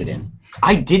interested in.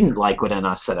 I didn't like what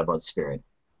Anna said about spirit.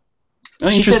 Oh,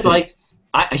 she said, like,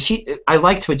 I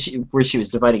liked where she was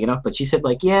dividing it up, but she said,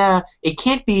 like, yeah, it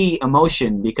can't be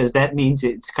emotion because that means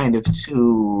it's kind of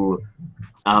too,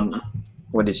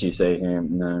 what did she say here?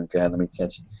 No, God, let me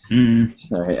catch.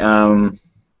 Sorry.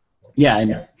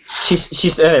 Yeah. She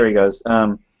said, there he goes.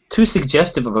 Too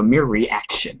suggestive of a mere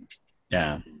reaction.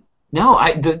 Yeah. No,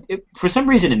 for some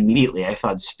reason immediately I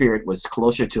thought spirit was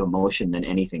closer to emotion than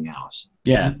anything else.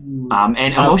 Yeah.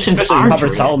 And emotions aren't Robert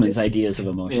reactive. Solomon's ideas of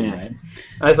emotion, right?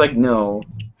 I was like, no,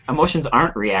 emotions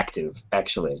aren't reactive.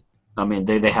 Actually, I mean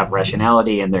they have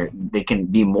rationality and they can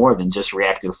be more than just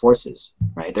reactive forces,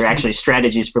 right? They're actually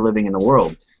strategies for living in the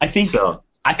world. I think so.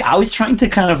 I was trying to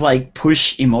kind of like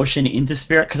push emotion into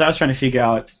spirit because I was trying to figure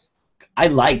out. I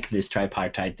like this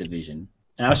tripartite division.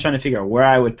 And I was trying to figure out where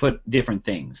I would put different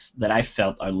things that I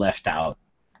felt are left out,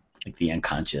 like the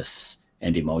unconscious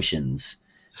and emotions.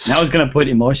 And I was going to put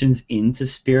emotions into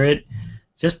spirit.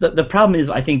 Just the problem is,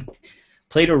 I think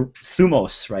Plato,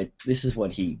 thumos, right? This is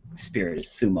what spirit is,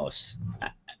 thumos.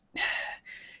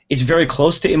 It's very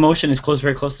close to emotion. It's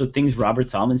very close to things Robert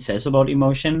Solomon says about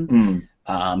emotion.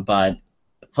 But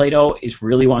Plato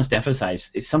really wants to emphasize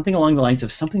is something along the lines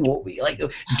of something what we like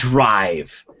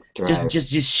drive.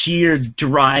 Just sheer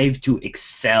drive to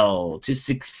excel, to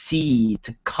succeed,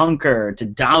 to conquer, to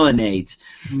dominate,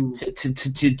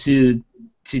 to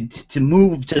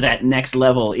move to that next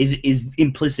level is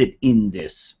implicit in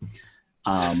this.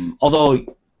 Although,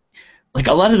 like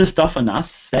a lot of the stuff Anas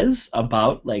says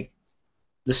about like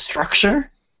the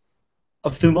structure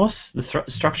of thumos, the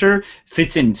structure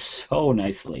fits in so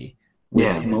nicely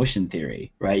with emotion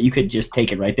theory, right? You could just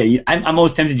take it right there. I'm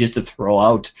always tempted just to throw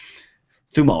out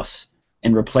thumos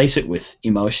and replace it with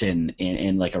emotion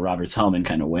in like a Robert Solomon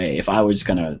kind of way. If I was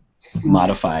gonna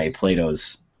modify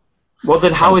Plato's, well,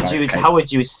 then how would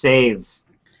you save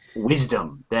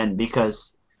wisdom then?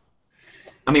 Because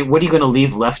I mean, what are you going to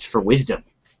leave left for wisdom?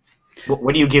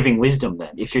 What are you giving wisdom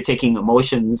then? If you're taking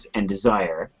emotions and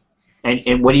desire,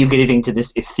 and what are you giving to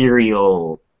this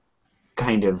ethereal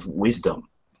kind of wisdom?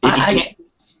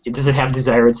 Does it have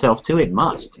desire itself too? It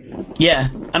must. Yeah,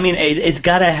 I mean, it's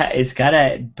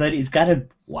gotta.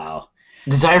 Wow.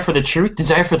 Desire for the truth,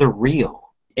 desire for the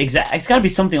real. Exactly. It's gotta be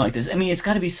something like this. I mean, it's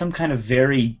gotta be some kind of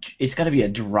it's gotta be a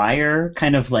drier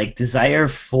kind of like desire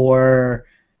for,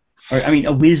 or I mean,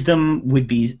 a wisdom would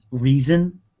be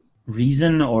reason,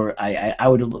 or I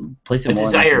would place it a more. A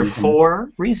desire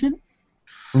for reason.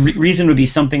 Reason would be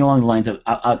something along the lines of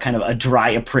a kind of a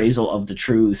dry appraisal of the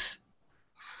truth.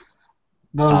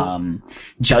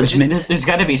 Judgment. There's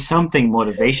got to be something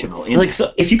motivational in like,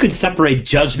 so if you could separate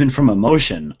judgment from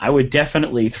emotion, I would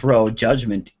definitely throw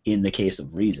judgment in the case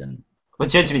of reason. But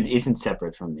judgment isn't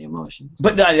separate from the emotions.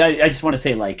 But I just want to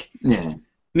say, like,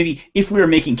 maybe if we were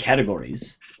making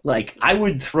categories, like, I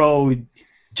would throw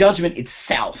judgment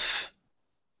itself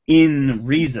in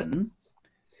reason.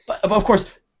 But of course,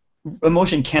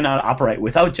 emotion cannot operate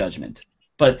without judgment.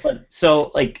 But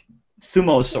so, like,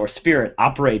 thumos or spirit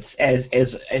operates as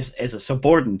a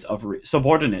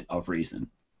subordinate of reason.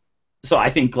 So I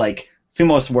think like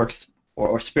thumos works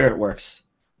or spirit works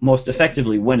most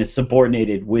effectively when it's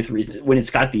subordinated with reason, when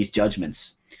it's got these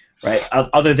judgments, right?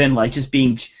 Other than like just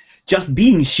being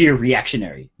sheer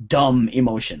reactionary, dumb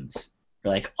emotions.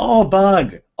 You're like, oh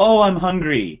bug, oh I'm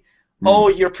hungry, oh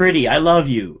you're pretty, I love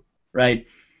you, right?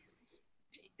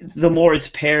 The more it's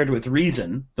paired with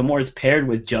reason, the more it's paired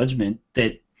with judgment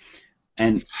that.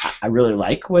 And I really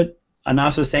like what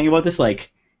Anas was saying about this,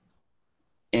 like,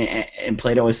 and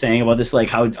Plato was saying about this, like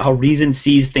how reason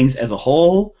sees things as a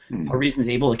whole, how reason is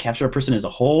able to capture a person as a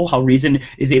whole, how reason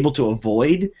is able to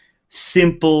avoid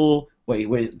simple.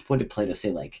 What did Plato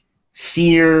say? Like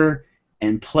fear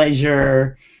and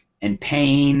pleasure and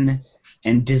pain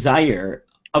and desire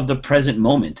of the present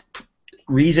moment.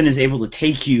 Reason is able to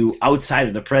take you outside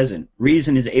of the present.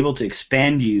 Reason is able to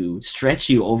expand you, stretch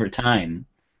you over time.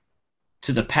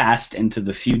 to the past and to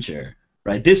the future,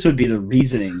 right? This would be the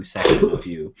reasoning section of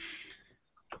you.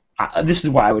 This is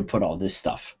where I would put all this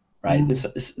stuff, right?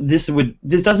 This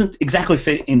doesn't exactly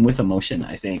fit in with emotion,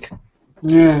 I think.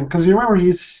 Yeah, because you remember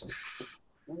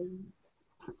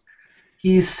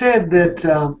he said that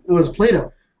it was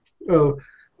Plato.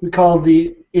 We call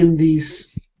the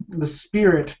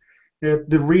spirit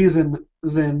the reason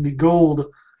in the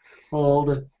gold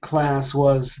class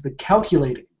was the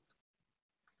calculating.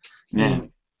 Yeah.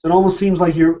 So it almost seems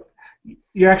like you're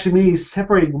actually maybe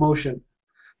separating emotion.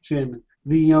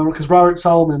 Because Robert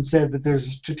Solomon said that there's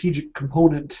a strategic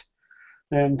component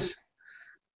and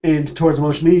towards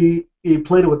emotion. Maybe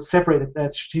Plato would separate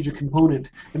that strategic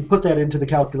component and put that into the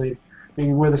calculating. I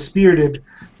mean, where the spirited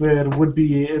would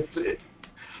be,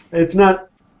 it's not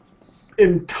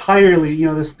entirely,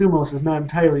 this thumos is not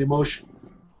entirely emotion,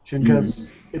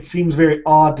 because it seems very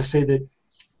odd to say that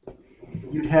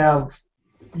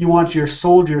you want your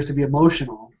soldiers to be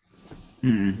emotional.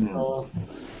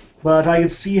 But I can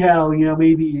see how,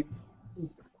 maybe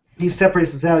he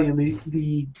separates this out.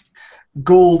 The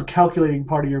gold calculating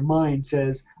part of your mind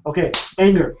says, okay,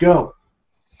 anger, go.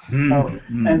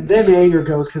 And then the anger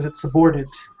goes because it's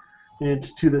subordinate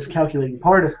to this calculating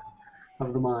part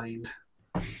of the mind.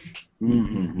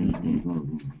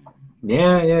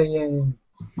 Yeah.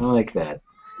 I like that.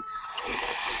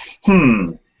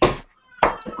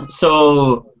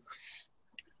 So,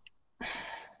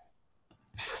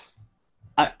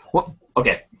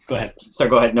 okay. Go ahead. So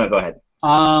go ahead. No, go ahead.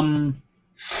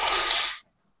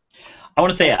 I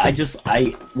want to say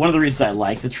one of the reasons I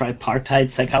like the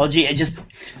tripartite psychology,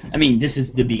 this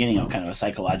is the beginning of kind of a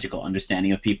psychological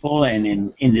understanding of people, and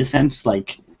in this sense,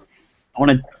 like, I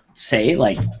want to say,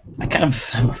 like, I'm going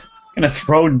to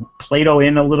throw Plato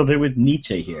in a little bit with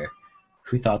Nietzsche here,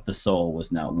 who thought the soul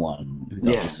was not one, who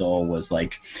thought the soul was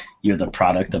like, you're the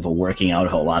product of a working out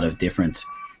of a lot of different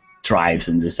drives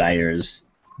and desires.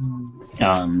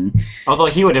 Although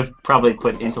he would have probably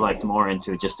put intellect more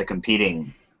into just a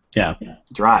competing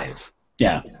drive.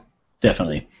 Yeah,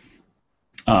 definitely.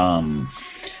 Well,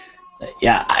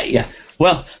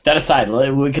 that aside,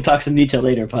 we could talk some Nietzsche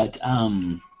later, but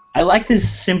I like this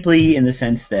simply in the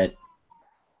sense that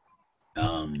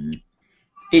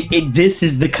this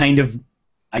is the kind of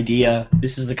idea,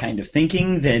 this is the kind of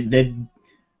thinking that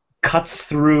cuts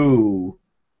through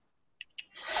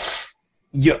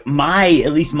at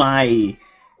least my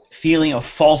feeling of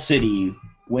falsity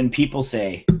when people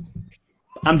say,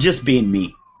 I'm just being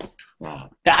me.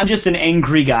 I'm just an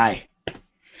angry guy.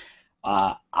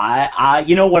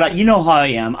 You know how I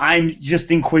am. I'm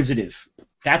just inquisitive.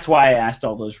 That's why I asked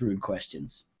all those rude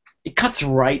questions. It cuts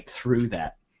right through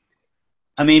that.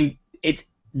 I mean,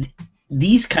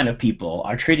 these kind of people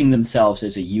are treating themselves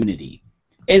as a unity,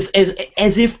 as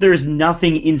if there's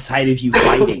nothing inside of you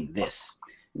fighting this,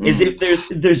 as if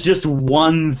there's just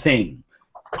one thing.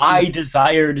 I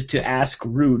desired to ask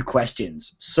rude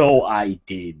questions, so I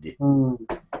did.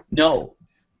 No.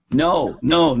 There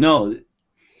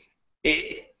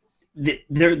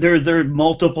are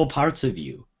multiple parts of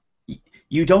you.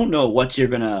 You don't know what you're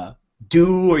gonna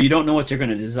do, or you don't know what you're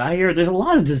gonna desire. There's a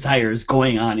lot of desires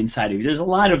going on inside of you. There's a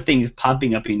lot of things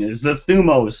popping up in you. There's the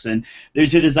thumos, and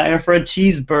there's your desire for a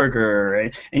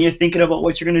cheeseburger, and you're thinking about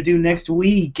what you're gonna do next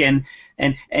week, and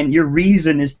your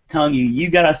reason is telling you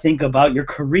gotta think about your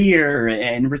career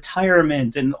and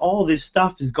retirement, and all this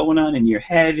stuff is going on in your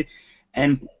head,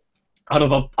 and out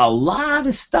of a lot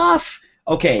of stuff.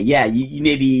 Okay, yeah,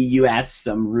 maybe you ask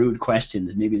some rude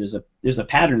questions. Maybe there's a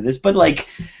pattern of this, but like,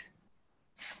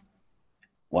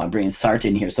 well, I'm bringing Sartre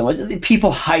in here so much.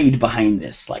 People hide behind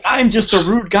this. Like, I'm just a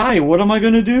rude guy. What am I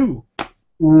gonna do?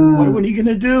 What are you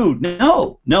gonna do?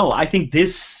 No. I think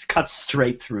this cuts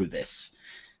straight through this.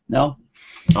 No.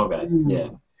 Okay.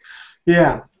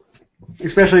 Yeah.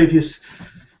 Especially if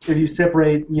you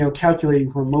separate,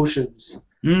 calculating from emotions,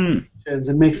 and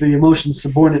make the emotions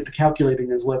subordinate to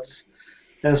calculating as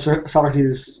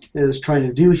Socrates is trying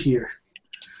to do here.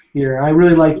 I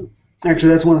really like, actually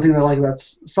that's one of the things I like about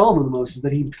Solomon the most, is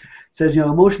that he says,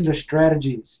 emotions are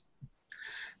strategies.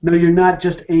 No, you're not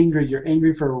just angry, you're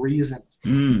angry for a reason.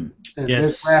 And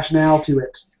there's rationale to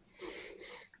it.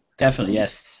 Definitely,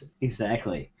 yes,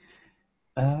 exactly.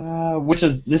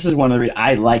 This is one of the reasons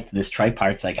I like this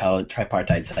tripartite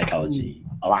psychology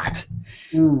a lot.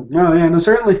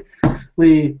 Certainly.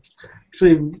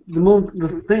 Actually,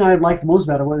 the thing I liked the most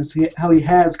about it was how he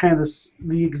has kind of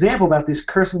the example about this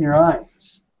curse in your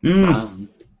eyes.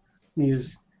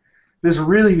 This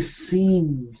really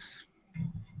seems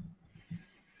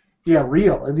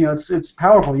real. And, it's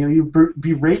powerful. You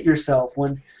berate yourself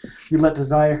when you let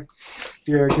desire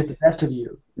get the best of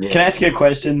you. Yeah. Can I ask you a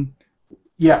question?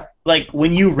 Yeah. Like,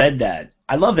 when you read that,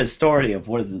 I love that story of,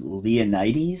 what is it,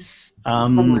 Leonidas?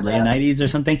 Something like that. Leonidas or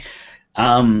something.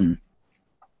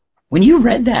 When you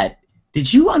read that,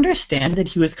 did you understand that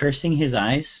he was cursing his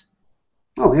eyes?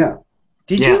 Oh yeah.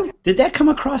 Did Yeah. you? Did that come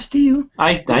across to you?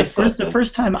 The The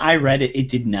first time I read it, it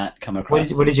did not come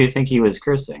across. What did you think he was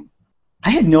cursing? I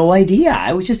had no idea.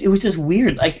 It was just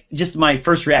weird. Like, just my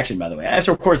first reaction, by the way.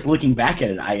 After, of course, looking back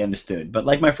at it, I understood. But,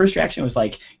 like, my first reaction was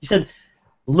like, he said,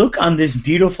 "Look on this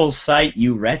beautiful sight,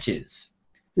 you wretches."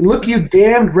 Look, you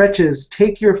damned wretches,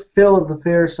 take your fill of the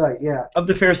fair sight. Yeah. Of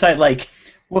the fair sight, like,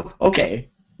 well, okay,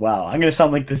 wow, I'm gonna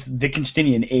sound like this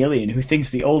Wittgensteinian alien who thinks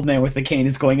the old man with the cane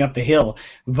is going up the hill.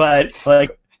 But,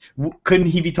 like, couldn't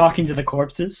he be talking to the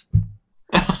corpses?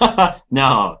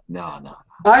 No.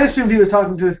 I assumed he was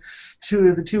talking to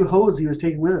the two hoes he was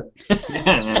taking with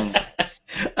him.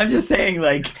 I'm just saying,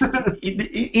 like,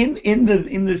 in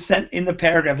the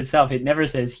paragraph itself, it never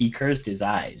says he cursed his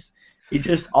eyes. It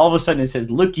just all of a sudden it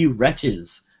says, "Look, you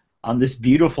wretches, on this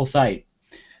beautiful sight."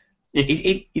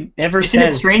 It never Isn't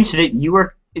says. it strange that you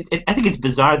were? I think it's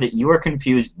bizarre that you were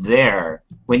confused there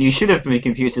when you should have been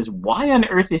confused as why on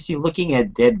earth is he looking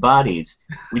at dead bodies,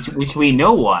 which we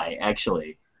know why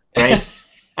actually, right?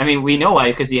 I mean, we know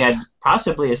why because he had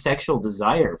possibly a sexual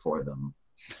desire for them.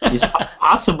 He's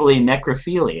possibly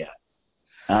necrophilia.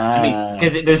 I mean,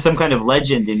 because there's some kind of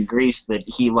legend in Greece that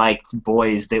he liked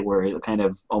boys that were kind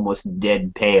of almost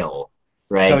dead pale,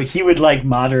 right? So he would like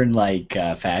modern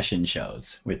fashion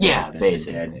shows with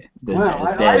basically.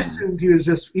 I assumed he was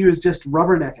just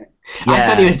rubbernecking. Yeah. I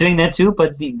thought he was doing that too,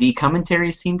 but the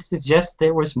commentary seemed to suggest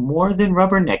there was more than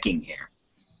rubbernecking here.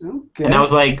 Okay. And I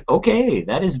was like, okay,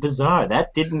 that is bizarre.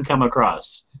 That didn't come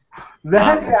across.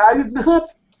 I did not.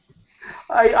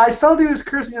 I saw that he was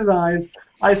cursing his eyes.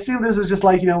 I assumed this was just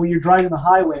like, when you're driving the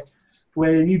highway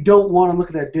when you don't want to look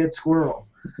at that dead squirrel.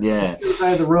 Yeah. On the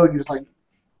side of the road, you're just like...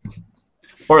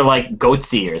 Or like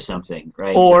Goatsy or something,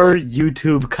 right? Or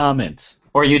YouTube comments.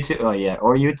 Or YouTube,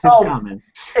 or YouTube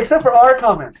comments. Except for our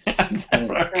comments.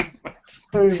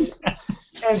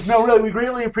 And no, really, we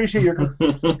greatly appreciate your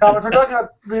comments. We're talking about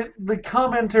the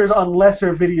commenters on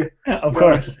lesser video. Of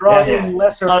course. Draw in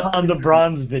lesser on the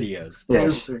bronze videos.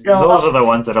 Yes. Those are the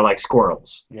ones that are like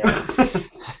squirrels. Yeah.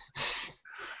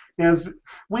 Yes.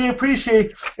 We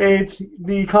appreciate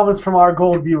the comments from our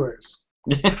gold viewers.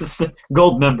 Yes.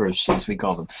 Gold members, as we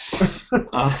call them.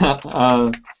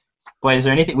 Boy, is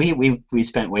there anything we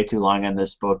spent way too long on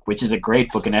this book, which is a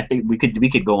great book, and I think we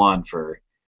could go on for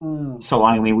so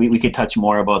long. I mean, we could touch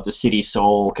more about the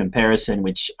city-soul comparison,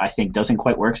 which I think doesn't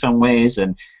quite work some ways,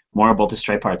 and more about the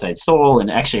tripartite soul, and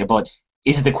actually about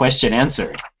is the question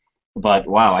answered. But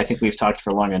wow, I think we've talked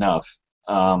for long enough.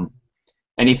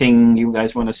 Anything you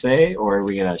guys want to say, or are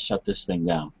we gonna shut this thing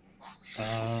down?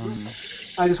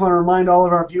 I just want to remind all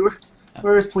of our viewers,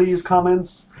 please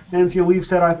comments, and we've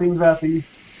said our things about the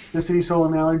city soul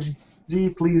analogy.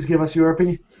 Please give us your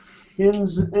opinion.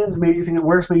 Maybe you think it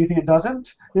works, maybe you think it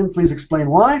doesn't, and please explain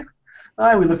why.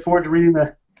 We look forward to reading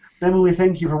them, and we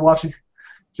thank you for watching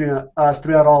us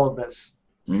throughout all of this.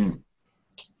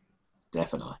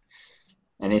 Definitely.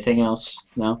 Anything else?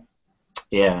 No?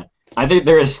 Yeah. I think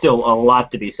there is still a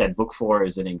lot to be said. Book 4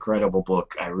 is an incredible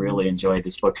book. I really enjoyed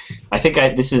this book. I think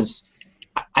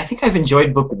I've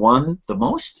enjoyed Book 1 the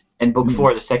most, and Book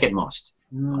 4 the second most.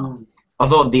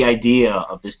 Although the idea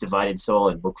of this divided soul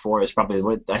in Book 4 is probably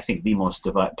what I think the most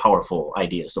powerful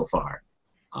idea so far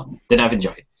that I've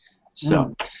enjoyed.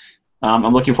 So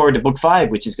I'm looking forward to Book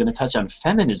 5, which is going to touch on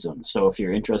feminism. So if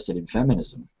you're interested in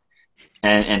feminism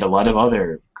and a lot of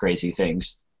other crazy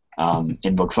things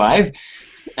in Book 5,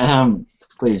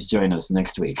 please join us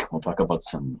next week. We'll talk about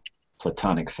some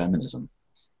Platonic feminism.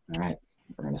 All right,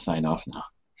 we're going to sign off now.